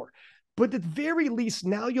sure. But at the very least,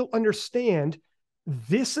 now you'll understand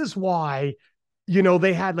this is why, you know,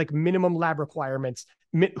 they had like minimum lab requirements.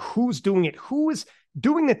 Who's doing it? Who is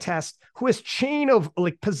doing the test? Who has chain of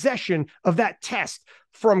like possession of that test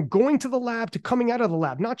from going to the lab to coming out of the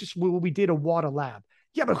lab? Not just what we did a WADA lab.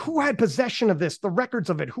 Yeah, but who had possession of this, the records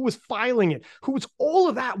of it? Who was filing it? All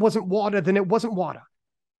of that wasn't WADA, then it wasn't WADA.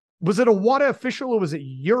 Was it a WADA official or was it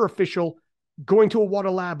your official going to a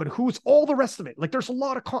WADA lab? But who's all the rest of it? Like, there's a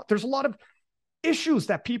lot of issues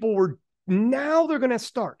that people were, now they're going to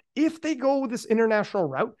start. If they go with this international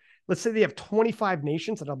route, let's say they have 25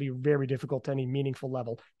 nations, that'll be very difficult to any meaningful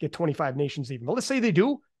level, get 25 nations even. But let's say they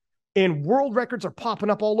do, and world records are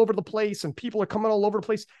popping up all over the place and people are coming all over the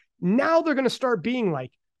place. Now they're going to start being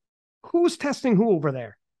like, who's testing who over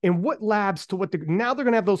there? And what labs to what? Now they're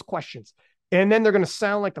going to have those questions. And then they're going to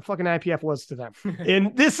sound like the fucking IPF was to them.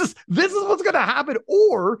 And this is what's going to happen.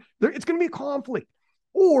 Or it's going to be a conflict.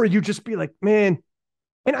 Or you just be like, man,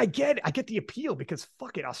 and I get the appeal because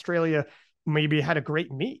fuck it, Australia maybe had a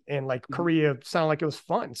great meet and like Korea sounded like it was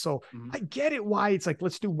fun. So I get it why it's like,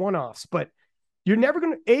 let's do one-offs, but you're never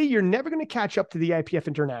going to catch up to the IPF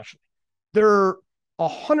internationally. There are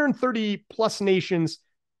 130 plus nations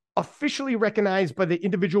officially recognized by the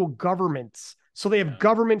individual governments. So they have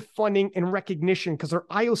government funding and recognition because they're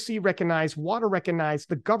IOC recognized, WADA recognized.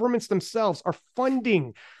 The governments themselves are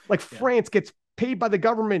funding. Like France gets paid by the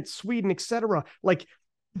government, Sweden, etc. Like,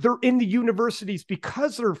 they're in the universities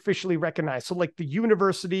because they're officially recognized. So like the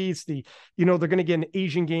universities, they're going to get in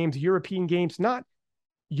Asian games, European games, not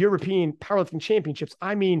European powerlifting championships.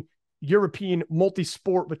 I mean, European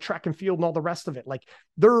multi-sport with track and field and all the rest of it. Like,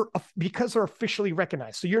 because they're officially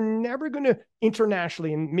recognized. So you're never going to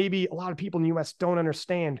internationally, and maybe a lot of people in the US don't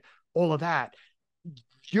understand all of that.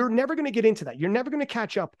 You're never going to get into that. You're never going to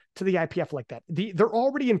catch up to the IPF like that. They're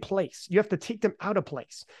already in place. You have to take them out of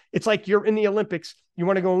place. It's like you're in the Olympics. You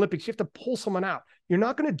want to go Olympics. You have to pull someone out. You're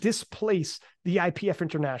not going to displace the IPF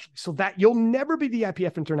internationally. So that you'll never be the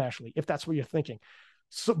IPF internationally, if that's what you're thinking.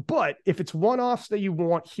 So, but if it's one-offs that you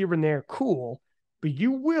want here and there, cool. But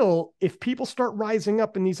you will, if people start rising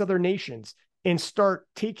up in these other nations and start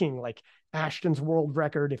taking like Ashton's world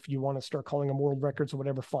record, if you want to start calling them world records or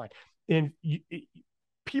whatever, fine. And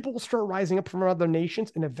people will start rising up from other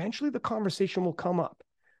nations, and eventually the conversation will come up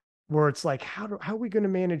where it's like, how are we going to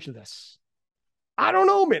manage this? I don't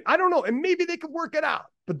know, man. I don't know. And maybe they could work it out,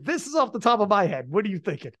 but this is off the top of my head. What are you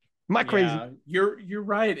thinking? Am I crazy? You're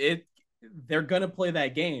right. They're going to play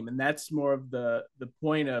that game. And that's more of the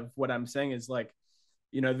point of what I'm saying is like,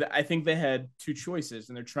 I think they had two choices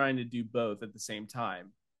and they're trying to do both at the same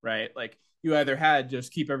time, right? Like, you either had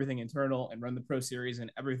just keep everything internal and run the pro series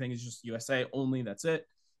and everything is just USA only, that's it.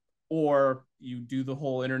 Or you do the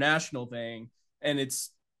whole international thing and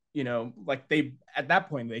it's, like at that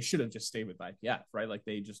point, they should have just stayed with IPF, right? Like,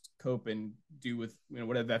 they just cope and do with,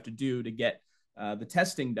 whatever they have to do to get the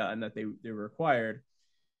testing done that they required.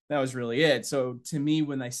 That was really it. So to me,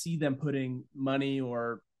 when I see them putting money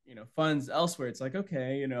or, funds elsewhere, it's like,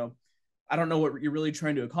 okay, I don't know what you're really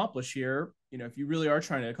trying to accomplish here. If you really are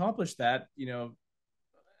trying to accomplish that,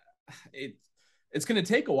 it it's going to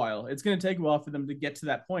take a while. It's going to take a while for them to get to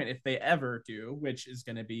that point if they ever do, which is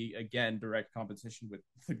going to be, again, direct competition with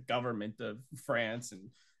the government of France and,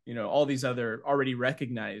 all these other already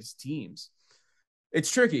recognized teams.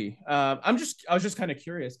 It's tricky. I was just kind of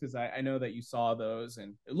curious because I know that you saw those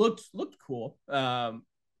and it looked cool.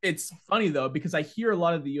 It's funny though, because I hear a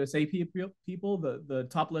lot of the USA people, the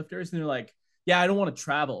top lifters, and they're like, yeah, I don't want to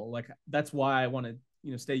travel. Like, that's why I want to,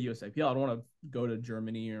 stay USAPL. I don't want to go to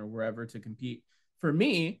Germany or wherever to compete. For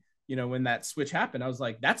me, when that switch happened, I was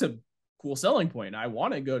like, that's a cool selling point. I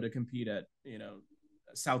want to go to compete at,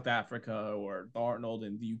 South Africa or Arnold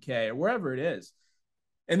in the UK or wherever it is.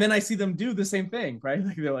 And then I see them do the same thing, right?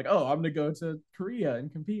 Like they're like, oh, I'm going to go to Korea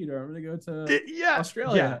and compete, or I'm going to go to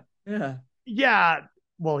Australia. Yeah.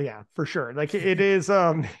 Well, yeah, for sure. Like it is,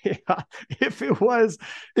 yeah, if it was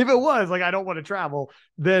like, I don't want to travel,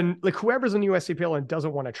 then like whoever's in the USAPL and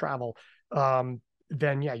doesn't want to travel,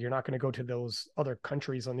 then yeah, you're not going to go to those other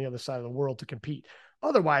countries on the other side of the world to compete.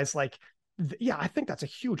 Otherwise, like, yeah, I think that's a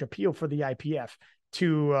huge appeal for the IPF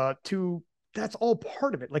to that's all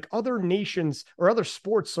part of it. Like other nations or other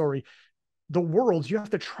sports, the world, you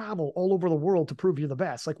have to travel all over the world to prove you're the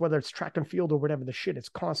best. Like whether it's track and field or whatever the shit, it's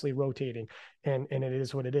constantly rotating and it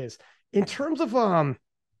is what it is. In terms of, how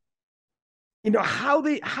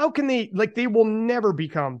can they, like, they will never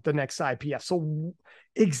become the next IPF. So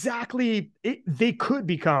exactly, they could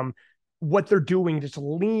become what they're doing, just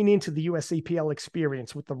lean into the USAPL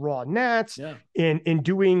experience with the Raw Nats and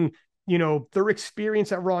doing, their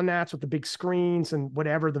experience at Raw Nats with the big screens and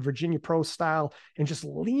whatever, the Virginia Pro style, and just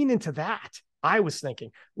lean into that. I was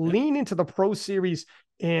thinking, lean into the Pro Series.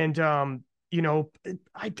 And, I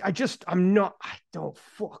don't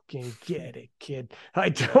fucking get it, kid. I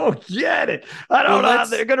don't get it. I don't know how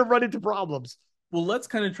they're going to run into problems. Well, let's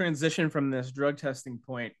kind of transition from this drug testing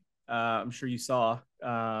point. I'm sure you saw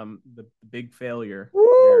the big failure.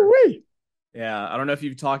 Woo-wee. Yeah, I don't know if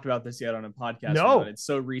you've talked about this yet on a podcast. No, it's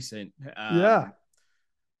so recent.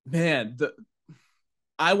 Man,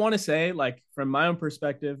 I want to say, like, from my own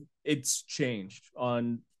perspective, it's changed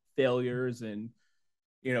on failures and,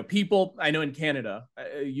 people. I know in Canada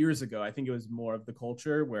years ago, I think it was more of the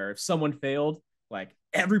culture where if someone failed, like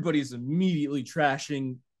everybody's immediately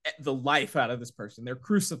trashing the life out of this person. They're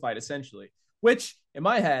crucified essentially, which in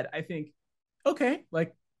my head, I think, okay,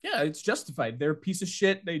 like, yeah, it's justified. They're a piece of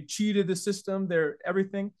shit. They cheated the system. They're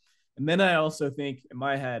everything. And then I also think in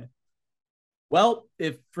my head, well,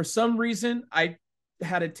 if for some reason I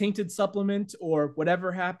had a tainted supplement or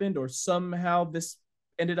whatever happened, or somehow this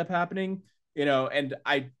ended up happening, and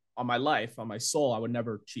on my life, on my soul, I would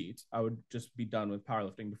never cheat. I would just be done with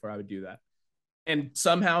powerlifting before I would do that. And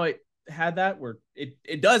somehow it had that where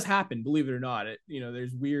it does happen, believe it or not.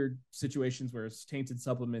 There's weird situations where it's tainted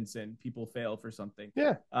supplements and people fail for something.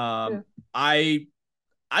 I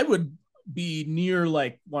would be near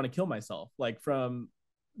like want to kill myself, like from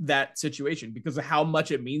that situation, because of how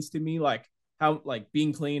much it means to me, like how, like,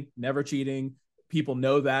 being clean, never cheating, people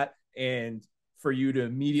know that, and for you to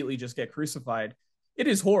immediately just get crucified, it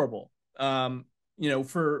is horrible.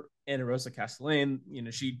 For Ana Rosa Castellane,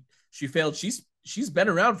 she failed. She's been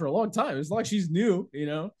around for a long time. It's not like she's new,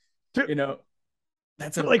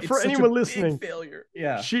 that's like, for anyone listening, failure.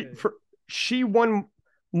 Yeah. She won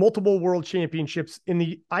multiple world championships in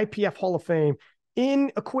the IPF Hall of Fame,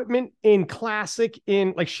 in equipment, in classic,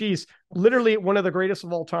 in, like, she's literally one of the greatest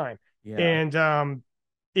of all time. Yeah. And,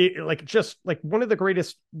 just like one of the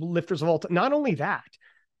greatest lifters of all time. Not only that,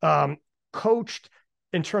 coached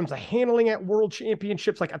in terms of handling at world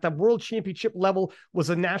championships, like at the world championship level, was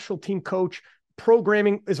a national team coach,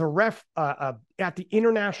 programming, is a ref at the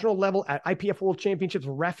international level at IPF World Championships.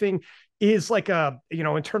 Reffing is like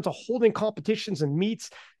in terms of holding competitions and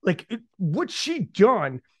meets, like what she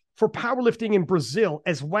done for powerlifting in Brazil,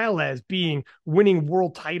 as well as winning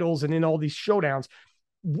world titles and in all these showdowns.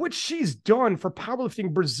 What she's done for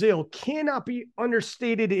powerlifting Brazil cannot be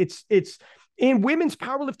understated. It's in women's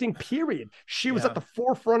powerlifting, period. She was at the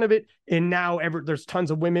forefront of it, and now there's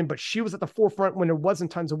tons of women, but she was at the forefront when there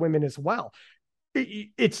wasn't tons of women as well.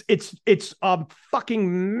 It's a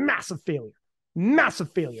fucking massive failure.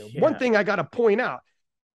 Yeah. One thing I got to point out,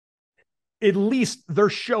 at least they're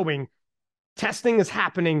showing testing is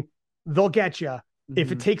happening. They'll get you if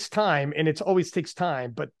it takes time, and it always takes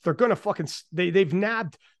time, but they're going to they've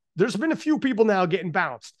nabbed. There's been a few people now getting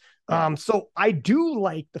bounced. So I do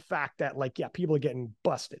like the fact that, like, yeah, people are getting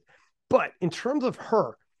busted, but in terms of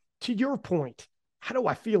her, to your point, how do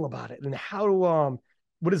I feel about it? And how do,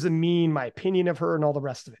 what does it mean? My opinion of her and all the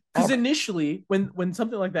rest of it. Because initially when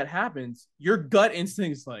something like that happens, your gut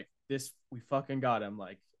instinct is like, this, we fucking got him.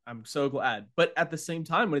 Like, I'm so glad. But at the same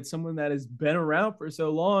time, when it's someone that has been around for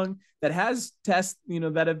so long, that has tests,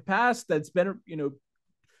 that have passed, that's been,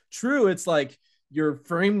 true, it's like your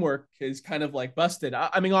framework is kind of like busted.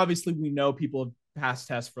 I mean, obviously we know people have passed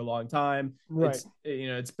tests for a long time. Right.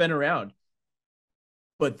 It's been around.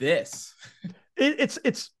 But this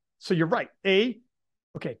it's so you're right.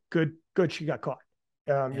 Okay, good. She got caught.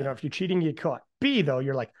 If you're cheating, you get caught. B, though,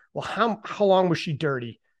 you're like, well, how long was she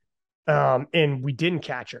dirty? And we didn't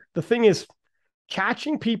catch her. The thing is,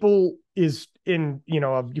 catching people is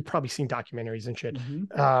you've probably seen documentaries and shit.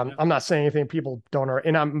 I'm not saying anything people don't know,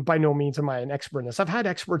 and I'm by no means am I an expert in this. I've had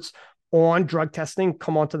experts on drug testing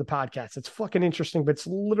come onto the podcast. It's fucking interesting, but it's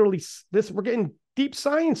literally this. We're getting deep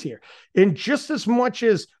science here. And just as much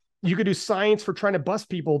as you could do science for trying to bust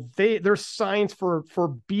people, there's science for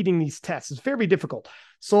beating these tests. It's very difficult.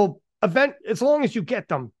 So as long as you get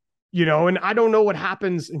them, and I don't know what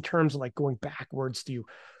happens in terms of like going backwards to you.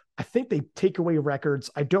 I think they take away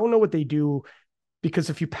records. I don't know what they do, because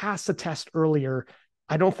if you pass the test earlier,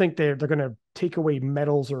 I don't think they're going to take away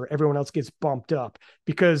medals or everyone else gets bumped up,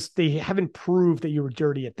 because they haven't proved that you were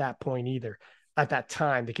dirty at that point either. At that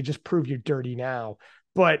time, they could just prove you're dirty now.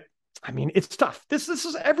 But I mean, it's tough. This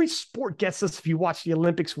is every sport gets this. If you watch the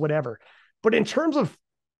Olympics, whatever. But in terms of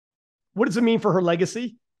what does it mean for her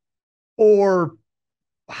legacy, or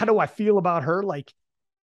how do I feel about her? Like,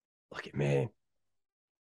 look at man.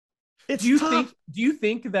 It's tough. Do you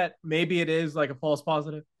think that maybe it is like a false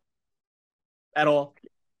positive at all?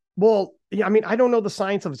 Well, yeah, I mean, I don't know the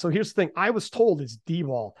science of it. So here's the thing. I was told it's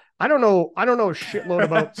D-ball. I don't know a shitload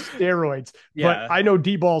about steroids, but I know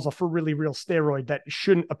D-ball is a really real steroid that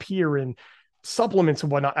shouldn't appear in supplements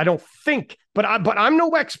and whatnot. I don't think, but I'm no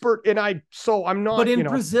expert, and I'm not. But in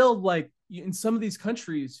Brazil, like in some of these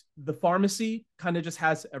countries, the pharmacy kind of just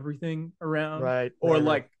has everything around, right? Or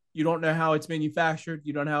like you don't know how it's manufactured.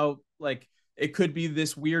 You don't know how, like, it could be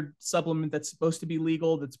this weird supplement that's supposed to be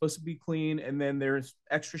legal, that's supposed to be clean, and then there's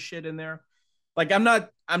extra shit in there. Like, I'm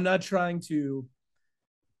not trying to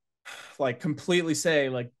like completely say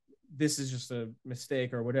like this is just a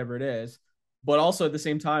mistake or whatever it is, but also at the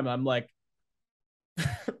same time, I'm like,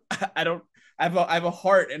 I have a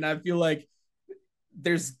heart, and I feel like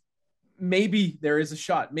maybe there is a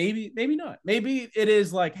shot, maybe not, maybe it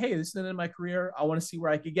is like, hey, this is the end of my career, I want to see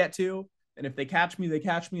where I could get to, and if they catch me, they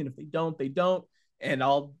catch me, and if they don't, they don't, and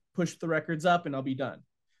I'll push the records up and I'll be done.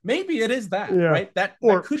 Maybe it is that, right? That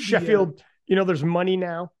could Sheffield, there's money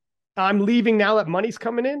now. I'm leaving now that money's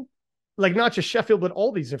coming in. Like, not just Sheffield, but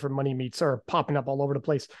all these different money meets are popping up all over the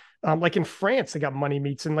place. Like in France, they got money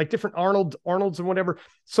meets and like different Arnold's and whatever.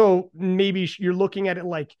 So maybe you're looking at it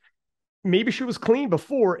like, maybe she was clean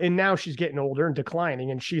before and now she's getting older and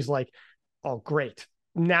declining. And she's like, oh, great.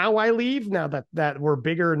 Now I leave, now that we're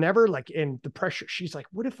bigger than ever. Like, in the pressure, she's like,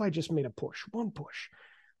 what if I just made one push?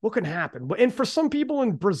 What can happen? And for some people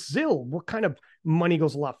in Brazil, what kind of money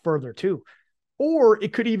goes a lot further too? Or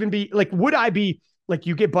it could even be like, would I be like,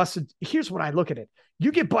 you get busted? Here's what I look at it.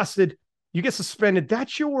 You get busted, you get suspended. That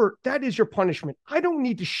is your punishment. I don't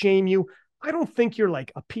need to shame you. I don't think you're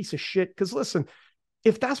like a piece of shit. Because listen,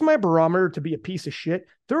 if that's my barometer to be a piece of shit,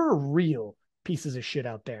 there are real pieces of shit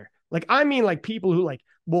out there. Like, I mean, like people who like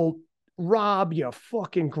will rob your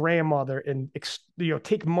fucking grandmother and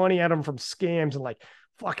take money out of them from scams and like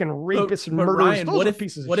fucking rapists and murderers. Ryan,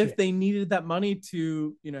 what if they needed that money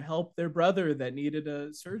to help their brother that needed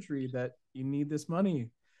a surgery, that you need this money?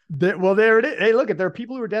 Well, there it is. Hey, look, there are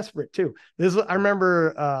people who are desperate too. I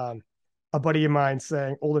remember a buddy of mine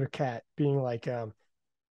saying, older cat, being like,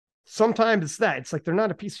 sometimes it's that. It's like they're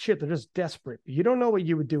not a piece of shit. They're just desperate. You don't know what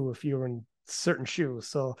you would do if you were in certain shoes.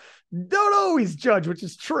 So don't always judge, which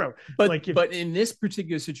is true. But in this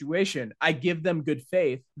particular situation, I give them good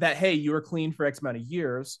faith that, hey, you were clean for X amount of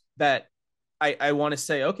years, that I want to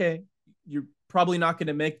say, okay, you're probably not going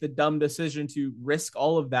to make the dumb decision to risk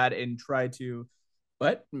all of that and try to,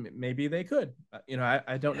 but maybe they could.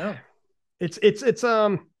 I don't know. It's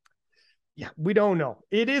yeah, we don't know.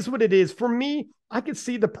 It is what it is. For me, I could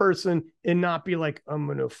see the person and not be like, I'm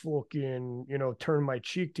going to fucking, turn my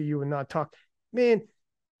cheek to you and not talk. Man,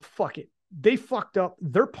 fuck it. They fucked up.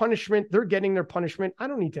 Their punishment, they're getting their punishment. I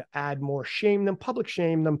don't need to add more. Shame them, public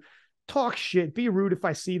shame them, talk shit, be rude if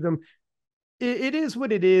I see them. It is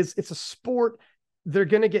what it is. It's a sport. They're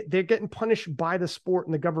getting punished by the sport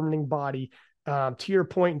and the governing body. To your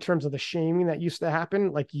point, in terms of the shaming that used to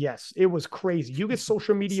happen, like, yes, it was crazy. You get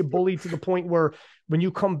social media bullied to the point where when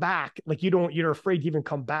you come back, like, you're afraid to even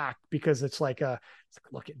come back because it's like,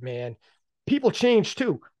 look at, man, people change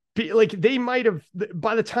too. Like, they might have,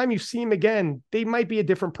 by the time you see them again, they might be a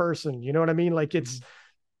different person. You know what I mean? Like, it's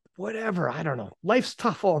whatever. I don't know. Life's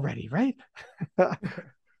tough already, right? But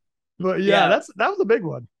yeah, Yeah. that was a big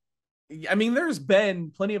one. I mean, there's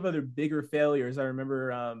been plenty of other bigger failures. I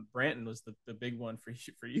remember Branton was the big one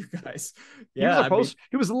for you guys. Yeah, I mean,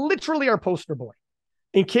 He was literally our poster boy.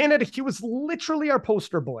 In Canada, he was literally our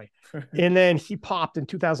poster boy. And then he popped in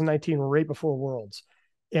 2019, right before Worlds.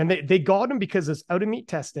 And they got him because it's out of meat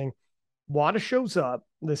testing. WADA shows up,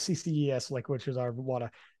 the CCES, like, which is our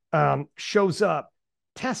WADA, shows up,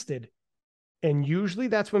 tested. And usually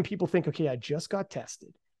that's when people think, okay, I just got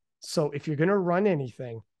tested. So if you're going to run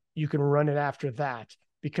anything, you can run it after that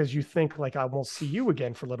because you think, like, I won't see you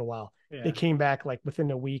again for a little while. Yeah. They came back like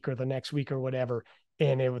within a week or the next week or whatever.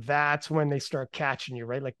 And that's when they start catching you,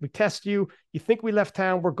 right? Like, we test you, you think we left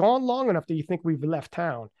town. We're gone long enough that you think we've left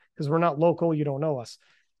town because we're not local. You don't know us.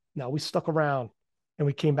 No, we stuck around and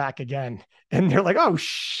we came back again. And they're like, oh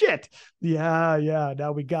shit. Yeah.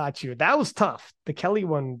 Now we got you. That was tough. The Kelly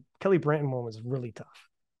Branton one was really tough.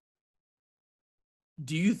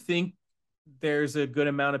 Do you think there's a good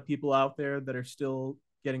amount of people out there that are still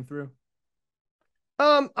getting through?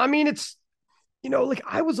 I mean, it's, like,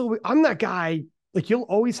 I'm that guy. Like, you'll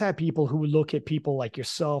always have people who look at people like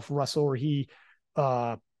yourself, Russell, or he,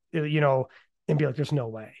 and be like, there's no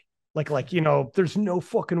way. Like, there's no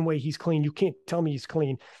fucking way he's clean. You can't tell me he's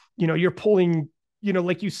clean. You're pulling,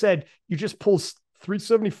 like you said, you just pull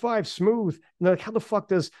 375 smooth. And they're like, how the fuck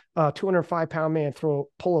does a 205-pound man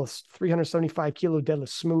pull a 375 kilo deadlift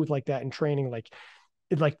smooth like that in training? Like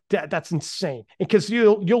that's insane. Because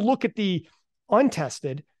you'll look at the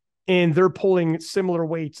untested and they're pulling similar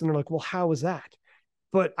weights and they're like, well, how is that?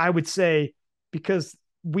 But I would say because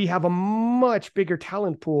we have a much bigger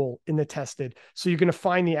talent pool in the tested. So you're going to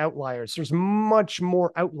find the outliers. There's much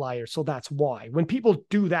more outliers. So that's why when people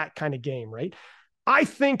do that kind of game, right? I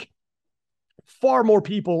think far more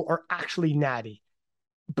people are actually natty,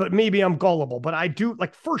 but maybe I'm gullible, but I do,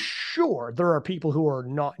 like, for sure, there are people who are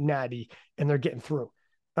not natty and they're getting through.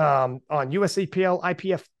 On USAPL,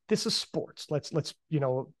 IPF, this is sports. Let's,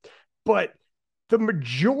 but the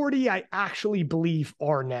majority I actually believe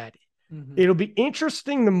are natty. Mm-hmm. It'll be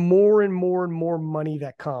interesting the more and more and more money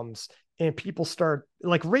that comes and people start,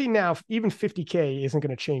 like, right now, even 50K isn't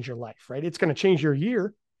going to change your life, right? It's going to change your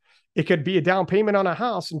year. It could be a down payment on a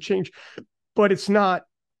house and change, but it's not.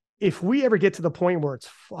 If we ever get to the point where it's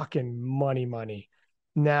fucking money,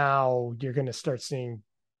 now you're going to start seeing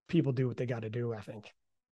people do what they got to do, I think.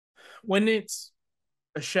 When it's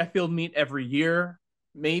a Sheffield meet every year,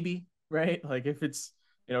 maybe, right? Like, if it's,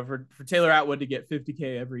 for Taylor Atwood to get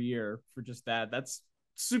 50K every year for just that's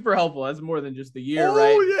super helpful. That's more than just the year,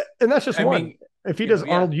 right? Yeah. And that's just one. Mean, if he does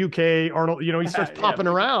Arnold UK, Arnold, he starts popping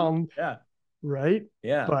around. Yeah. Right.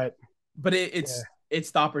 Yeah. But it's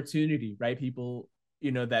the opportunity, right? People,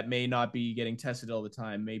 that may not be getting tested all the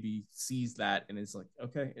time, maybe sees that and is like,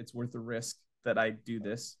 okay, it's worth the risk that I do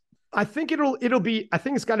this. I think I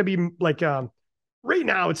think it's got to be like, right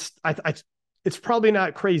now it's probably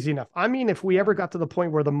not crazy enough. I mean, if we ever got to the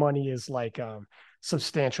point where the money is like,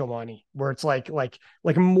 substantial money, where it's like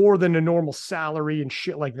more than a normal salary and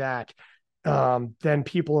shit like that, then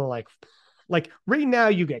people are like right now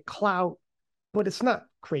you get clout, but it's not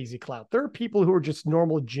crazy clout. There are people who are just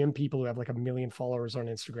normal gym people who have like 1 million followers on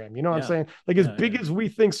Instagram. You know what I'm saying? Like, as big as we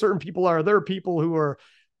think certain people are, there are people who are,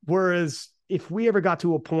 whereas if we ever got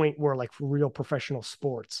to a point where, like, for real professional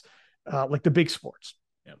sports, like the big sports,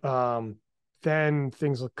 then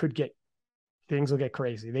things will get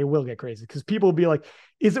crazy. They will get crazy because people will be like,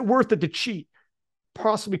 is it worth it to cheat?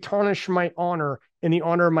 Possibly tarnish my honor and the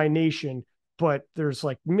honor of my nation, but there's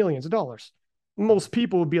like millions of dollars. Most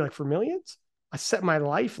people would be like, for millions? I set my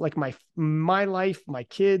life, like my life, my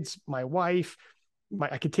kids, my wife,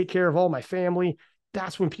 I could take care of all my family.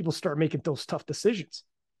 That's when people start making those tough decisions.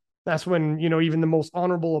 That's when, even the most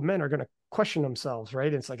honorable of men are going to question themselves, right?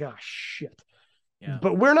 And it's like, oh shit. Yeah.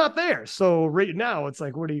 But we're not there. So right now it's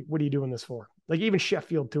like, what are you doing this for? Like, even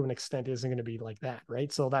Sheffield to an extent isn't going to be like that,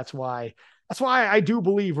 right? So that's why I do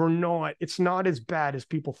believe it's not as bad as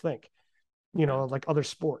people think, like other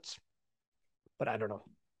sports. But I don't know.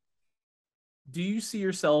 Do you see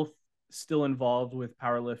yourself still involved with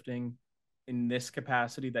powerlifting in this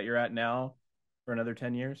capacity that you're at now for another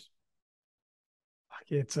 10 years?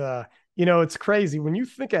 It's, it's crazy when you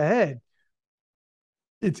think ahead.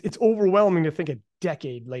 it's overwhelming to think a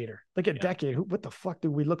decade later, like a Yeah. decade. What the fuck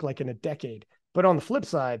do we look like in a decade? But on the flip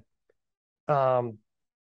side, time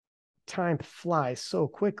flies so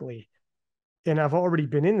quickly, and I've already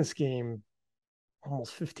been in this game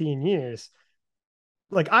almost 15 years.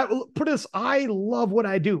 Like I put this, I love what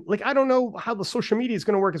I do. Like I don't know how the social media is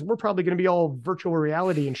going to work, because we're probably going to be all virtual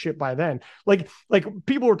reality and shit by then. Like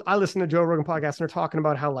people are, I listen to Joe Rogan podcast and they're talking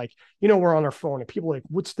about how, like, you know, we're on our phone and people are like,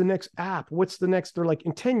 what's the next app? What's the next? They're like,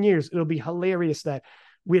 in 10 years, it'll be hilarious that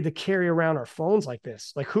we had to carry around our phones like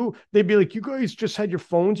this. Like they'd be like, you guys just had your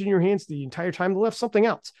phones in your hands the entire time. They left something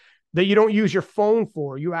else that you don't use your phone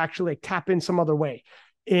for. You actually like tap in some other way.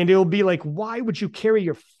 And it'll be like, why would you carry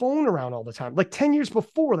your phone around all the time? Like 10 years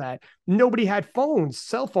before that, nobody had phones,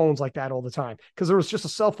 cell phones like that all the time, because there was just a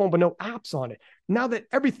cell phone, but no apps on it. Now that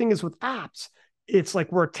everything is with apps, it's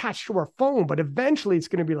like we're attached to our phone, but eventually it's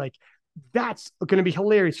going to be like, that's going to be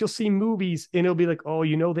hilarious. You'll see movies and it'll be like, oh,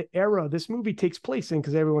 you know, the era this movie takes place in,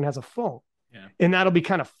 because everyone has a phone. Yeah. And that'll be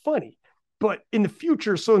kind of funny. But in the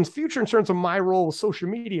future, in terms of my role with social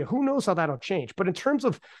media, who knows how that'll change. But in terms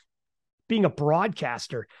of being a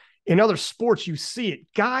broadcaster in other sports, you see it.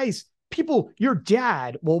 Guys, people, your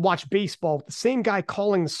dad will watch baseball with the same guy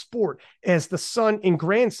calling the sport as the son and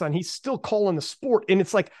grandson. He's still calling the sport. And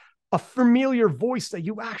it's like a familiar voice that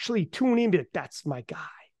you actually tune in to. Like, that's my guy.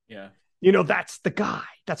 Yeah. You know, that's the guy.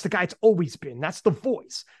 That's the guy it's always been. That's the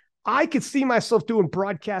voice. I could see myself doing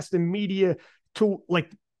broadcast and media to, like,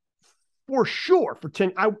 for sure, for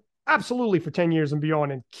 10, absolutely for 10 years and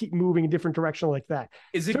beyond, and keep moving in a different direction like that.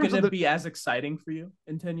 Is it going to be as exciting for you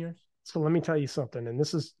in 10 years? So let me tell you something. And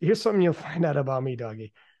here's something you'll find out about me,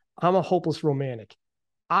 Dougie. I'm a hopeless romantic.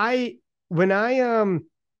 When I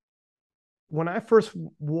first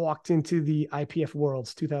walked into the IPF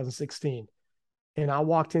Worlds 2016, and I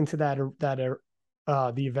walked into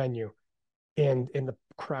the venue, and the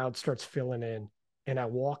crowd starts filling in, and I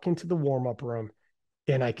walk into the warm-up room,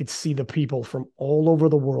 and I could see the people from all over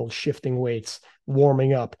the world shifting weights,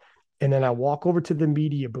 warming up. And then I walk over to the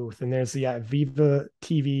media booth, and there's the Viva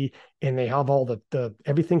TV, and they have all the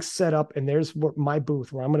everything set up. And there's my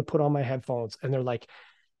booth where I'm going to put on my headphones. And they're like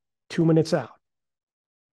 2 minutes out.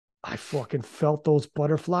 I fucking felt those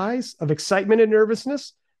butterflies of excitement and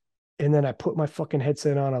nervousness. And then I put my fucking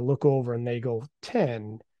headset on. I look over and they go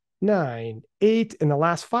 10, 9, 8. In the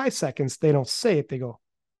last 5 seconds, they don't say it. They go,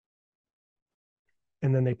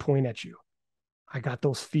 and then they point at you. I got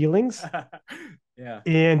those feelings. Yeah.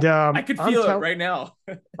 And I could feel it right now.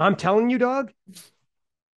 I'm telling you, dog,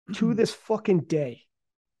 to this fucking day,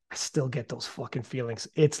 I still get those fucking feelings.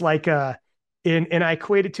 It's like, and I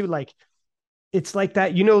equate it to, like, it's like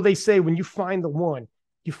that, you know, they say when you find the one,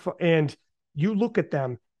 and you look at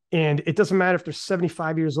them, and it doesn't matter if they're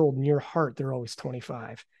 75 years old, in your heart, they're always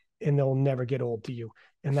 25, and they'll never get old to you.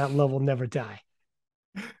 And that love will never die.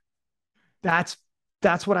 That's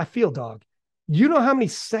what I feel, dog. You know how many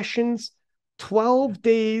sessions, 12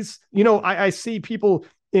 days, you know, I see people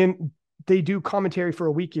they do commentary for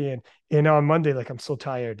a weekend, and on Monday, like, I'm so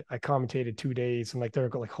tired. I commentated 2 days, and like, they're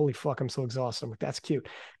like, holy fuck, I'm so exhausted. I'm like, that's cute.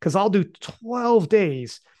 Cause I'll do 12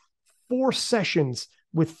 days, 4 sessions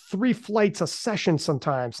with 3 flights a session,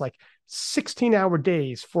 sometimes like 16-hour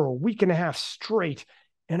days for a week and a half straight.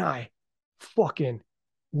 And I fucking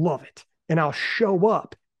love it. And I'll show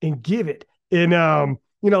up and give it. And,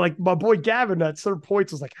 you know, like my boy Gavin at certain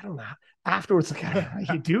points was like, I don't know. Afterwards, like, I don't know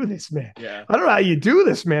how you do this, man. Yeah. I don't know how you do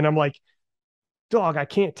this, man. I'm like, dog, I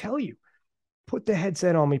can't tell you. Put the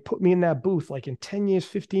headset on me, put me in that booth. Like in 10 years,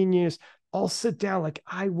 15 years, I'll sit down. Like,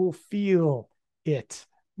 I will feel it,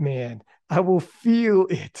 man. I will feel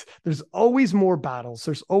it. There's always more battles.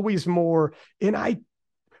 There's always more. And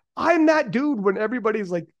I'm that dude when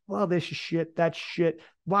everybody's like, well, this is shit. That's shit.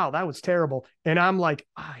 Wow, that was terrible. And I'm like,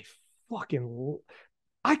 I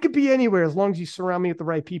could be anywhere as long as you surround me with the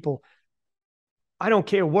right people. I don't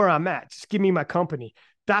care where I'm at. Just give me my company.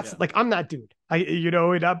 That's like, I'm that dude.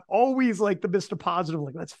 And I'm always like the Mr. Positive,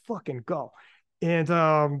 like, let's fucking go. And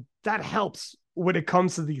that helps when it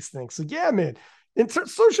comes to these things. So yeah, man. And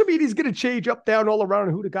social media is going to change up, down, all around,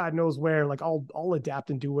 and who the God knows where. Like, I'll adapt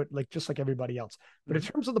and do it, like, just like everybody else. But in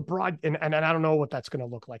terms of the broad, and I don't know what that's going to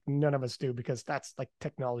look like. None of us do, because that's like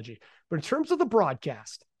technology. But in terms of the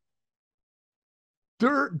broadcast,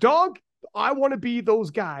 dog, I want to be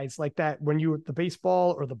those guys like that when you the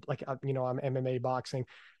baseball or I'm MMA, boxing.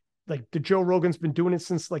 Like, the Joe Rogan's been doing it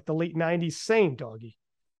since like the late 90s. Same, doggy.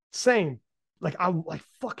 Same. Like, I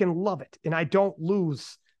fucking love it. And I don't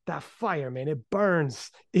lose that fire, man. It burns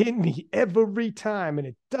in me every time, and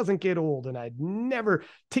it doesn't get old. And I'd never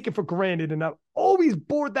take it for granted. And I'm always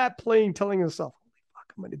board that plane telling myself, holy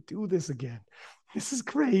fuck, I'm going to do this again. This is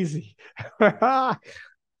crazy.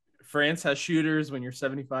 France has shooters when you're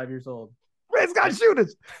 75 years old. France got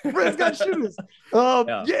shooters. France got shooters.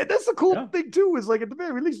 Yeah, that's the cool thing too. Is like at the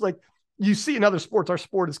very least, like you see in other sports, our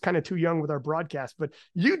sport is kind of too young with our broadcast, but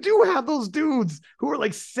you do have those dudes who are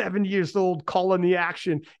like 7 years old calling the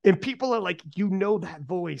action, and people are like, you know, that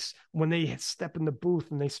voice when they step in the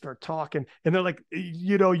booth and they start talking, and they're like,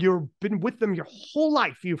 you know, you've been with them your whole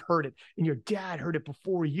life, you've heard it, and your dad heard it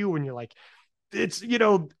before you, and you're like, it's, you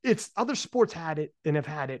know, it's other sports had it and have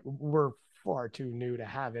had it. We're far too new to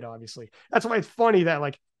have it, obviously. That's why it's funny that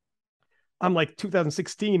like I'm like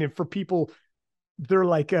 2016, and for people, they're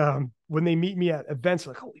like when they meet me at events,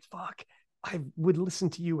 like, holy fuck, I would listen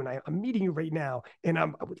to you, and I'm meeting you right now, and I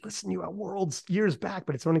would listen to you at Worlds years back,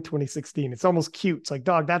 but it's only 2016. It's almost cute. It's like,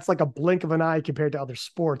 dog, that's like a blink of an eye compared to other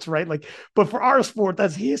sports, right? Like, but for our sport,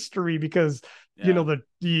 that's history because you know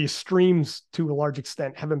the streams to a large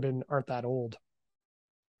extent aren't that old.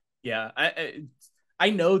 Yeah, I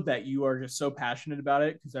know that you are just so passionate about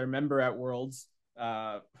it because I remember at Worlds,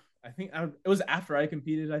 I think it was after I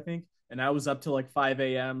competed, I think, and I was up till like 5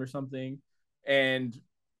 a.m. or something, and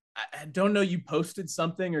I don't know, you posted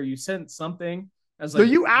something or you sent something. I was like,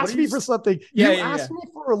 so you asked me for something. Yeah, you asked me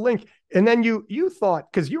for a link, and then you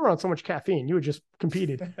thought, because you were on so much caffeine, you had just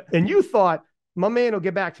competed, and you thought my man will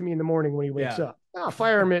get back to me in the morning when he wakes up. I'll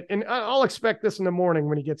fire him it, and I'll expect this in the morning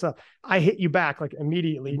when he gets up. I hit you back like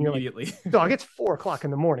immediately, and you're like, dog, it's 4 o'clock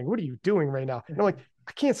in the morning. What are you doing right now? And I'm like,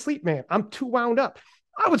 I can't sleep, man. I'm too wound up.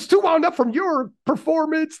 I was too wound up from your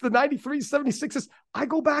performance, the 93 76s. I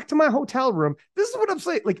go back to my hotel room. This is what I'm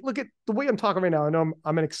saying. Like, look at the way I'm talking right now. I know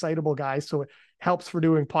I'm an excitable guy, so it helps for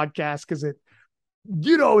doing podcasts because it,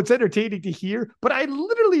 you know, it's entertaining to hear, but I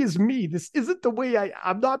literally is me. This isn't the way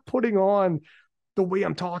I'm not putting on the way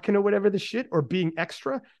I'm talking or whatever the shit or being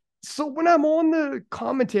extra. So when I'm on the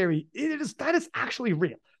commentary, that is actually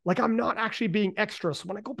real. Like, I'm not actually being extra. So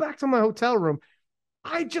when I go back to my hotel room,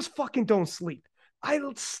 I just fucking don't sleep. I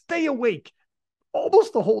stay awake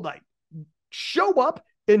almost the whole night. Show up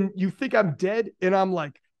and you think I'm dead, and I'm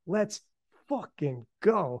like, let's fucking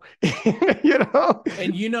go. You know?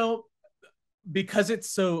 And you know, because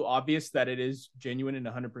it's so obvious that it is genuine and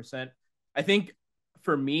 100%, I think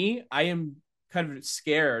for me, I am kind of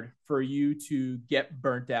scared for you to get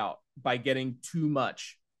burnt out by getting too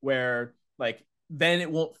much, where like then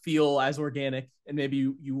it won't feel as organic, and maybe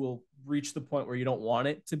you will reach the point where you don't want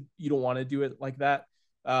to do it like that.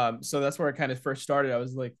 So that's where I kind of first started. I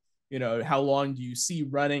was like, you know, how long do you see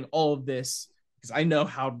running all of this? Because I know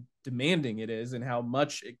how demanding it is and how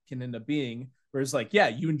much it can end up being. Whereas like, yeah,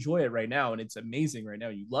 you enjoy it right now and it's amazing right now.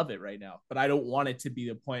 You love it right now, but I don't want it to be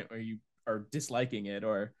the point where you are disliking it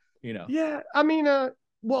or, you know. Yeah. I mean,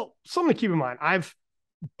 well, something to keep in mind. I've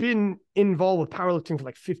been involved with powerlifting for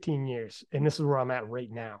like 15 years, and this is where I'm at right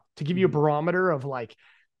now. To give you a barometer of like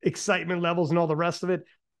excitement levels and all the rest of it,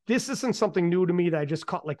 this isn't something new to me that I just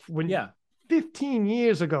caught like when 15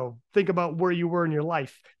 years ago. Think about where you were in your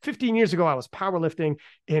life. 15 years ago, I was powerlifting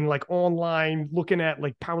and like online looking at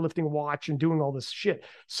like powerlifting watch and doing all this shit.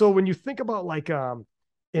 So when you think about like,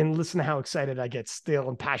 and listen to how excited I get still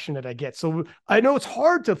and passionate I get. So I know it's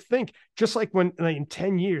hard to think just like when like in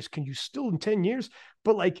 10 years, can you still in 10 years?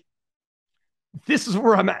 But like, this is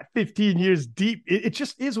where I'm at 15 years deep. It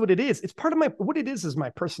just is what it is. It's part of what it is my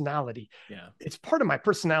personality. Yeah. It's part of my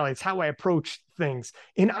personality. It's how I approach things.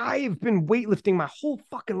 And I've been weightlifting my whole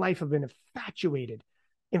fucking life. I've been infatuated.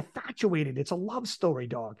 It's a love story,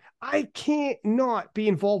 dog. I can't not be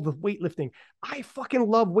involved with weightlifting. I fucking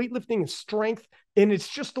love weightlifting and strength. And it's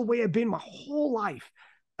just the way I've been my whole life.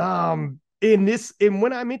 And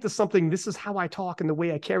when I'm into something, this is how I talk and the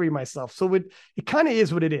way I carry myself. So it kind of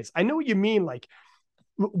is what it is. I know what you mean. Like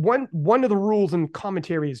one of the rules in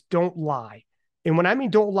commentary is don't lie. And when I mean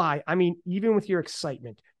don't lie, I mean, even with your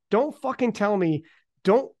excitement, don't fucking tell me,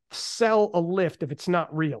 don't sell a lift if it's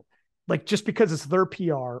not real. Like just because it's their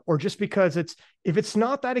PR or just because if it's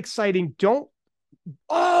not that exciting,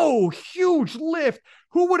 huge lift.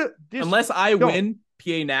 Who would have, unless I win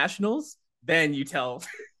PA Nationals, then you tell.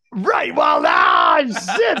 Right. Well,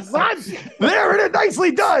 shit. There it is.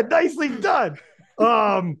 Nicely done.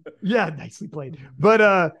 Yeah, nicely played.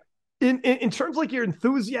 But in terms of like your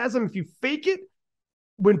enthusiasm, if you fake it,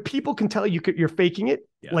 when people can tell you're faking it,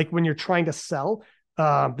 like when you're trying to sell,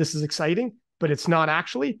 this is exciting, but it's not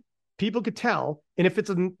actually, people could tell. And if it's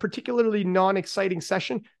a particularly non-exciting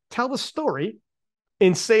session, tell the story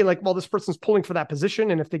and say like, well, this person's pulling for that position.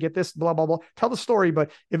 And if they get this, blah, blah, blah, tell the story. But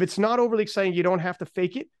if it's not overly exciting, you don't have to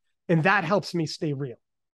fake it. And that helps me stay real.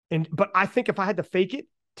 But I think if I had to fake it,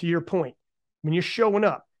 to your point, when you're showing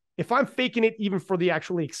up, if I'm faking it, even for the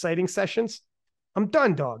actually exciting sessions, I'm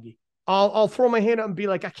done, doggy. I'll throw my hand up and be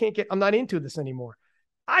like, I'm not into this anymore.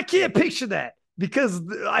 I can't picture that because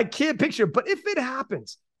I can't picture. But if it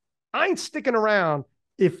happens, I ain't sticking around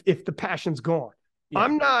if the passion's gone. Yeah.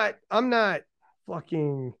 I'm not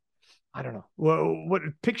fucking, I don't know. What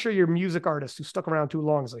picture your music artist who stuck around too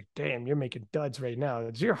long is like, damn, you're making duds right now.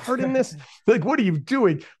 Is your heart in this? Like, what are you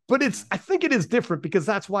doing? But I think it is different because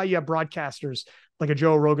that's why you have broadcasters like a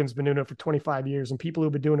Joe Rogan's been doing it for 25 years and people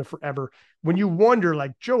who've been doing it forever. When you wonder,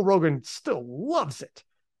 like, Joe Rogan still loves it.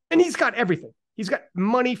 And he's got everything. He's got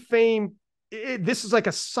money, fame. This is like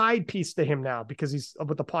a side piece to him now because he's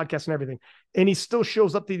with the podcast and everything. And he still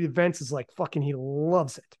shows up to the events as like fucking, he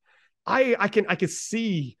loves it. I can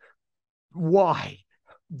see why.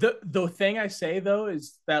 The thing I say though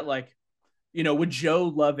is that, like, you know, would Joe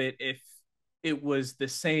love it if it was the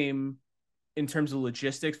same in terms of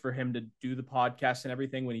logistics for him to do the podcast and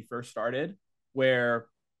everything when he first started, where,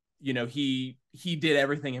 you know, he did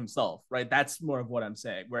everything himself, right? That's more of what I'm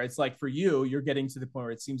saying, where it's like for you, you're getting to the point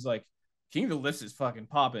where it seems like King of the List is fucking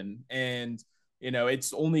popping, and, you know,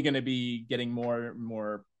 it's only going to be getting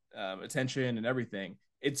more attention and everything.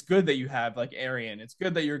 It's good that you have like Arian. It's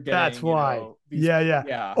good that you're getting. That's why. You know,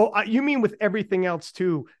 yeah. Oh, you mean with everything else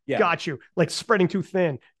too? Yeah. Got you. Like spreading too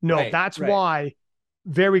thin. No, right, that's right. why.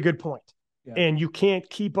 Very good point. Yeah. And you can't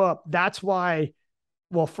keep up. That's why.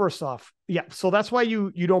 Well, first off, yeah. So that's why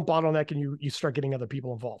you don't bottleneck and you start getting other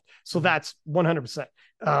people involved. So that's 100%.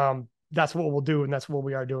 That's what we'll do, and that's what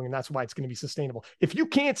we are doing, and that's why it's going to be sustainable. If you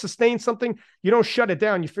can't sustain something, you don't shut it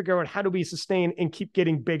down. You figure out how do we sustain and keep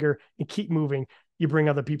getting bigger and keep moving. You bring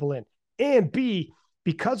other people in. And B,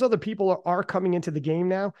 because other people are coming into the game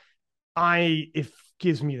now, it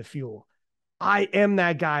gives me the fuel. I am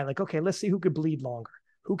that guy. Like, okay, let's see who could bleed longer,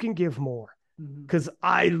 who can give more, because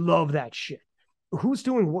I love that shit. Who's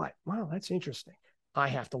doing what? Wow, that's interesting. I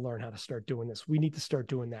have to learn how to start doing this. We need to start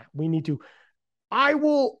doing that. We need to.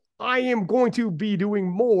 I am going to be doing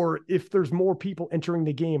more if there's more people entering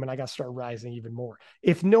the game, and I got to start rising even more.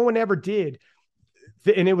 If no one ever did,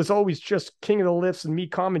 and it was always just King of the Lifts and me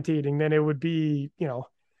commentating, then it would be, you know,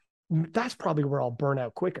 that's probably where I'll burn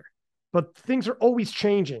out quicker. But things are always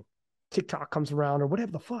changing. TikTok comes around or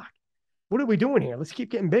whatever the fuck. What are we doing here? Let's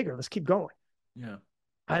keep getting bigger. Let's keep going. Yeah.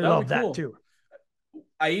 I love that too.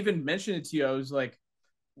 I even mentioned it to you. I was like,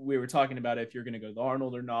 we were talking about if you're going to go to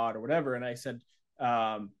Arnold or not or whatever. And I said,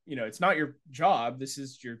 you know, it's not your job. This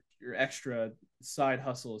is your extra side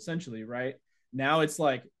hustle, essentially, right? Now it's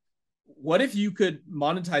like, what if you could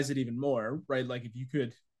monetize it even more, right? Like if you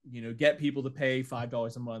could, you know, get people to pay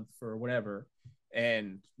 $5 a month for whatever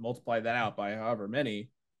and multiply that out by however many,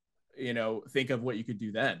 you know, think of what you could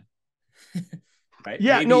do then. Right?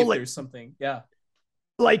 Yeah, maybe no, if like, there's something, yeah.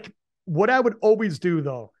 Like what I would always do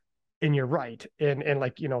though, and you're right, and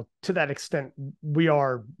like, you know, to that extent, we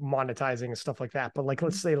are monetizing and stuff like that. But like,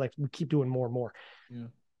 let's say like we keep doing more and more. Yeah.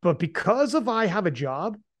 But because of I have a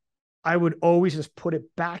job, I would always just put it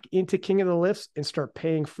back into King of the Lifts and start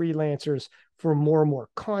paying freelancers for more and more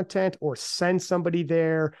content, or send somebody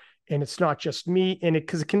there. And it's not just me, and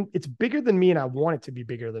it's bigger than me, and I want it to be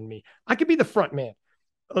bigger than me. I could be the front man.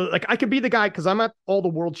 Like I could be the guy because I'm at all the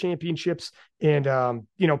world championships and,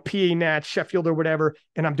 you know, PA Nats, Sheffield or whatever,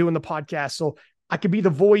 and I'm doing the podcast. So I could be the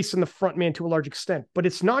voice and the front man to a large extent, but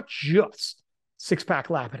it's not just Six Pack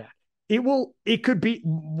Lapidat. It could be,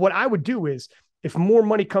 what I would do is if more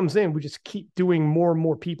money comes in, we just keep doing more and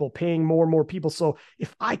more people, paying more and more people. So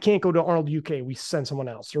if I can't go to Arnold UK, we send someone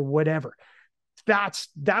else or whatever. That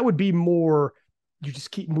would be more, you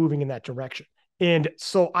just keep moving in that direction. And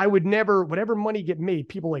so I would never, whatever money get made,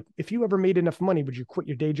 people like, if you ever made enough money, would you quit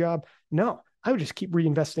your day job? No, I would just keep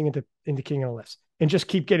reinvesting into King of the Lifts and just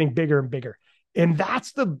keep getting bigger and bigger. And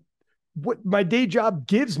that's what my day job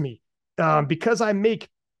gives me, because I make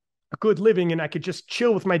a good living and I could just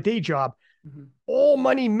chill with my day job. Mm-hmm. All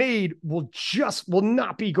money made will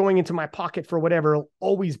not be going into my pocket for whatever. It'll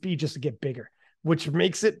always be just to get bigger, which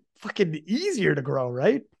makes it fucking easier to grow.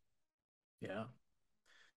 Right. Yeah.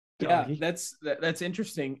 Yeah, that's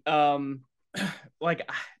interesting. Like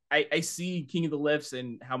I see King of the Lifts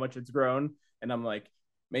and how much it's grown, and I'm like,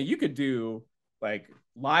 man, you could do like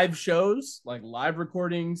live shows, like live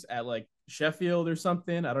recordings at like Sheffield or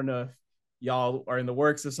something. I don't know if y'all are in the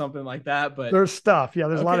works or something like that, but there's stuff. Yeah,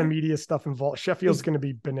 there's a lot of media stuff involved. Sheffield's going to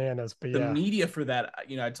be bananas, but the media for that,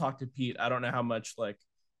 you know, I talked to Pete. I don't know how much like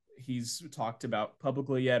he's talked about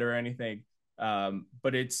publicly yet or anything.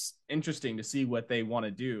 But it's interesting to see what they want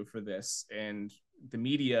to do for this and the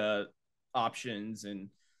media options, and,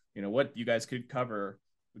 you know, what you guys could cover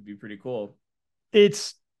would be pretty cool.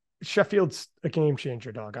 Sheffield's a game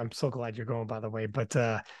changer, dog. I'm so glad you're going, by the way, but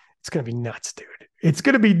It's going to be nuts, dude. It's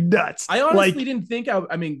going to be nuts. I honestly didn't think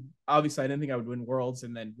I mean, obviously I didn't think I would win Worlds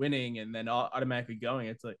and then winning and then automatically going.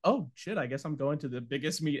 It's like, oh shit, I guess I'm going to the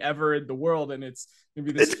biggest meet ever in the world. And it's going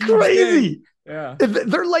to be this. It's crazy. Thing. Yeah.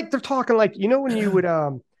 They're talking like, you know, when you would,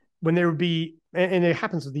 when there would be, and it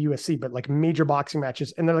happens with the UFC, but like major boxing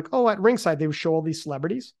matches. And they're like, oh, at ringside, they would show all these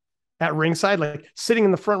celebrities at ringside, like sitting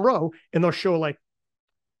in the front row, and they'll show like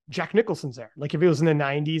Jack Nicholson's there. Like if it was in the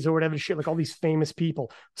 90s or whatever shit, like all these famous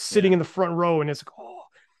people sitting in the front row. And it's like, oh,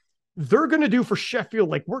 they're going to do for Sheffield.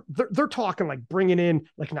 Like they're talking like bringing in,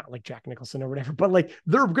 like not like Jack Nicholson or whatever, but like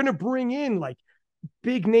they're going to bring in like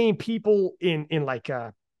big name people in like,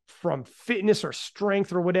 from fitness or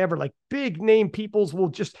strength or whatever, like big name peoples will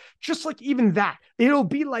just like even that, it'll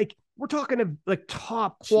be like, we're talking of like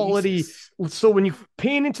top quality. Jesus. So when you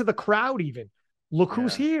pan into the crowd, even look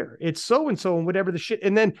who's here. It's so-and-so and whatever the shit.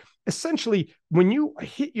 And then essentially when you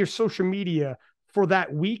hit your social media for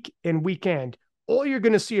that week and weekend, all you're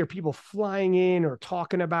going to see are people flying in or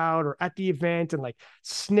talking about or at the event and like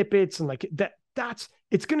snippets and like that.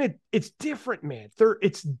 It's different, man.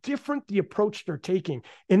 It's different, the approach they're taking.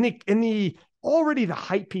 And already the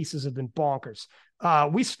hype pieces have been bonkers.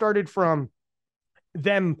 We started from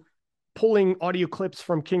them pulling audio clips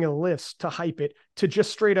from King of the Lifts to hype it to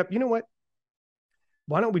just straight up, you know what?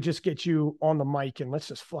 Why don't we just get you on the mic and let's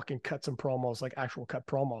just fucking cut some promos, like actual cut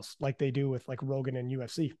promos, like they do with like Rogan and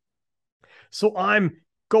UFC. So I'm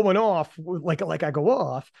going off like I go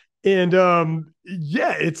off. And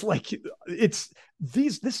it's like this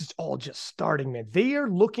is all just starting, man. They are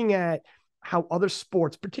looking at how other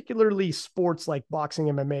sports, particularly sports like boxing,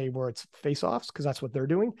 MMA, where it's face-offs, because that's what they're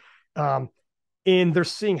doing. And they're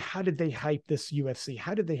seeing, how did they hype this UFC?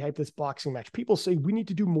 How did they hype this boxing match? People say we need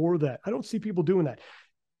to do more of that. I don't see people doing that.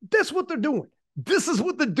 That's what they're doing. This is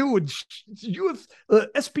what they're doing.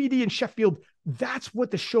 SPD and Sheffield, that's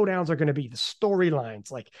what the showdowns are going to be. The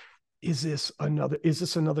storylines, like, is this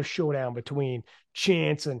another showdown between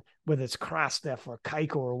Chance and whether it's Krastev or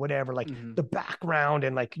Keiko or whatever, like the background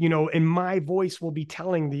and like, you know, and my voice will be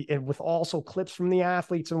telling and with also clips from the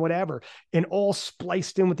athletes and whatever, and all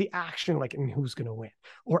spliced in with the action, like, and who's going to win,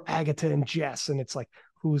 or Agatha and Jess. And it's like,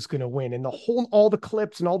 who's going to win, and all the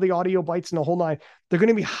clips and all the audio bites and the whole nine, they're going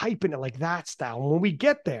to be hyping it like that style. And when we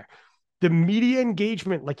get there, the media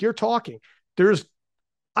engagement, like you're talking, there's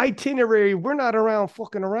itinerary. We're not around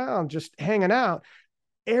fucking around, just hanging out.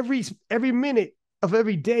 Every minute of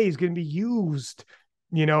every day is going to be used,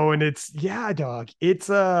 you know, and it's, yeah, dog. It's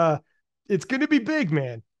going to be big,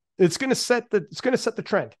 man. It's going to set the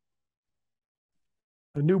trend.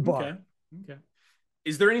 A new bar. Okay.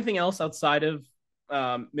 Is there anything else outside of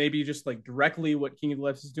maybe just like directly what King of the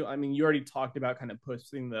Lifts is doing? I mean, you already talked about kind of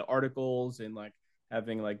posting the articles and like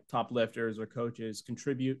having like top lifters or coaches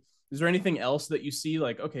contribute. Is there anything else that you see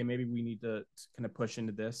like, okay, maybe we need to kind of push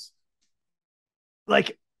into this?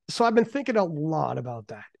 Like, so I've been thinking a lot about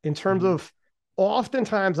that in terms of,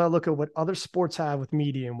 oftentimes I look at what other sports have with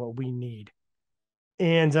media and what we need.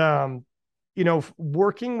 And, you know,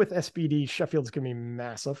 working with SPD, Sheffield's going to be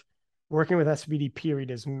massive. Working with SPD period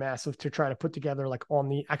is massive to try to put together like on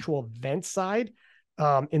the actual event side,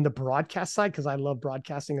 in the broadcast side, because I love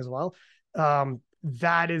broadcasting as well.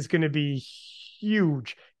 That is going to be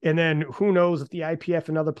huge. And then who knows if the IPF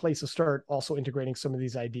and other places start also integrating some of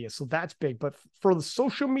these ideas. So that's big. But for the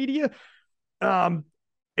social media, and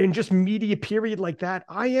just media period like that,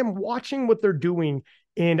 I am watching what they're doing,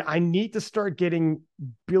 and I need to start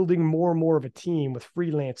building more and more of a team with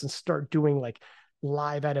freelance and start doing like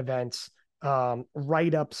live at events,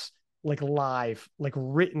 write-ups, like live, like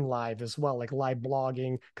written live as well, like live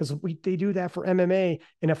blogging, because they do that for MMA.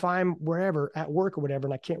 And if I'm wherever at work or whatever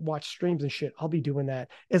and I can't watch streams and shit, I'll be doing that,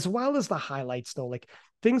 as well as the highlights though, like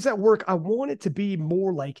things that work. I want it to be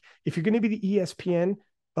more like, if you're going to be the ESPN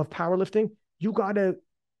of powerlifting, you got to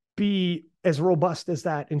be as robust as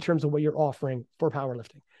that in terms of what you're offering for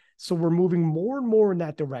powerlifting. So we're moving more and more in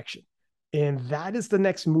that direction, and that is the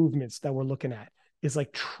next movements that we're looking at, is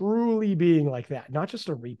like truly being like that, not just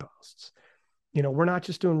a reposts. You know, we're not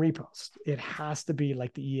just doing reposts. It has to be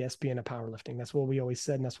like the ESPN of powerlifting. That's what we always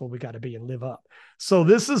said, and that's what we got to be and live up. So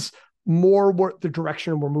this is more what the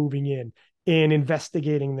direction we're moving in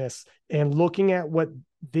investigating this and looking at what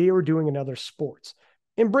they are doing in other sports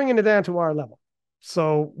and bringing it down to our level.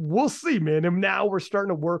 So we'll see, man. And now we're starting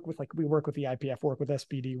to work with, like, we work with the IPF, work with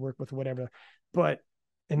SPD, work with whatever,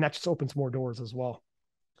 and that just opens more doors as well.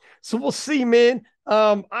 So we'll see, man.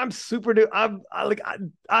 I'm super dude. Cause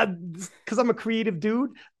I'm a creative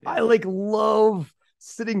dude. I like love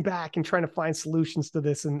sitting back and trying to find solutions to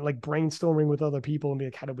this and like brainstorming with other people and be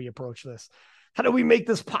like, how do we approach this? How do we make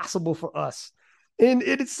this possible for us? And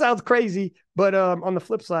it sounds crazy, but on the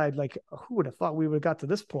flip side, like who would have thought we would have got to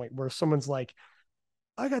this point where someone's like,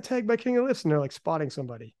 I got tagged by King of Lifts, and they're like spotting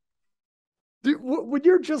somebody. Dude, when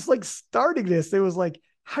you're just like starting this, it was like,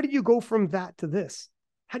 how do you go from that to this?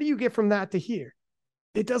 How do you get from that to here?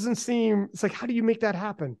 It doesn't seem, it's like, how do you make that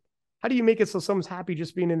happen? How do you make it so someone's happy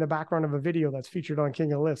just being in the background of a video that's featured on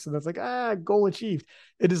King of Lifts? And that's like, goal achieved.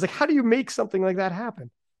 It is like, how do you make something like that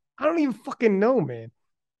happen? I don't even fucking know, man.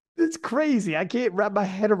 It's crazy. I can't wrap my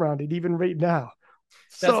head around it even right now.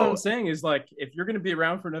 That's what I'm saying is like, if you're going to be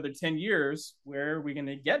around for another 10 years, where are we going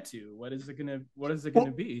to get to? What is it going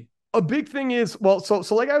to be? A big thing is, so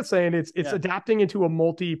like I was saying, it's adapting into a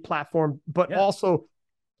multi-platform, but also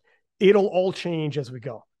it'll all change as we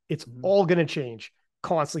go. It's all going to change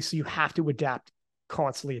constantly. So you have to adapt,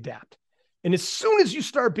 constantly adapt. And as soon as you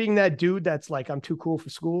start being that dude that's like, I'm too cool for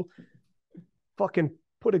school, fucking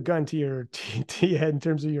put a gun to your head in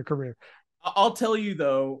terms of your career. I'll tell you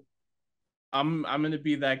though, I'm going to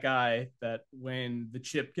be that guy that when the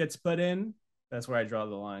chip gets put in, that's where I draw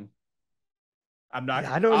the line. I'm not.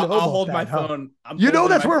 I don't know. I'll hold my phone.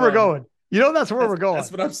 That's where we're going. That's where we're going.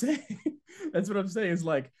 That's what I'm saying. That's what I'm saying is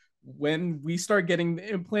like when we start getting the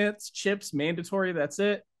implants, chips mandatory. That's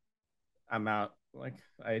it. I'm out. Like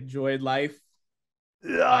I enjoyed life.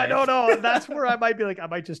 I don't know. That's where I might be like, I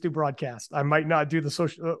might just do broadcast. I might not do the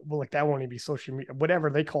social. Well, like that won't even be social media, whatever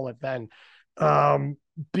they call it then.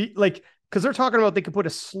 Be like, because they're talking about they could put a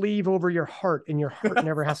sleeve over your heart and your heart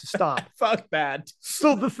never has to stop. Fuck that.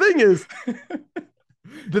 So the thing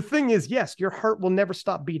is, yes, your heart will never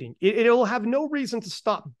stop beating. It'll have no reason to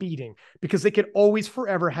stop beating because they could always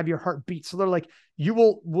forever have your heart beat. So they're like, you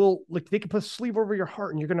will like they could put a sleeve over your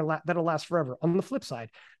heart and you're gonna that'll last forever. On the flip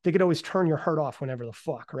side, they could always turn your heart off whenever the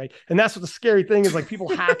fuck, right? And that's what the scary thing is. Like people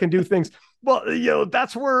hack and do things. Well,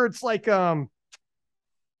 that's where it's like,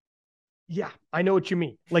 yeah, I know what you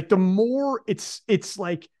mean. Like the more it's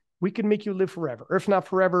like we can make you live forever, or if not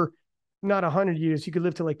forever, not 100 years, you could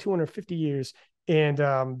live to like 250 years.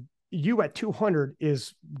 And you at 200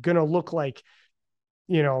 is going to look like,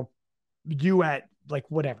 you at like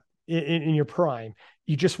whatever in your prime.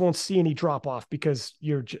 You just won't see any drop off because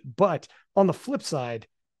but on the flip side,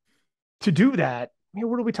 to do that,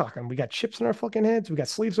 what are we talking? We got chips in our fucking heads. We got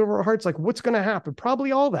sleeves over our hearts. Like what's going to happen?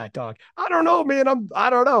 Probably all that, dog. I don't know, man. I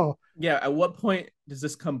don't know. Yeah. At what point does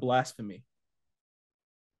this come blasphemy?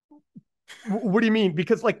 What do you mean?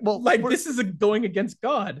 Because like this is going against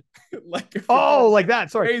God. like that.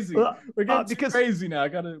 Sorry, crazy. We're getting crazy now. I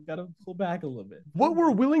gotta pull back a little bit. What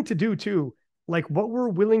we're willing to do too,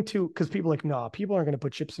 because people are like, nah, people aren't going to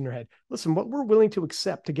put chips in their head. Listen, what we're willing to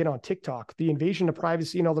accept to get on TikTok, the invasion of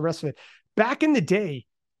privacy and all the rest of it. Back in the day,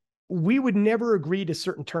 we would never agree to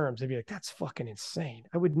certain terms. I'd be like, that's fucking insane.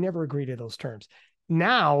 I would never agree to those terms.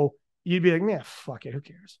 Now you'd be like, man, fuck it. Who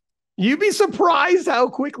cares? You'd be surprised how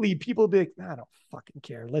quickly people be like, I don't fucking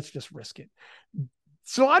care. Let's just risk it.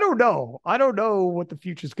 So I don't know. I don't know what the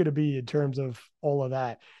future is going to be in terms of all of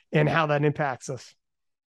that and how that impacts us.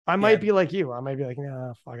 I might be like you. I might be like,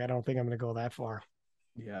 nah, fuck, I don't think I'm going to go that far.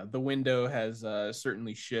 Yeah, the window has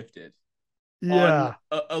certainly shifted. Yeah.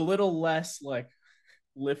 A little less like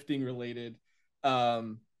lifting related.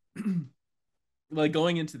 Like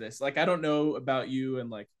going into this, like I don't know about you and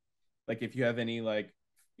like if you have any like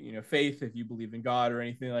faith, if you believe in God or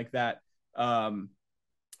anything like that.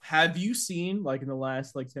 Have you seen like in the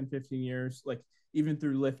last like 10-15 years, like even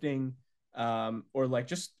through lifting or like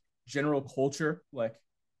just general culture, like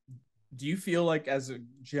do you feel like as a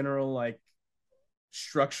general like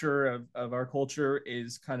structure of our culture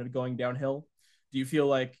is kind of going downhill? Do you feel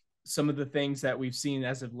like some of the things that we've seen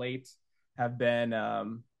as of late have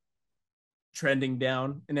been trending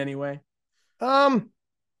down in any way?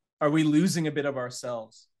 Are we losing a bit of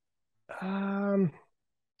ourselves? Well,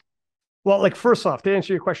 like first off, to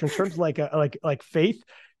answer your question, in terms of like faith,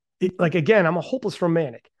 like again, I'm a hopeless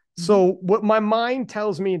romantic. So what my mind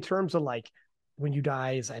tells me in terms of like when you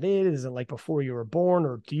die, is that it? Is it like before you were born,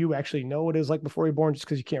 or do you actually know what it is like before you're born? Just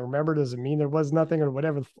because you can't remember doesn't mean there was nothing or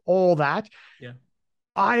whatever. All that. Yeah.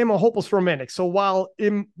 I am a hopeless romantic. So while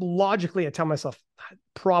logically I tell myself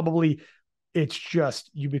probably it's just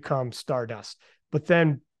you become stardust, but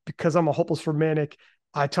then because I'm a hopeless romantic,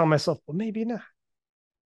 I tell myself, well, maybe not.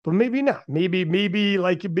 But maybe not. Maybe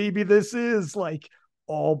this is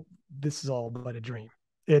all but a dream.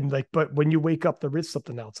 And like, but when you wake up, there is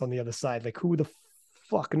something else on the other side. Like, who the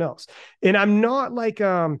fuck knows? And I'm not like,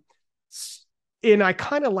 and I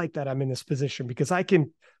kind of like that I'm in this position because I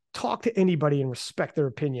can talk to anybody and respect their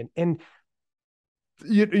opinion. And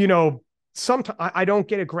sometimes I don't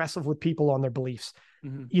get aggressive with people on their beliefs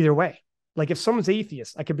either way. Like if someone's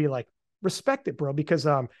atheist, I could be like, respect it, bro, because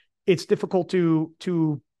it's difficult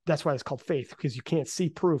to that's why it's called faith, because you can't see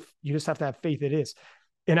proof. You just have to have faith it is.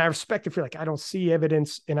 And I respect if you're like, I don't see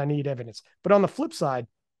evidence and I need evidence. But on the flip side,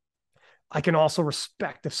 I can also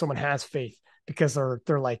respect if someone has faith because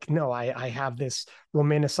they're like, no, I have this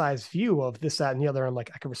romanticized view of this, that, and the other. I'm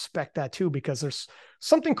like, I can respect that too, because there's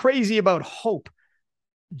something crazy about hope.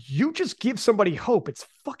 You just give somebody hope. It's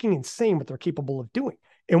fucking insane what they're capable of doing.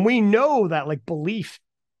 And we know that like belief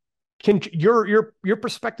can your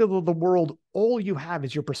perspective of the world, all you have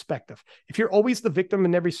is your perspective. If you're always the victim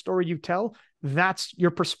in every story you tell, that's your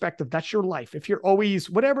perspective. That's your life. If you're always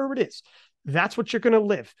whatever it is, that's what you're going to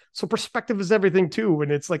live. So perspective is everything too.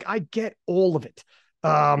 And it's like, I get all of it.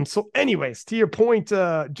 So anyways, to your point,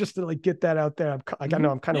 just to like get that out there, I know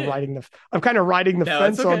I'm kind of riding the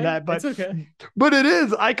fence on that, but it's okay. But it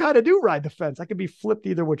is, I kind of do ride the fence. I could be flipped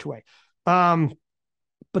either which way. But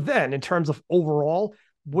then in terms of overall,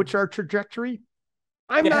 what's our trajectory?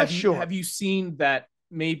 I'm not sure. Have you seen that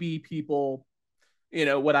maybe people,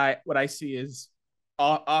 what I see is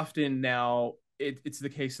often now it's the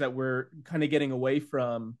case that we're kind of getting away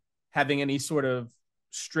from having any sort of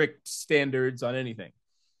strict standards on anything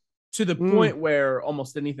to the point where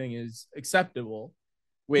almost anything is acceptable,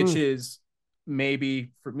 which is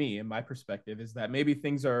maybe for me, in my perspective, is that maybe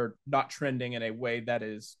things are not trending in a way that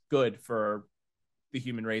is good for the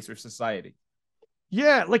human race or society.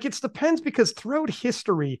 Yeah, like it depends, because throughout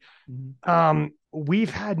history, we've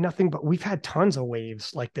had tons of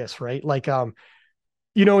waves like this, right? Like,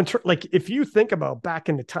 like if you think about back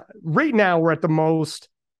in the time, right now we're at the most,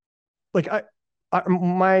 like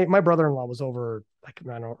my brother-in-law was over, like,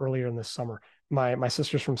 I don't know, earlier in this summer. My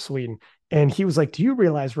sister's from Sweden, and he was like, "Do you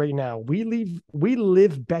realize right now we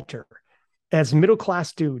live better as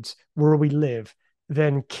middle-class dudes where we live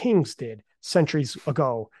than kings did centuries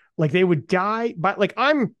ago? Like they would die, but like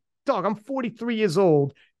I'm 43 years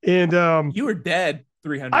old, and you were dead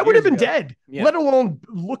 300 I would have been ago. dead, let alone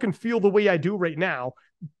look and feel the way I do right now.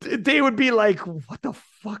 They would be like, what the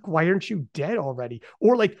fuck? Why aren't you dead already?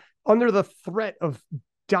 Or like under the threat of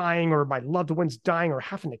dying, or my loved ones dying, or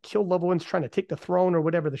having to kill loved ones trying to take the throne, or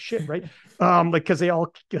whatever the shit, right? Like because they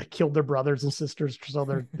all killed their brothers and sisters, so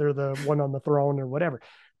they're the one on the throne or whatever.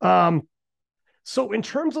 So in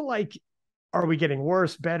terms of like, are we getting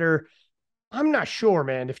worse, better? I'm not sure,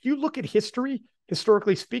 man. If you look at history,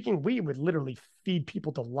 historically speaking, we would literally feed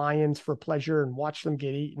people to lions for pleasure and watch them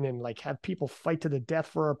get eaten, and like have people fight to the death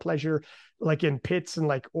for our pleasure, like in pits and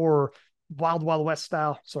like, or Wild Wild West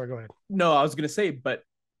style. Sorry, go ahead. No, I was going to say, but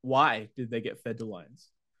why did they get fed to lions?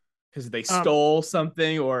 Because they stole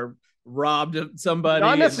something or robbed somebody?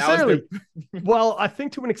 Not necessarily. Well, I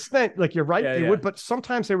think to an extent, like you're right, they would, but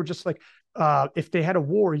sometimes they were just like, if they had a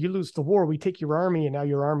war, you lose the war, we take your army, and now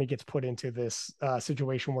your army gets put into this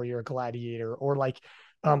situation where you're a gladiator, or like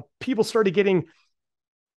people started getting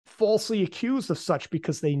falsely accused of such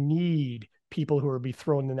because they need people who would be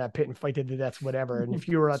thrown in that pit and fight to the death, whatever. And if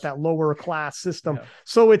you were at that lower class system,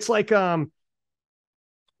 so it's like, in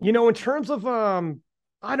terms of,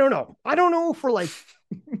 I don't know for like,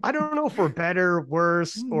 I don't know if we're better,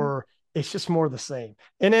 worse, or it's just more the same.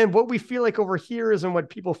 And then what we feel like over here isn't what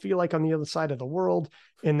people feel like on the other side of the world.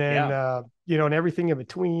 And then, and everything in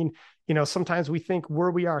between, sometimes we think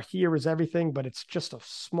where we are here is everything, but it's just a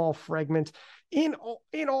small fragment. And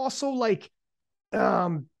also like,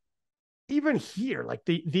 even here, like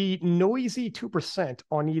the noisy 2%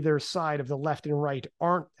 on either side of the left and right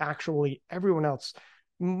aren't actually everyone else.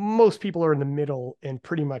 Most people are in the middle and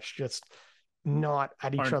pretty much just not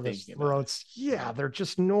at each other's throats. Yeah, they're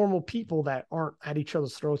just normal people that aren't at each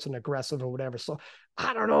other's throats and aggressive or whatever. So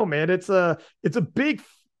I don't know, man. It's a big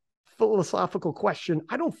philosophical question.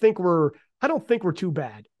 I don't think we're too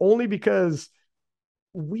bad, only because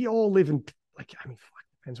we all live in, like, I mean,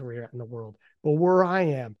 depends where you're at in the world, but where I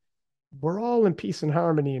am, we're all in peace and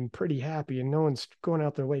harmony and pretty happy, and no one's going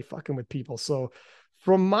out their way fucking with people. So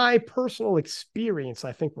from my personal experience,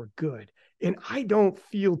 I think we're good. And I don't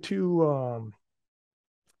feel too,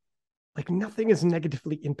 like nothing has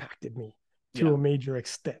negatively impacted me to a major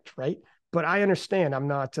extent. Right. But I understand I'm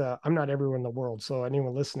not everywhere in the world. So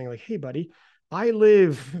anyone listening, like, hey buddy, I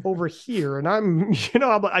live over here and I'm,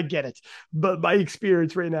 I get it, but my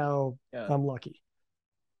experience right now, I'm lucky.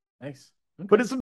 Nice. Okay. But it's